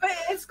of that. But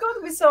it's got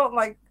to be sort of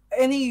like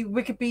any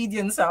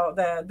Wikipedians out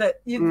there that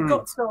you've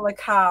got to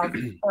like have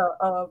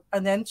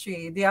an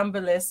entry, the Amber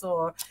List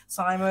or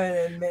Simon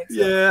and Mix.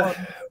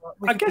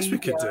 I guess we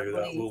could do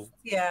that.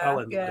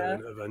 I'll end up doing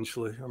it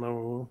eventually. I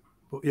know,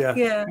 but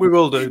we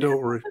will do. Don't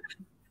worry.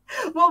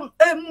 Well,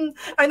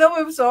 I know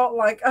we've sort of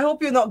like, I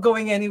hope you're not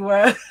going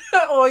anywhere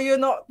or you're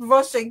not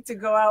rushing to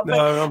go out.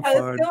 No, I'm fine.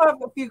 I still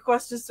have a few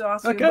questions to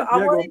ask you. But I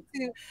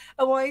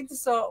wanted to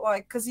sort of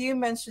like, because you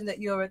mentioned that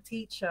you're a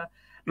teacher,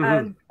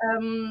 and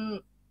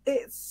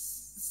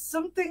it's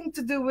something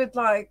to do with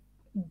like,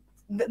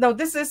 no,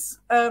 this is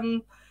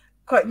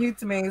quite new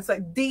to me. It's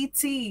like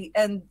DT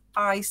and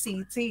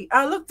ICT.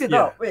 I looked it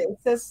up. It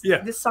says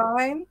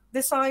design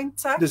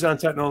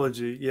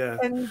technology.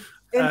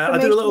 I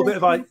do a little bit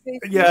of I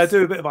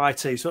do a bit of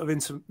IT, sort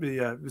of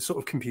sort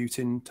of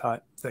computing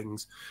type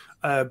things,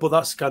 but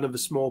that's kind of a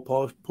small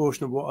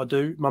portion of what I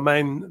do. My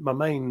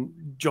main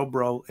job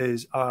role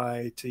is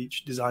I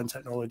teach design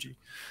technology.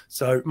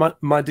 So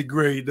my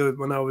degree,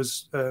 when I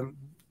was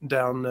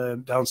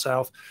down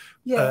south,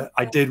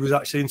 I did was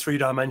actually in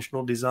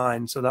 3-dimensional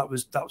design. So that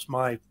was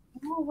my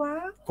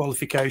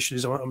qualification.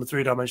 Is I'm a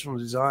 3-dimensional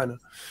designer.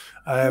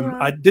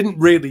 I didn't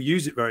really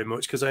use it very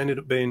much because I ended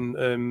up being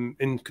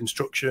in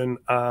construction,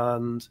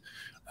 and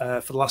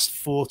for the last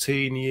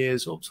 14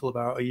 years, up till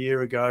about a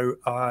year ago,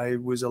 I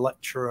was a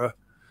lecturer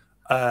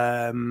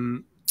at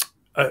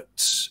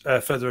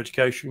Further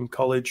Education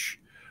College,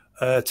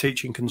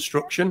 teaching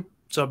construction.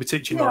 So I'll be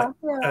teaching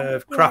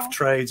craft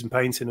trades and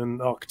painting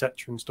and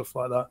architecture and stuff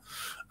like that.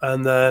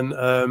 And then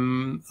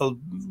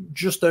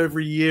just over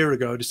a year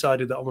ago, I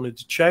decided that I wanted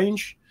to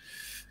change.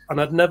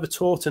 And I'd never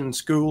taught in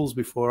schools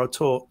before. I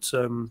taught,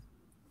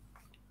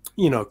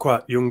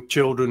 quite young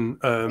children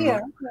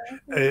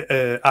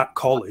at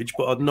college,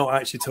 but I'd not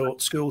actually taught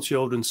school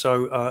children.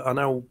 So I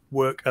now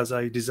work as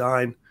a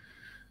design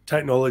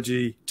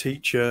technology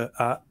teacher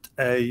at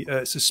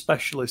it's a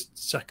specialist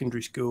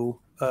secondary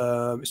school.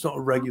 It's not a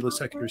regular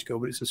secondary school,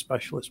 but it's a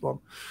specialist one.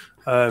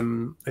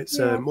 It's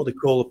what they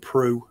call a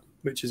PRU,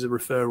 which is a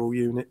referral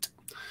unit.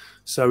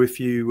 So if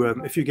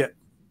you get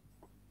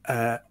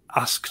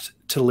asked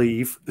to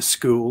leave a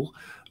school,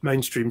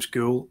 mainstream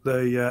school,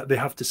 they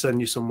have to send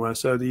you somewhere.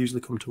 So they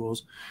usually come to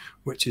us,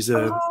 which is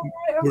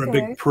we're a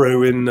big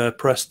PRU in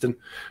Preston.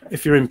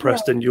 If you're in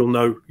Preston, you'll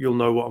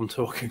know what I'm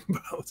talking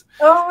about.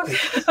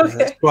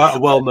 It's quite a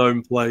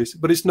well-known place,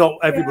 but it's not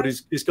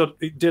everybody's.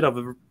 It did have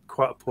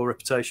quite a poor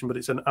reputation, but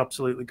it's an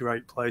absolutely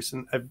great place,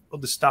 and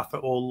the staff are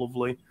all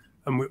lovely,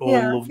 and we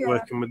all love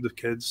working with the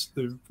kids.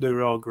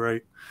 They're all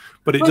great,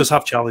 but it does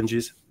have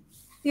challenges.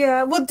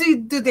 Yeah. Well,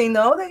 do they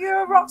know that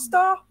you're a rock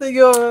star? That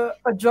you're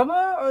a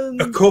drummer?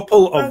 A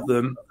couple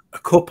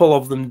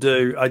of them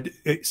do.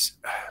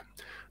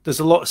 There's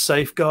a lot of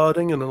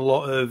safeguarding and a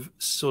lot of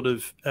sort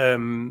of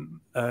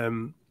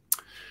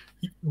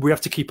we have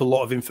to keep a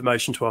lot of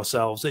information to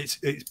ourselves.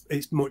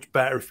 It's much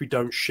better if we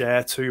don't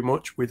share too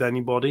much with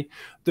anybody.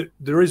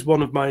 There is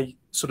one of my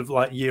sort of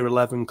like year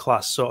 11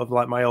 class, sort of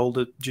like my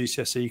older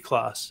GCSE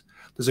class.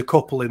 There's a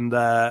couple in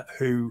there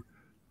who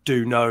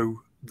do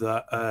know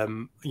that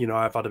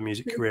I've had a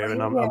music career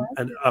and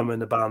I'm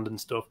in a band and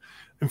stuff.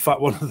 In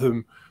fact, one of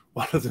them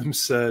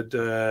said,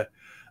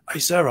 "Hey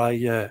sir,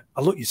 I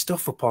looked your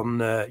stuff up on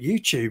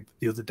YouTube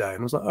the other day," and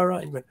I was like, "All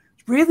right." And he went,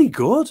 "It's really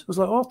good." I was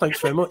like, "Oh, thanks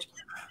very much."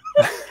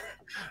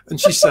 And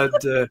she said,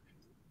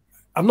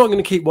 I'm not going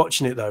to keep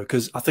watching it, though,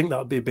 because I think that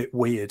would be a bit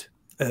weird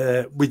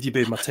with you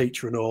being my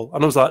teacher and all.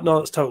 And I was like, no,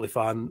 that's totally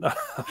fine.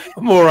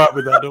 I'm all right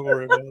with that. Don't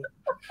worry about it.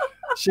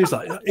 She's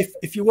like,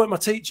 if you weren't my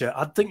teacher,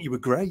 I'd think you were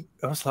great.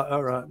 I was like,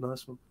 all right,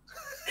 nice one.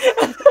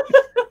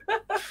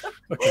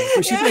 Okay,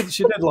 but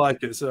she did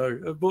like it.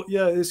 So, but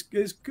yeah, it's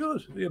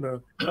good. You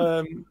know,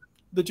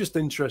 they're just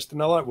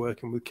interesting. I like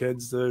working with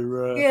kids.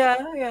 They're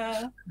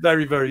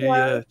very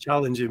very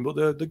challenging, but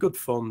they're good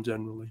fun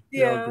generally.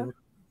 Yeah,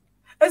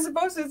 I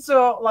suppose it's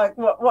like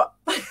what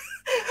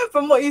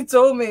from what you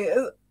told me,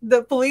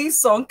 the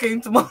police song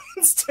came to mind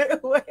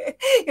straight away.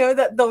 You know,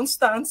 that don't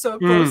stand so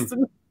close to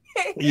me.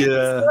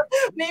 Yeah, so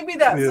maybe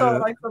that's sort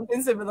of like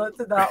something similar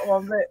to that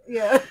one, but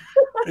yeah.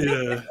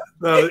 Yeah,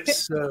 no,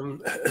 it's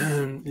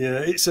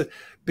it's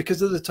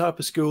because of the type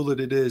of school that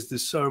it is.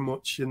 There's so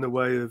much in the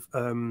way of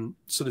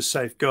sort of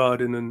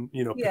safeguarding and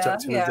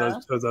protecting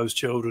of those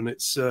children.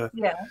 It's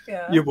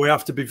we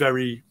have to be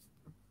very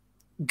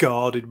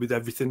guarded with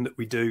everything that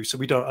we do. So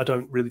I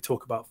don't really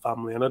talk about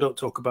family, and I don't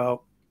talk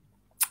about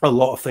a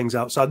lot of things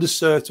outside. There's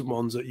certain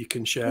ones that you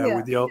can share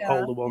with the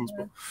older ones,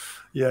 but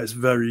it's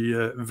very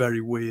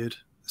very weird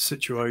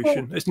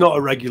situation. It's not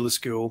a regular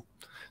school.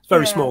 It's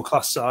very small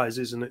class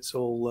sizes, and it's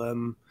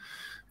all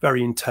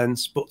very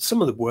intense. But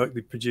some of the work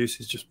they produce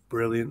is just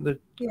brilliant. They're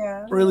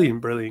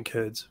brilliant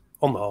kids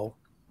on the whole.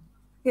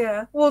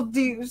 Yeah. Well,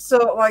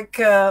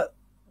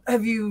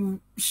 have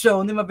you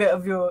shown him a bit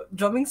of your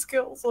drumming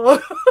skills?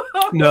 Or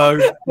No,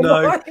 they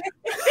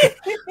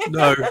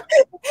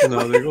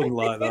wouldn't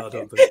like that. I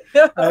don't think.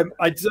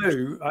 I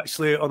do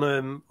actually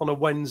on a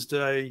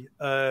Wednesday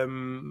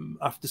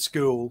after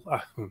school.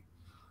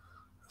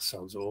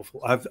 Sounds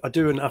awful. I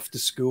do an after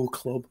school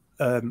club.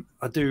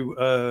 I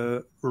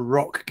do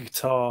rock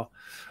guitar.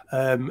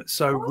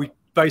 So we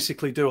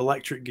basically do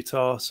electric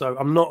guitar. So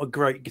I'm not a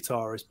great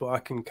guitarist, but I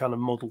can kind of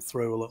muddle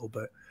through a little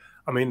bit.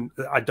 I mean,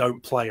 I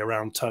don't play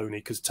around Tony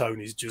because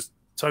Tony's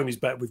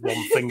better with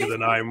one finger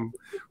than I am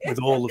with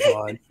all of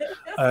mine.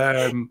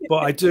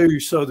 But I do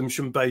show them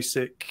some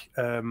basic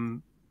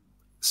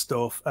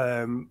stuff.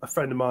 A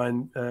friend of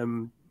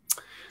mine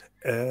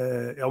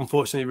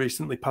unfortunately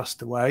recently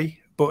passed away,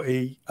 but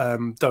he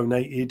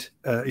donated,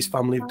 his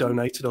family have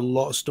donated a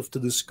lot of stuff to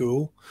the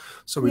school.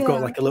 So we've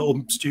got like a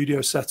little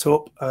studio set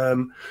up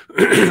and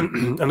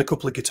a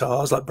couple of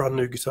guitars, like brand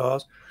new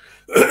guitars.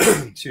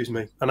 Excuse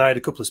me. And I had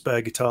a couple of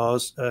spare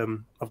guitars.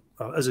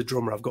 As a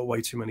drummer, I've got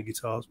way too many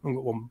guitars. I've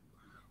got one.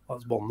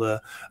 That's one there.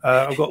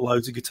 I've got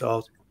loads of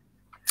guitars.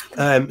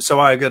 So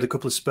I get a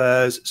couple of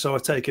spares. So I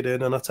take it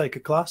in and I take a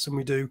class, and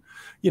we do,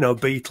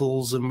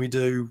 Beatles, and we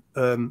do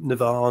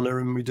Nirvana,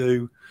 and we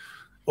do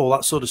all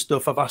that sort of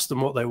stuff. I've asked them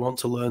what they want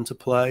to learn to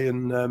play,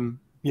 and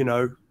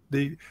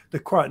they're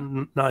quite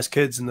nice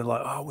kids, and they're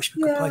like, "Oh, I wish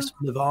we could play some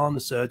Nirvana,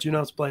 sir. Do you know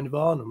how to play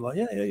Nirvana?" I'm like,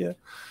 "Yeah.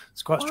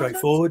 It's quite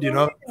straightforward,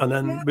 And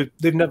then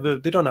they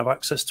don't have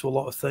access to a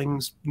lot of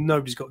things.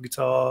 Nobody's got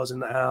guitars in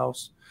the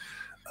house,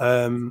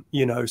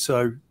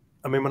 So,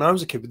 I mean, when I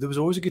was a kid, there was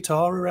always a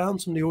guitar around.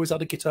 Somebody always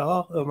had a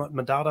guitar.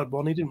 My dad had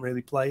one. He didn't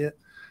really play it.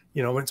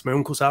 I went to my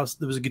uncle's house.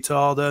 There was a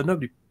guitar there.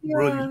 Nobody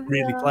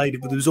really played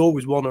it, but there was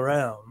always one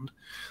around.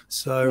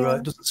 So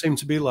it doesn't seem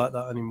to be like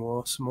that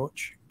anymore so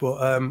much. But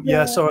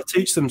so I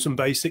teach them some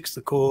basics,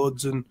 the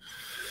chords, and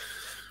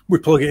we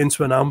plug it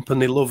into an amp,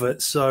 and they love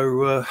it.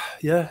 So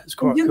it's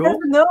quite cool. You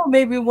never know.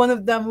 Maybe one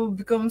of them will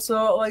become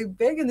so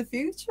big in the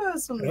future or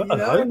something. I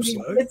hope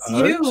so. It's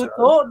you who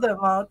taught them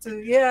how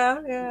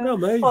to. No,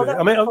 maybe.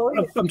 I mean,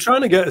 I'm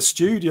trying to get a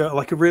studio,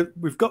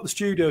 we've got the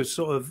studio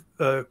sort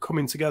of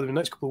coming together. In the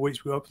next couple of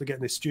weeks, we're hopefully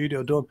getting this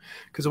studio done,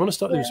 because I want to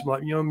start doing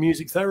some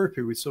music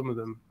therapy with some of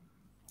them,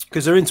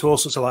 because they're into all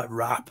sorts of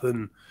rap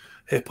and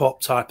hip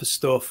hop type of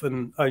stuff,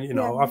 and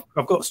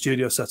I've got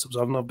studio setups.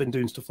 I've been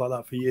doing stuff like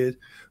that for years,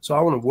 so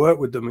I want to work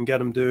with them and get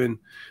them doing,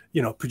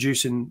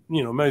 producing,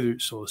 maybe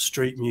it's sort of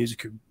street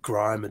music or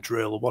grime or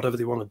drill or whatever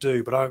they want to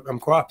do. But I'm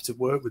quite happy to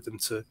work with them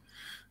to,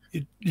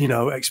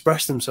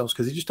 express themselves,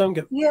 because they just don't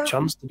get a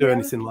chance to do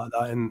anything like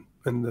that in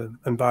the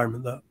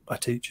environment that I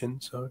teach in.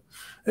 So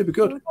it'd be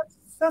good.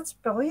 That's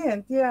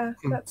brilliant. Yeah,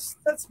 that's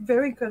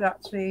very good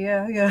actually.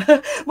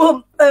 Yeah.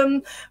 Well,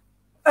 I'm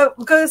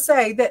gonna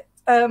say that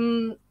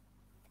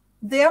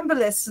the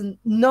Ambulance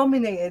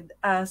nominated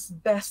as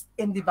Best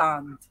Indie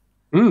Band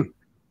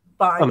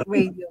by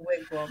Radio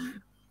Wigwam.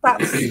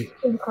 That's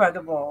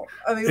incredible.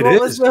 I mean, what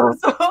was your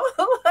thought?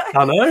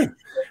 I know.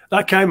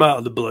 That came out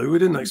of the blue. We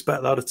didn't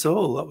expect that at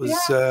all. That was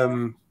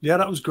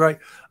that was great.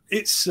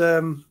 It's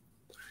a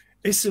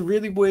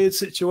really weird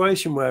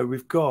situation where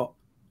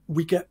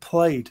we get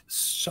played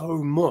so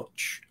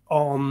much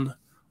on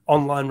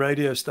online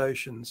radio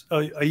stations.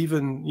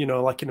 Even,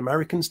 like in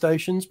American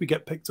stations, we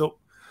get picked up.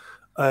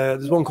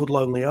 There's one called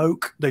Lonely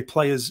Oak. They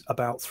play us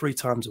about 3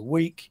 times a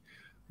week.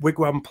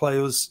 Wigwam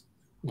play us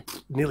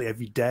nearly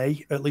every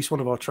day. At least one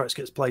of our tracks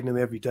gets played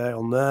nearly every day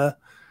on there.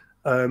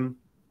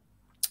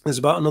 There's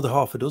about another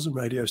half a dozen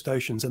radio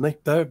stations, and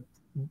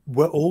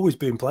we're always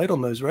being played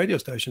on those radio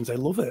stations. They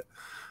love it.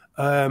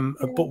 But I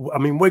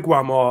mean,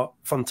 Wigwam are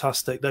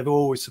fantastic. They've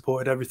always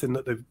supported everything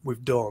that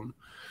we've done.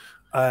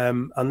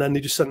 And then they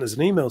just sent us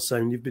an email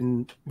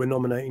saying we're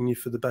nominating you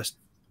for the best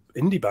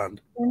indie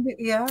band.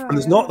 Yeah, and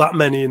there's not that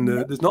many in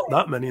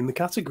the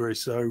category.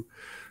 So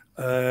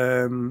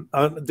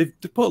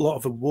they've put a lot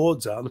of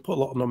awards out and they put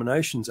a lot of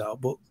nominations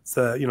out, but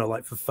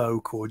like for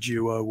folk or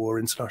duo or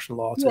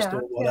international artist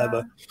or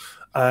whatever.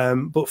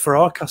 But for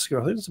our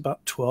category, I think it's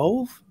about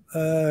 12.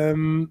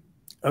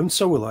 And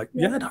so we're like,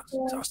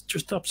 that's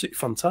just absolutely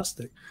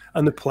fantastic.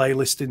 And the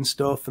playlisting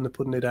stuff, and they're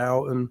putting it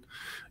out, and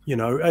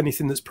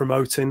anything that's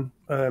promoting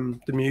the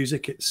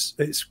music,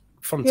 it's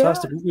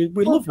fantastic.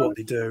 We love what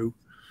they do.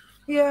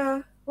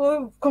 Yeah.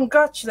 Well,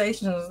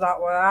 congratulations on that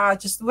one.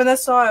 When I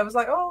saw it, I was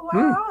like, oh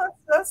wow,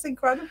 that's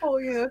incredible.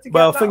 To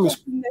get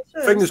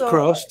fingers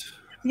crossed.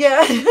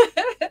 Yeah.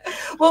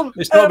 Well,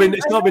 it's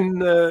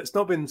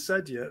not been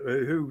said yet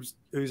who's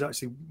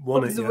actually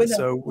won it yet,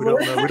 so we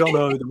don't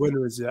know who the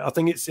winner is yet. I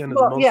think it's the end of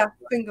the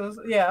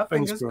month.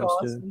 Fingers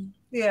crossed.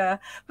 Yeah.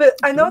 But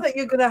I know that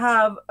you're gonna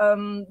have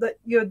that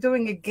you're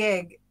doing a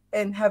gig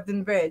in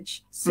Hebden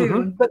Bridge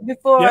soon. But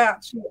before I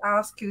actually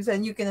ask you,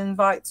 then you can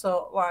invite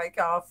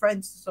our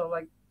friends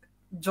to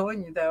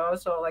join you there,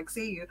 also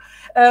see you.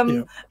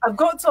 I've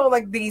got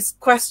these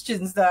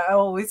questions that I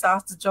always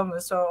ask the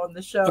drummers on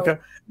the show. Okay.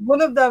 One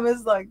of them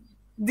is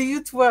do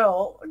you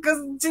twirl? Because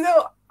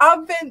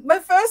I've been my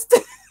first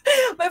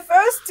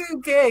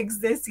 2 gigs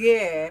this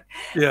year.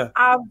 Yeah,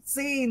 I've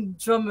seen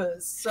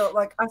drummers. So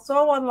I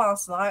saw one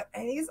last night,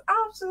 and he's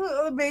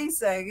absolutely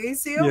amazing.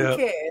 He's a young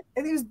kid,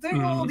 and he was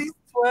doing all these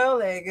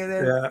twirling and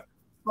then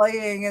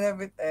playing and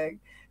everything.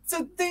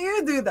 So do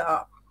you do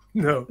that?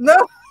 No.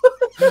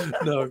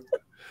 No,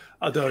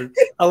 I don't.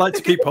 I like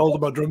to keep hold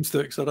of my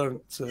drumsticks. I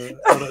don't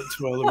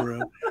twirl them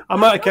around. I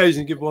might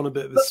occasionally give one a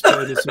bit of a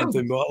spin or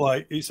something, but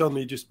it's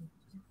only just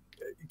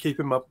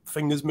keeping my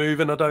fingers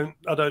moving. I don't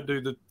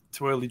do the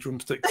twirly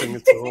drumstick thing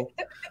at all.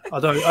 I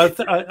don't.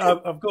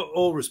 I've got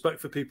all respect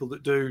for people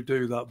that do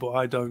that, but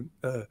I don't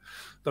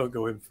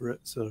go in for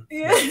it. So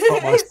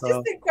it's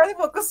just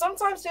incredible because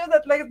sometimes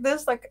that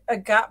there's a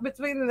gap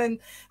between, and then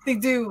they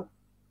do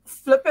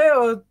flip it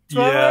or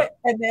twirl it,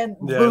 and then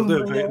boom,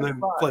 do a beat and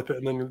then flip it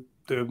and then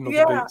do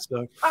another beat.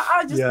 So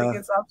I just think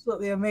it's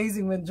absolutely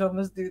amazing when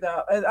drummers do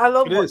that. And I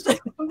love watching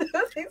them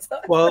do things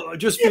like well,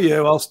 just for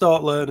you, I'll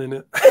start learning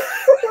it.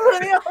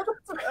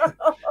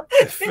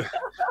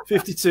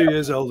 52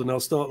 years old, and I'll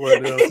start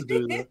learning how to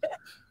do that.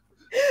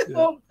 Yeah.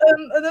 Well,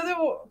 another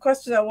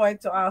question I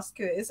wanted to ask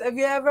you is: have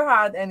you ever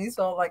had any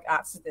sort of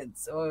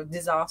accidents or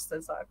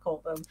disasters, I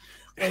call them?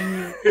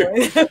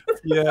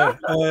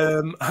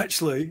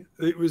 Actually,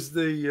 it was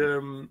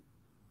the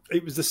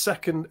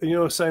second.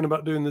 Saying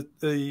about doing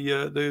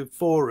the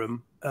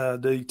forum,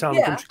 the Town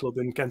and Country Club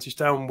in Kentish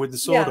Town with the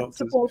Saw Doctors,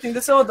 supporting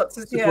the Saw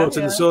Doctors.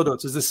 The Saw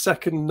Doctors. The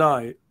second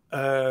night.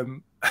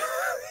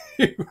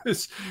 It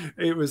was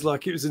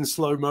in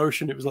slow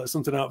motion. It was like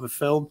something out of a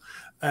film.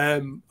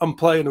 I'm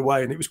playing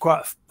away, and it was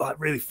quite a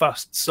really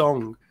fast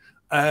song.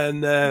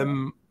 And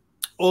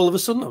all of a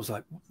sudden, I was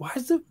like, "Why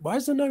is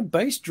there no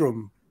bass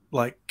drum?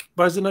 Why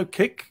is there no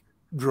kick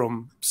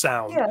drum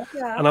sound?"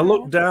 And I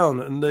looked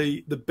down, and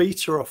the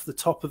beater off the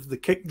top of the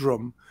kick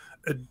drum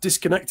had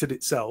disconnected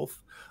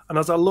itself. And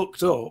as I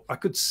looked up, I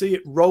could see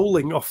it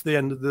rolling off the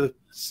end of the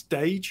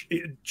stage.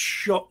 It had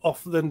shot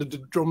off the end of the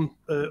drum,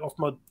 off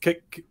my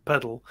kick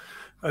pedal,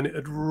 and it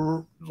had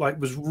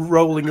was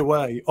rolling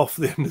away off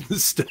the end of the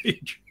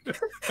stage.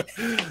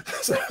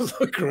 So I was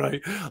like,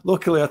 great.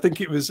 Luckily, I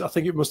think it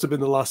must have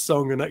been the last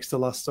song or next to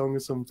last song or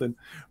something.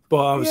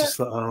 But I was just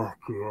like, oh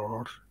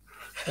god,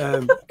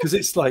 because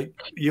it's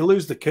you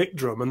lose the kick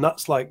drum, and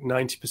that's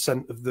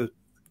 90% of the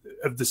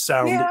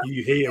sound that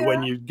you hear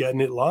when you're getting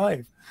it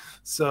live.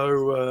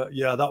 So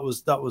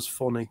that was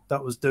funny.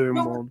 That was doing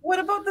one. What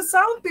about the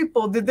sound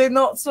people? Did they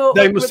not?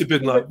 They must have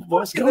been like,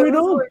 "What's going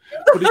on?"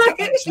 But it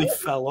actually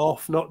fell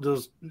off.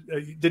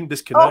 It didn't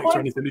disconnect or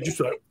anything. It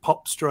just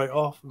popped straight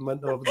off and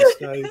went over the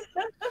stage.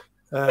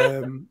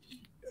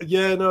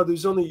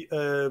 There's only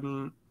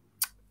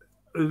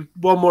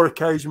one more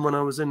occasion when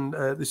I was in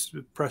this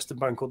Preston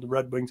band called the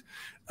Red Wings.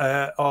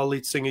 Our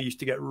lead singer used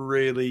to get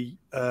really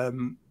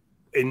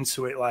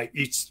into it,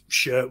 his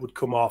shirt would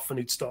come off and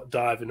he'd start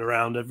diving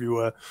around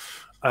everywhere,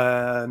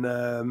 and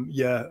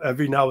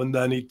every now and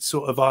then he'd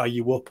sort of eye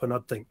you up, and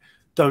I'd think,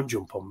 don't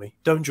jump on me,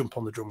 don't jump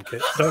on the drum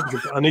kit, don't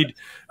jump. And he'd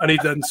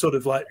then sort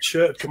of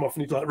shirt would come off,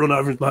 and he'd run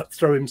over and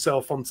throw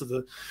himself onto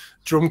the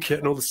drum kit,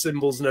 and all the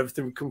cymbals and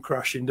everything would come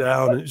crashing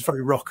down, and it was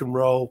very rock and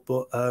roll.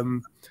 But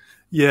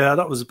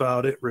that was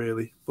about it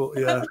really. But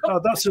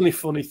that's the only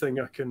funny thing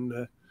I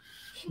can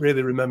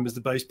really remember, is the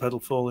bass pedal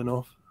falling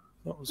off.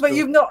 But cool.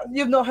 You've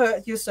not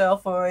hurt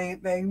yourself or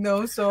anything,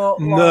 no? So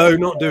no,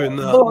 not doing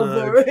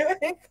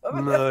that.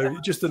 No,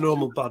 just a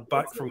normal bad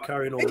back from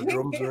carrying all the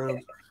drums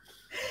around.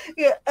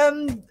 Yeah.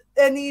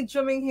 Any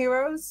drumming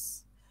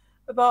heroes?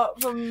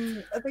 Apart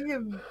from, I think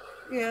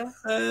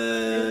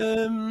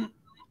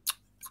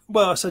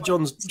well, I said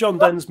John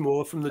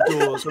Densmore from the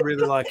Doors. I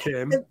really like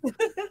him.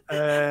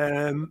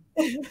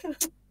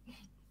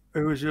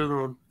 Who was the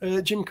other one?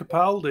 Jim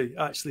Capaldi,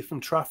 actually, from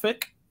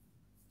Traffic.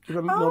 Do you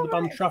remember know the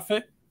band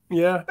Traffic?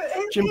 Yeah, But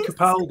Jim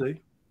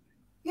Capaldi.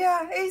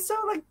 Yeah, he's so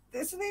like,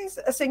 isn't he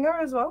a singer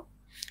as well?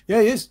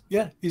 Yeah, he is.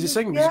 Yeah, he's a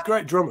singer. He's Yeah. a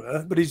great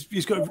drummer, but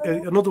he's got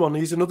another one.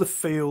 He's another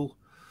feel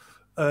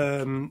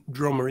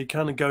drummer. He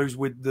kind of goes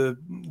with the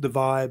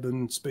vibe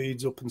and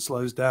speeds up and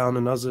slows down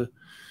and has a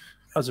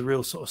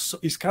real sort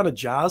of. He's kind of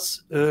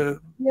jazz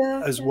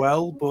as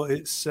well, but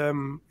it's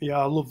yeah,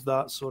 I love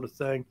that sort of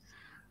thing.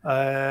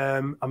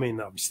 I mean,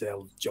 obviously, I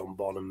love John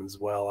Bonham as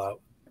well.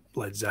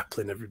 Led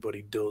Zeppelin,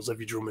 everybody does,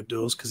 every drummer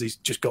does, because he's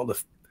just got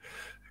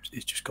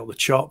the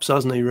chops,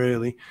 hasn't he?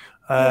 Really,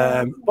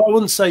 but I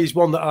wouldn't say he's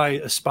one that I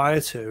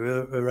aspire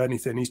to or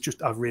anything.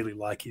 I really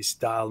like his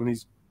style, and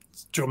his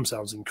drum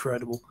sounds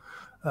incredible.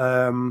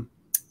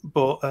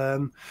 But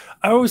I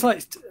always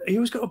liked. He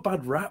always got a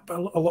bad rap a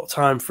lot of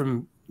time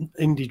from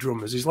indie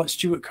drummers. He's like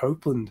Stuart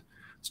Copeland.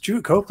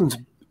 Stuart Copeland's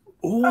an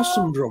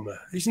awesome drummer.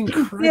 He's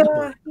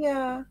incredible.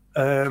 Yeah.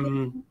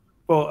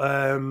 But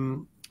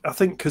I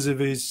think because of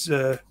his,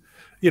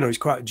 he's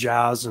quite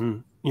jazz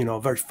and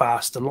very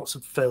fast and lots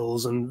of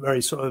fills and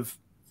very sort of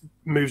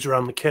moves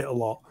around the kit a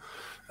lot.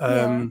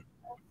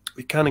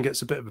 He kind of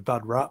gets a bit of a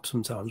bad rap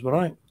sometimes, but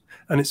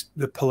and it's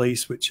the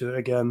Police, which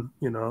again,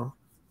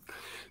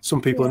 some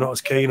people are not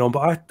as keen on,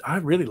 but I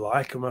really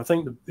like him. I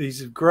think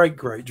he's a great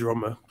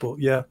drummer.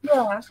 But they're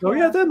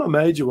my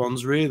major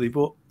ones really.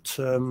 But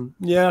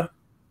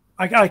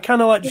I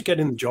kind of like just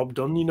getting the job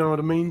done. You know what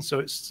I mean? So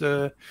it's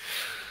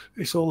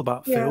all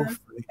about feel.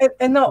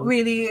 And not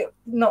really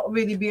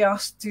be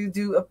asked to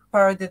do a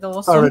paradiddle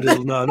or something.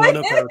 Paradiddle, no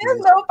paradiddle.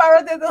 No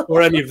paradiddle.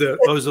 Or any of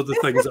those other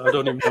things that I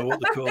don't even know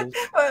what they're called.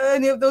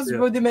 Any of those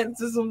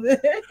rudiments or something.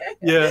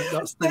 Yeah,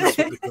 that's what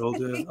they're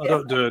called. Yeah. I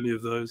don't do any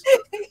of those.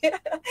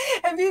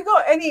 Have you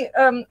got any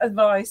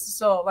advice to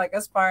sort of like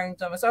aspiring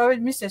drummers or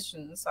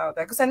musicians out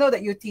there? Because I know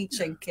that you're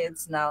teaching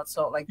kids now,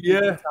 sort of like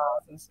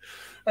guitars.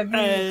 Have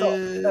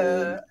you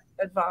got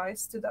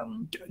advice to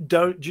them?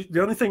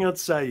 The only thing I'd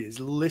say is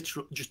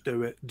literally just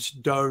do it.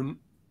 Just don't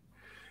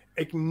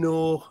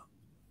ignore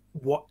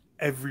what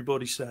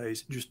everybody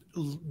says.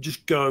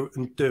 Just go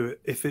and do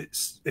it. If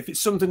it's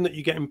something that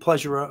you're getting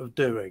pleasure out of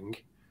doing,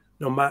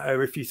 no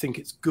matter if you think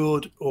it's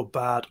good or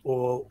bad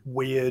or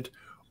weird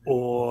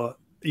or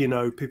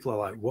people are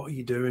like, what are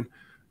you doing?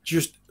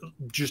 Just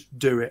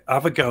do it.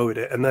 Have a go at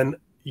it, and then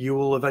you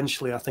will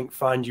eventually, I think,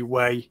 find your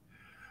way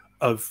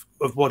of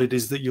what it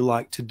is that you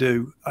like to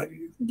do. I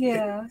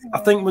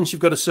think once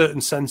you've got a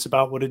certain sense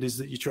about what it is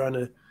that you're trying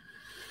to,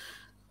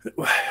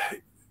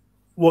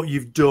 what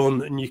you've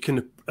done, and you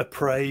can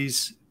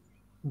appraise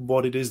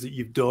what it is that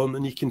you've done,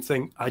 and you can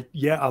think, I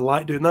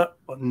like doing that,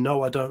 but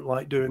no, I don't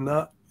like doing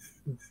that.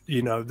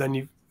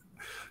 Then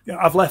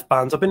I've left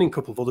bands. I've been in a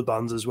couple of other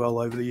bands as well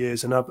over the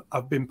years, and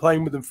I've been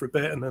playing with them for a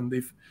bit, and then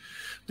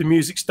the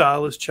music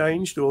style has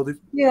changed, or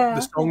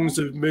the songs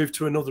have moved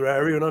to another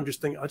area, and I'm just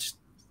thinking,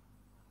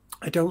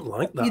 I don't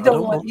like that. I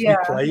don't want to be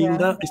playing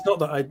that. It's not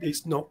that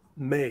it's not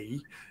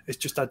me. It's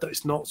just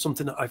it's not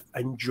something that I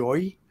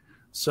enjoy.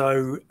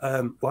 So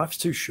life's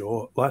too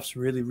short. Life's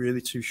really,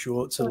 really too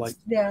short to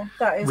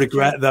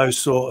regret those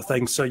sort of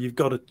things. So you've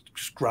got to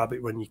just grab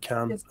it when you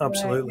can.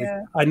 Absolutely.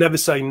 I never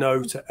say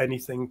no to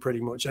anything pretty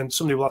much. And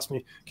somebody will ask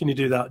me, can you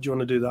do that? Do you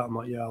want to do that? I'm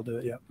like, yeah, I'll do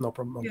it. Yeah, no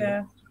problem. I'll do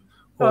it.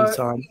 All the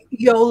time.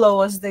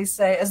 YOLO, as they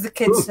say, as the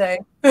kids say.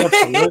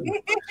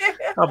 Absolutely.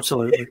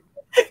 Absolutely.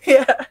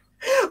 Yeah.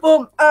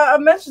 Well, I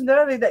mentioned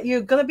earlier that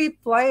you're going to be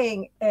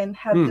playing in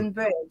Hebden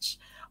Bridge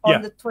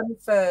on the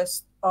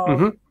 21st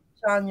of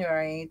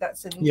January.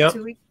 That's in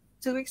 2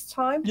 weeks'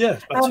 time. Yeah,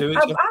 about 2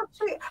 weeks.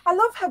 I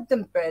love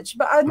Hebden Bridge,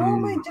 but I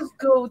normally just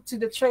go to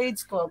the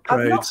Trades Club.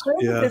 I've not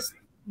heard of this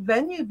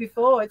venue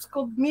before. It's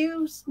called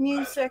Muse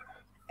Music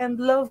and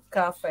Love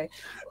Cafe.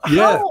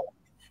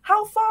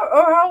 How far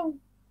or how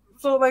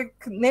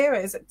near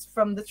is it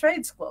from the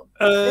Trades Club?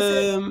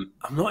 I'm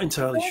not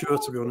entirely sure,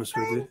 to be honest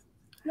with you.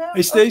 No?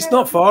 It's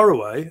not far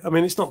away. I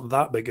mean, it's not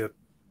that big a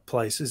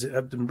place, is it,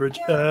 Hebden Bridge?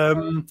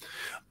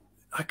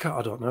 I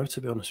don't know,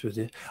 to be honest with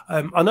you.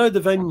 I know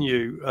the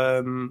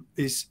venue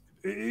is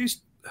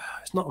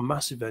not a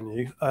massive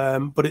venue,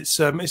 but it's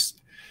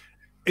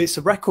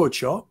a record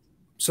shop.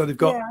 So they've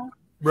got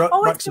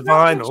racks of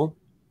vinyl.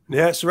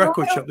 Yeah, it's a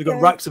record shop. They've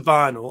got racks of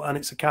vinyl, and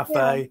it's a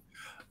cafe.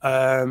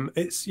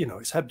 It's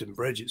Hebden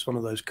Bridge. It's one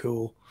of those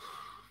cool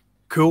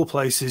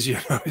places,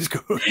 it's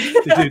good.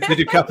 They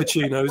do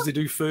cappuccinos, they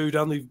do food,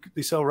 and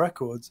they sell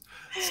records.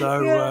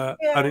 So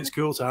and it's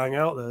cool to hang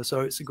out there.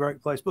 So it's a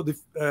great place. But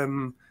they've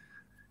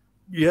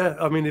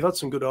they've had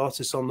some good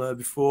artists on there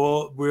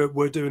before.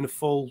 We're doing a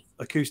full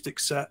acoustic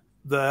set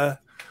there.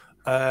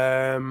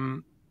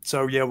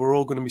 So we're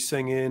all going to be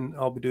singing.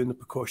 I'll be doing the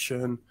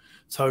percussion.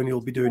 Tony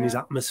will be doing his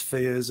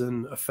atmospheres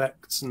and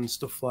effects and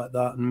stuff like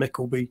that, and Mick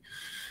will be,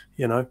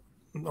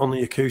 on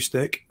the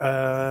acoustic.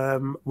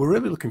 We're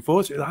really looking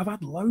forward to it. I've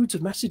had loads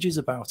of messages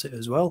about it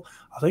as well.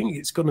 I think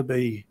it's going to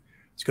be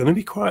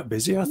quite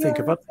busy. I think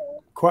I've had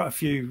quite a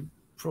few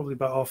probably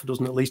about half a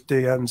dozen at least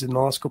DMs in the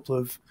last couple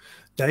of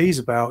days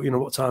about, you know,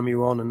 what time are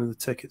you on and the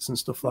tickets and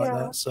stuff like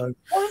that. So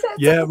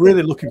yeah,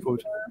 really looking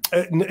forward.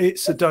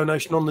 It's a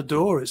donation on the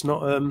door. It's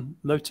not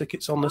no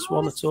tickets on this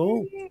one at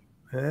all.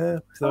 Yeah,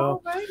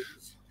 so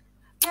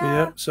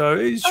yeah, so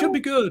it should be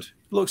good.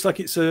 Looks like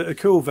it's a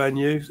cool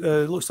venue.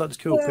 Looks like there's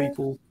cool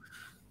people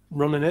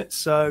running it.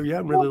 So yeah,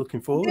 I'm really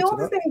looking forward to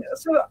that.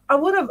 So I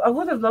would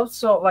have loved to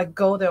sort of like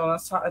go there on a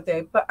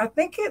Saturday, but I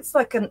think it's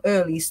like an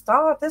early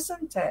start,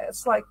 isn't it?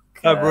 It's like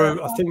I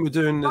think we're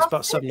doing it's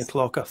about 7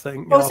 o'clock. I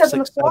think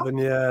 7,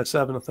 yeah,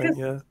 7. I think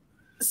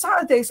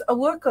Saturdays. I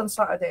work on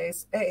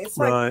Saturdays. It's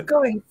like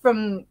going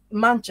from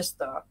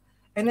Manchester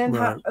and then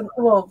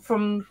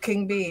from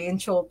King B in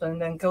Chiltern,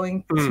 and then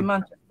going to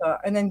Manchester,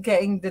 and then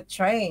getting the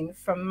train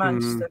from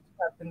Manchester to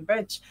London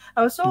Bridge.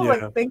 I was sort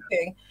of like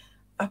thinking,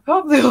 I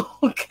probably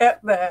won't get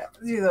there.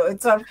 You know,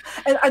 it's and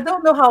I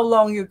don't know how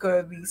long you're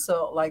going to be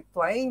sort of like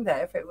playing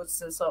there. If it was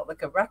sort of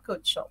like a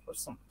record shop or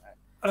something.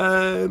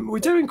 We're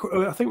doing.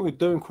 I think we're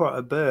doing quite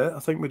a bit. I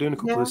think we're doing a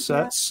couple of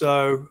sets.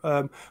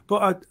 So,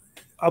 but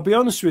I'll be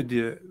honest with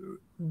you.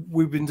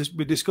 We're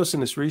discussing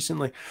this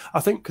recently.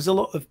 I think because a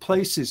lot of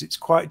places it's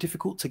quite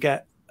difficult to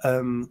get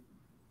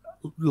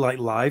like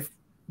live,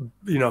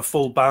 you know,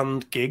 full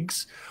band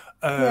gigs.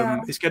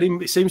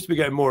 It seems to be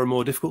getting more and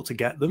more difficult to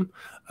get them.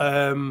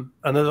 And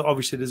then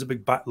obviously there's a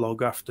big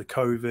backlog after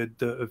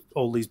COVID of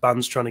all these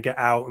bands trying to get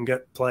out and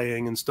get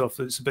playing and stuff.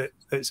 It's a bit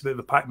of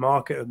a packed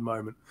market at the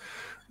moment.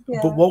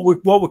 But what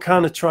we're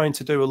kind of trying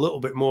to do a little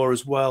bit more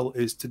as well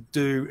is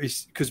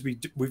because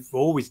we've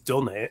always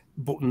done it,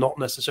 but not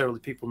necessarily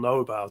people know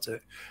about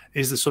it,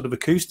 is the sort of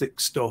acoustic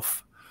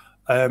stuff.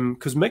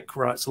 Because Mick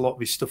writes a lot of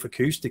his stuff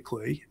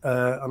acoustically,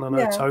 and I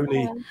know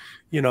Tony,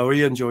 you know,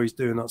 he enjoys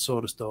doing that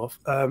sort of stuff.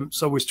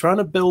 So we're trying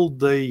to build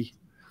the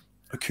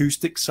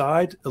acoustic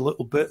side a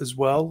little bit as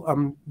well.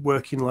 I'm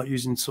working like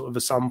using sort of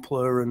a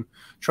sampler and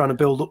trying to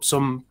build up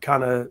some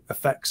kind of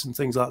effects and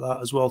things like that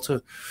as well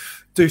to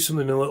do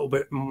something a little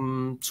bit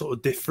sort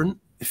of different,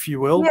 if you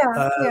will.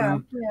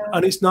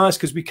 And it's nice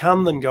because we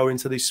can then go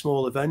into these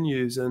smaller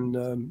venues and,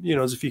 you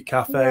know, there's a few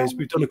cafes.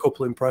 We've done a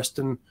couple in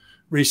Preston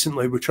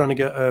recently. We're trying to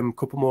get a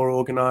couple more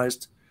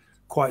organised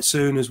quite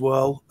soon as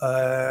well.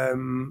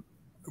 I'll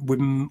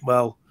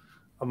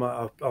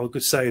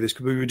just say this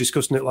because we were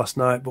discussing it last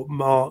night, but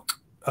Mark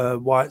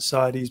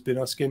Whiteside, he's been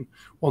asking,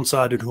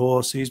 One-Sided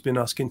Horse, he's been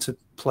asking to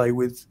play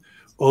with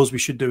us. We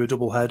should do a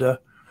double header.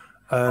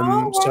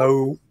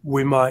 So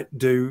we might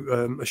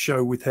do a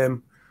show with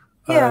him.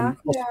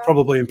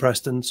 Probably in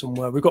Preston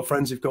somewhere. We've got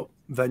friends who've got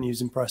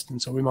venues in Preston,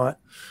 so we might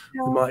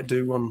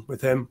do one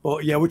with him.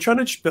 But yeah, we're trying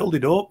to just build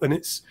it up, and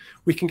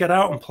we can get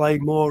out and play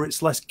more.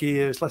 It's less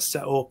gear, it's less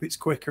set up, it's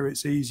quicker,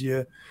 it's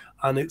easier,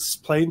 and it's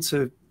playing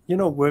to, you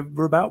know,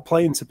 we're about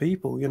playing to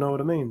people, you know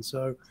what I mean?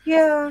 So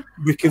the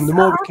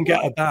more we can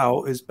get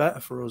about is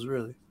better for us,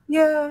 really.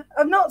 Yeah,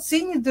 I've not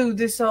seen you do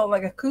this sort of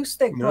like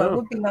acoustic, but it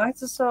would be nice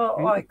to sort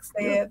of like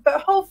say it.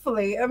 But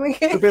hopefully, I mean,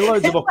 there'll be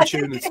loads of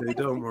opportunity.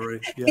 Don't worry.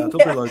 Yeah, there'll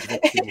be loads of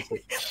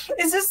opportunity.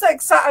 It's just like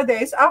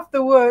Saturdays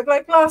after work,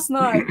 like last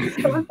night.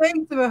 I was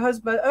saying to my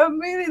husband, I'm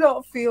really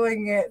not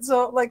feeling it.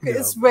 So like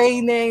it's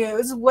raining, it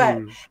was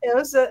wet.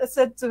 I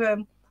said to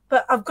him,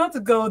 but I've got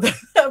to go there.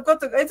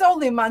 It's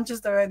only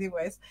Manchester,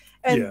 anyways.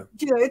 And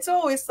you know, it's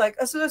always like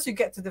as soon as you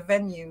get to the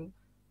venue,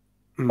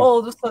 all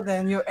of a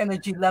sudden your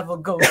energy level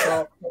goes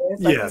up.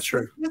 It's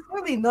true. It's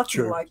really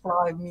nothing like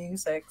live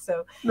music.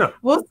 So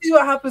we'll see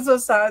what happens on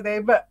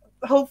Saturday, but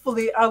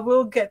hopefully I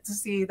will get to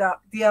see the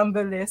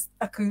Amber List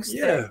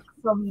acoustic.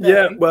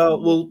 Yeah, well,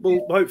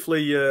 we'll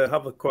hopefully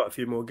have quite a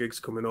few more gigs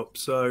coming up.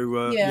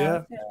 So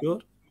it's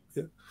good.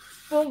 Yeah.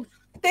 Well,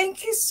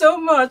 thank you so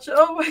much.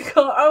 Oh my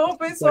God, I hope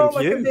it's all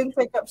like I didn't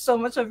take up so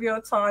much of your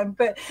time,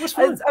 but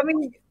I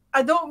mean,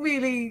 I don't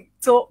really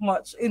talk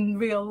much in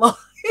real life.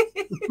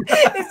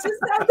 It's just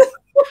that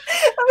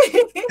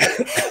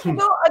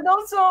I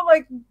don't sort of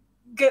like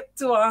get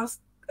to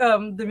ask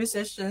the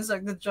musicians,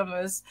 like the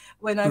drummers,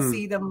 when I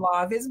see them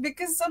live. It's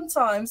because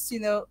sometimes, you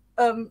know,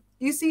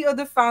 you see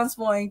other fans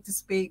wanting to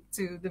speak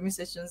to the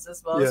musicians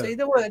as well, so you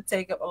don't want to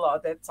take up a lot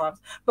of their time.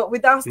 But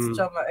with Ask the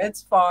Drummer,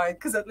 it's fine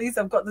because at least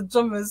I've got the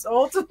drummers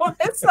all to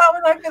myself,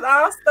 and I can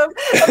ask them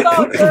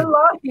about their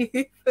life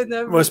and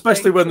everything. Well,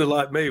 especially when they're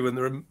like me, when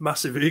they're a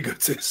massive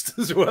egotist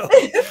as well.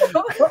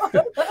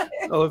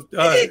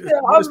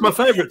 It's my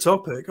favourite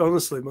topic,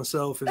 honestly.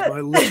 Myself is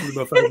literally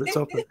my favourite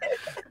topic.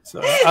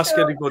 So ask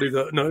anybody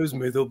that knows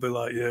me, they'll be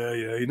like,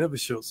 "Yeah, he never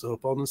shuts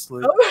up."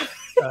 Honestly.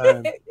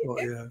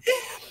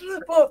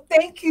 Well,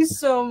 thank you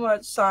so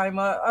much,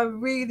 Simon. I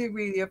really,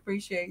 really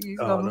appreciate you.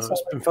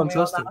 It's been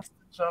fantastic.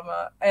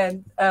 Drummer.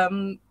 And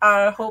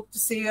I hope to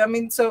see you. I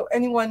mean, so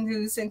anyone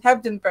who's in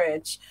Hebden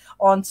Bridge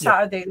on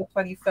Saturday the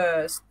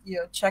 21st, you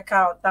know, check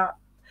out that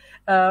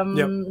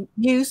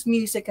News,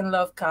 Music and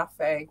Love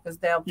Cafe, because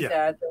they'll be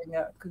there doing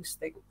an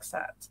acoustic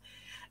set.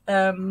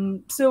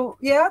 So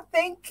yeah,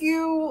 thank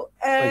you,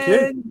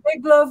 and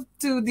big love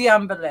to the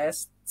Amber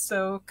List.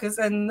 So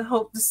and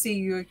hope to see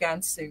you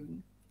again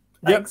soon.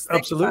 Yes,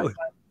 absolutely.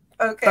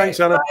 Okay. Thanks,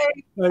 Anna. Bye.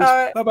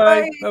 Thanks. Bye-bye.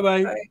 Bye.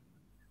 Bye-bye. Bye.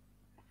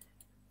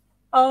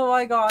 Oh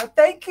my God.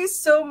 Thank you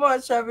so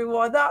much,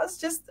 everyone. That was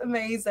just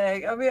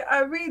amazing. I mean, I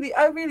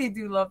really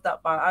do love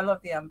that band. I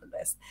love the Amber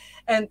List.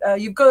 And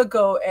you've got to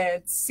go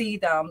and see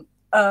them.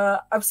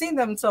 I've seen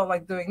them sort of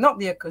like doing, not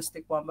the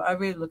acoustic one, but I'm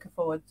really looking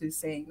forward to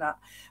seeing that.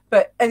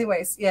 But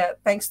anyways, yeah,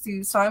 thanks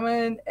to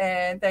Simon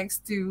and thanks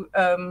to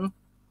the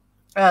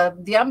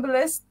Amber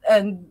List.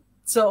 And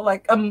so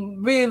like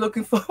I'm really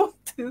looking forward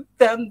to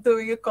them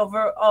doing a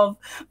cover of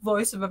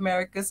Voice of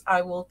America's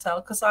I Will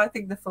Tell, because I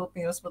think the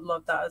Filipinos would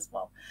love that as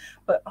well.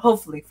 But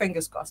hopefully,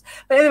 fingers crossed.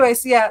 But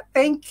anyways, yeah,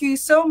 thank you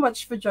so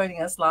much for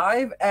joining us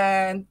live.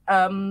 And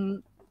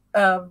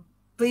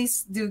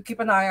please do keep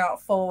an eye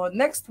out for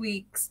next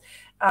week's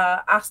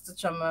Ask the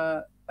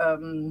Drummer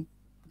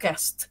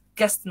guest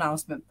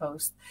announcement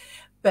post.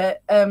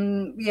 But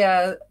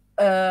yeah,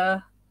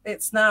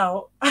 it's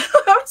now.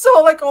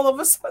 So like all of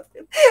a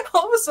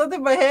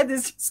sudden my head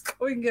is just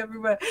going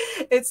everywhere.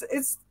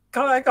 It's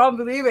God, I can't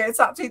believe it. It's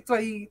actually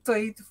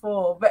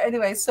 2024. But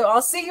anyway, so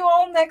I'll see you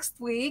all next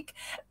week.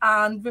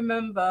 And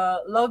remember,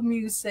 love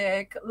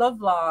music, love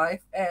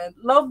life, and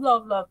love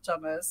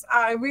drummers.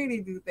 I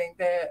really do think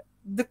they're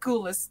the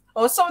coolest,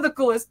 or some of the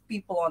coolest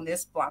people on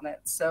this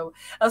planet. So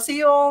I'll see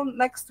you all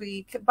next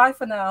week. Bye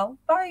for now.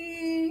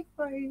 Bye.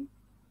 Bye.